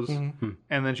clothes, Mm-hmm.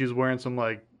 and then she's wearing some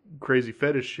like crazy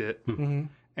fetish shit. Mm-hmm.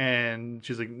 And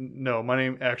she's like, "No,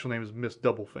 my actual name is Miss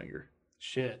Doublefinger.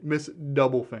 Shit. Miss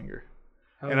Doublefinger."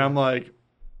 Oh, And I'm like,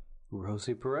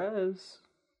 Rosie Perez.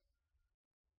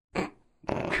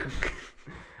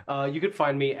 You could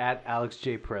find me at Alex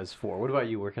J Perez 4. What about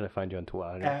you? Where can I find you on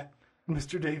Twitter? at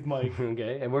Mr. Dave Mike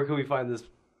Okay, and where can we find this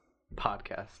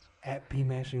podcast? at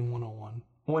BMashing101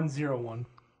 101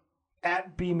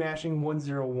 at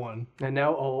BMashing101. And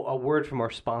now a word from our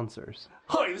sponsors.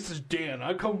 Hi, this is Dan.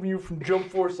 I come to you from Jump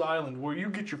Force Island, where you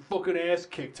get your fucking ass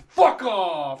kicked. Fuck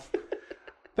off.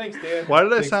 Thanks, Dan. why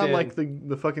did I Thanks, sound Dan. like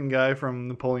the fucking guy from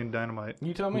Napoleon Dynamite?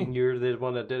 You tell me. You're the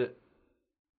one that did it.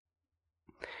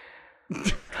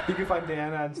 You can find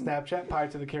Dan on Snapchat,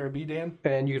 Pirates of the Caribbean Dan.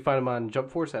 And you can find him on Jump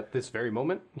Force at this very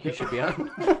moment. He should be on.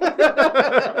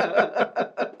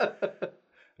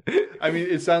 I mean,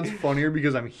 it sounds funnier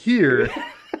because I'm here,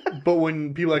 but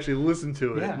when people actually listen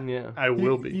to it, Yeah. Yeah. I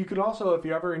will be. You could also, if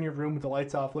you're ever in your room with the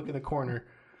lights off, look in the corner.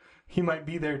 He might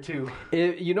be there too.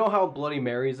 You know how Bloody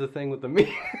Mary's a thing with the mirror?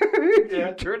 Yeah.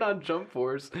 You turn on Jump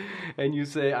Force and you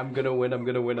say, I'm gonna win, I'm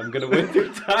gonna win, I'm gonna win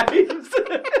 3 times.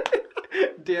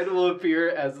 Dan will appear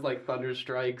as like thunder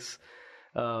strikes,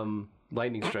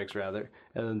 lightning strikes rather,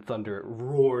 and then thunder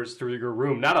roars through your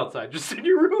room, not outside, just in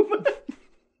your room.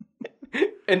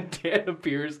 And Dan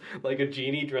appears like a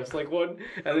genie dressed like one,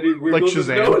 and then he wiggles his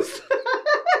Shazam. nose.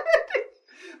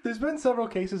 There's been several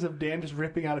cases of Dan just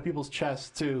ripping out of people's chests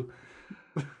too.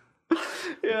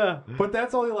 Yeah. But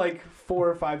that's only like 4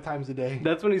 or 5 times a day.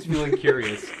 That's when he's feeling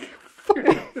curious.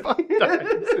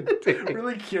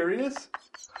 Really curious?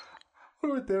 I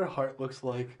wonder what their heart looks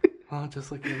like. Oh,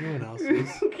 just like everyone else's.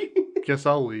 Guess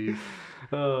I'll leave.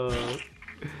 All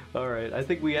right. I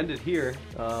think we end it here.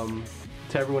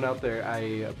 To everyone out there, I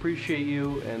appreciate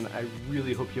you, and I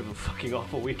really hope you have a fucking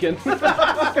awful weekend.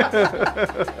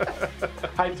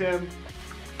 Hi, Tim.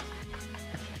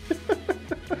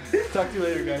 Talk to you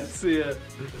later, guys. See ya.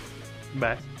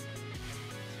 Bye.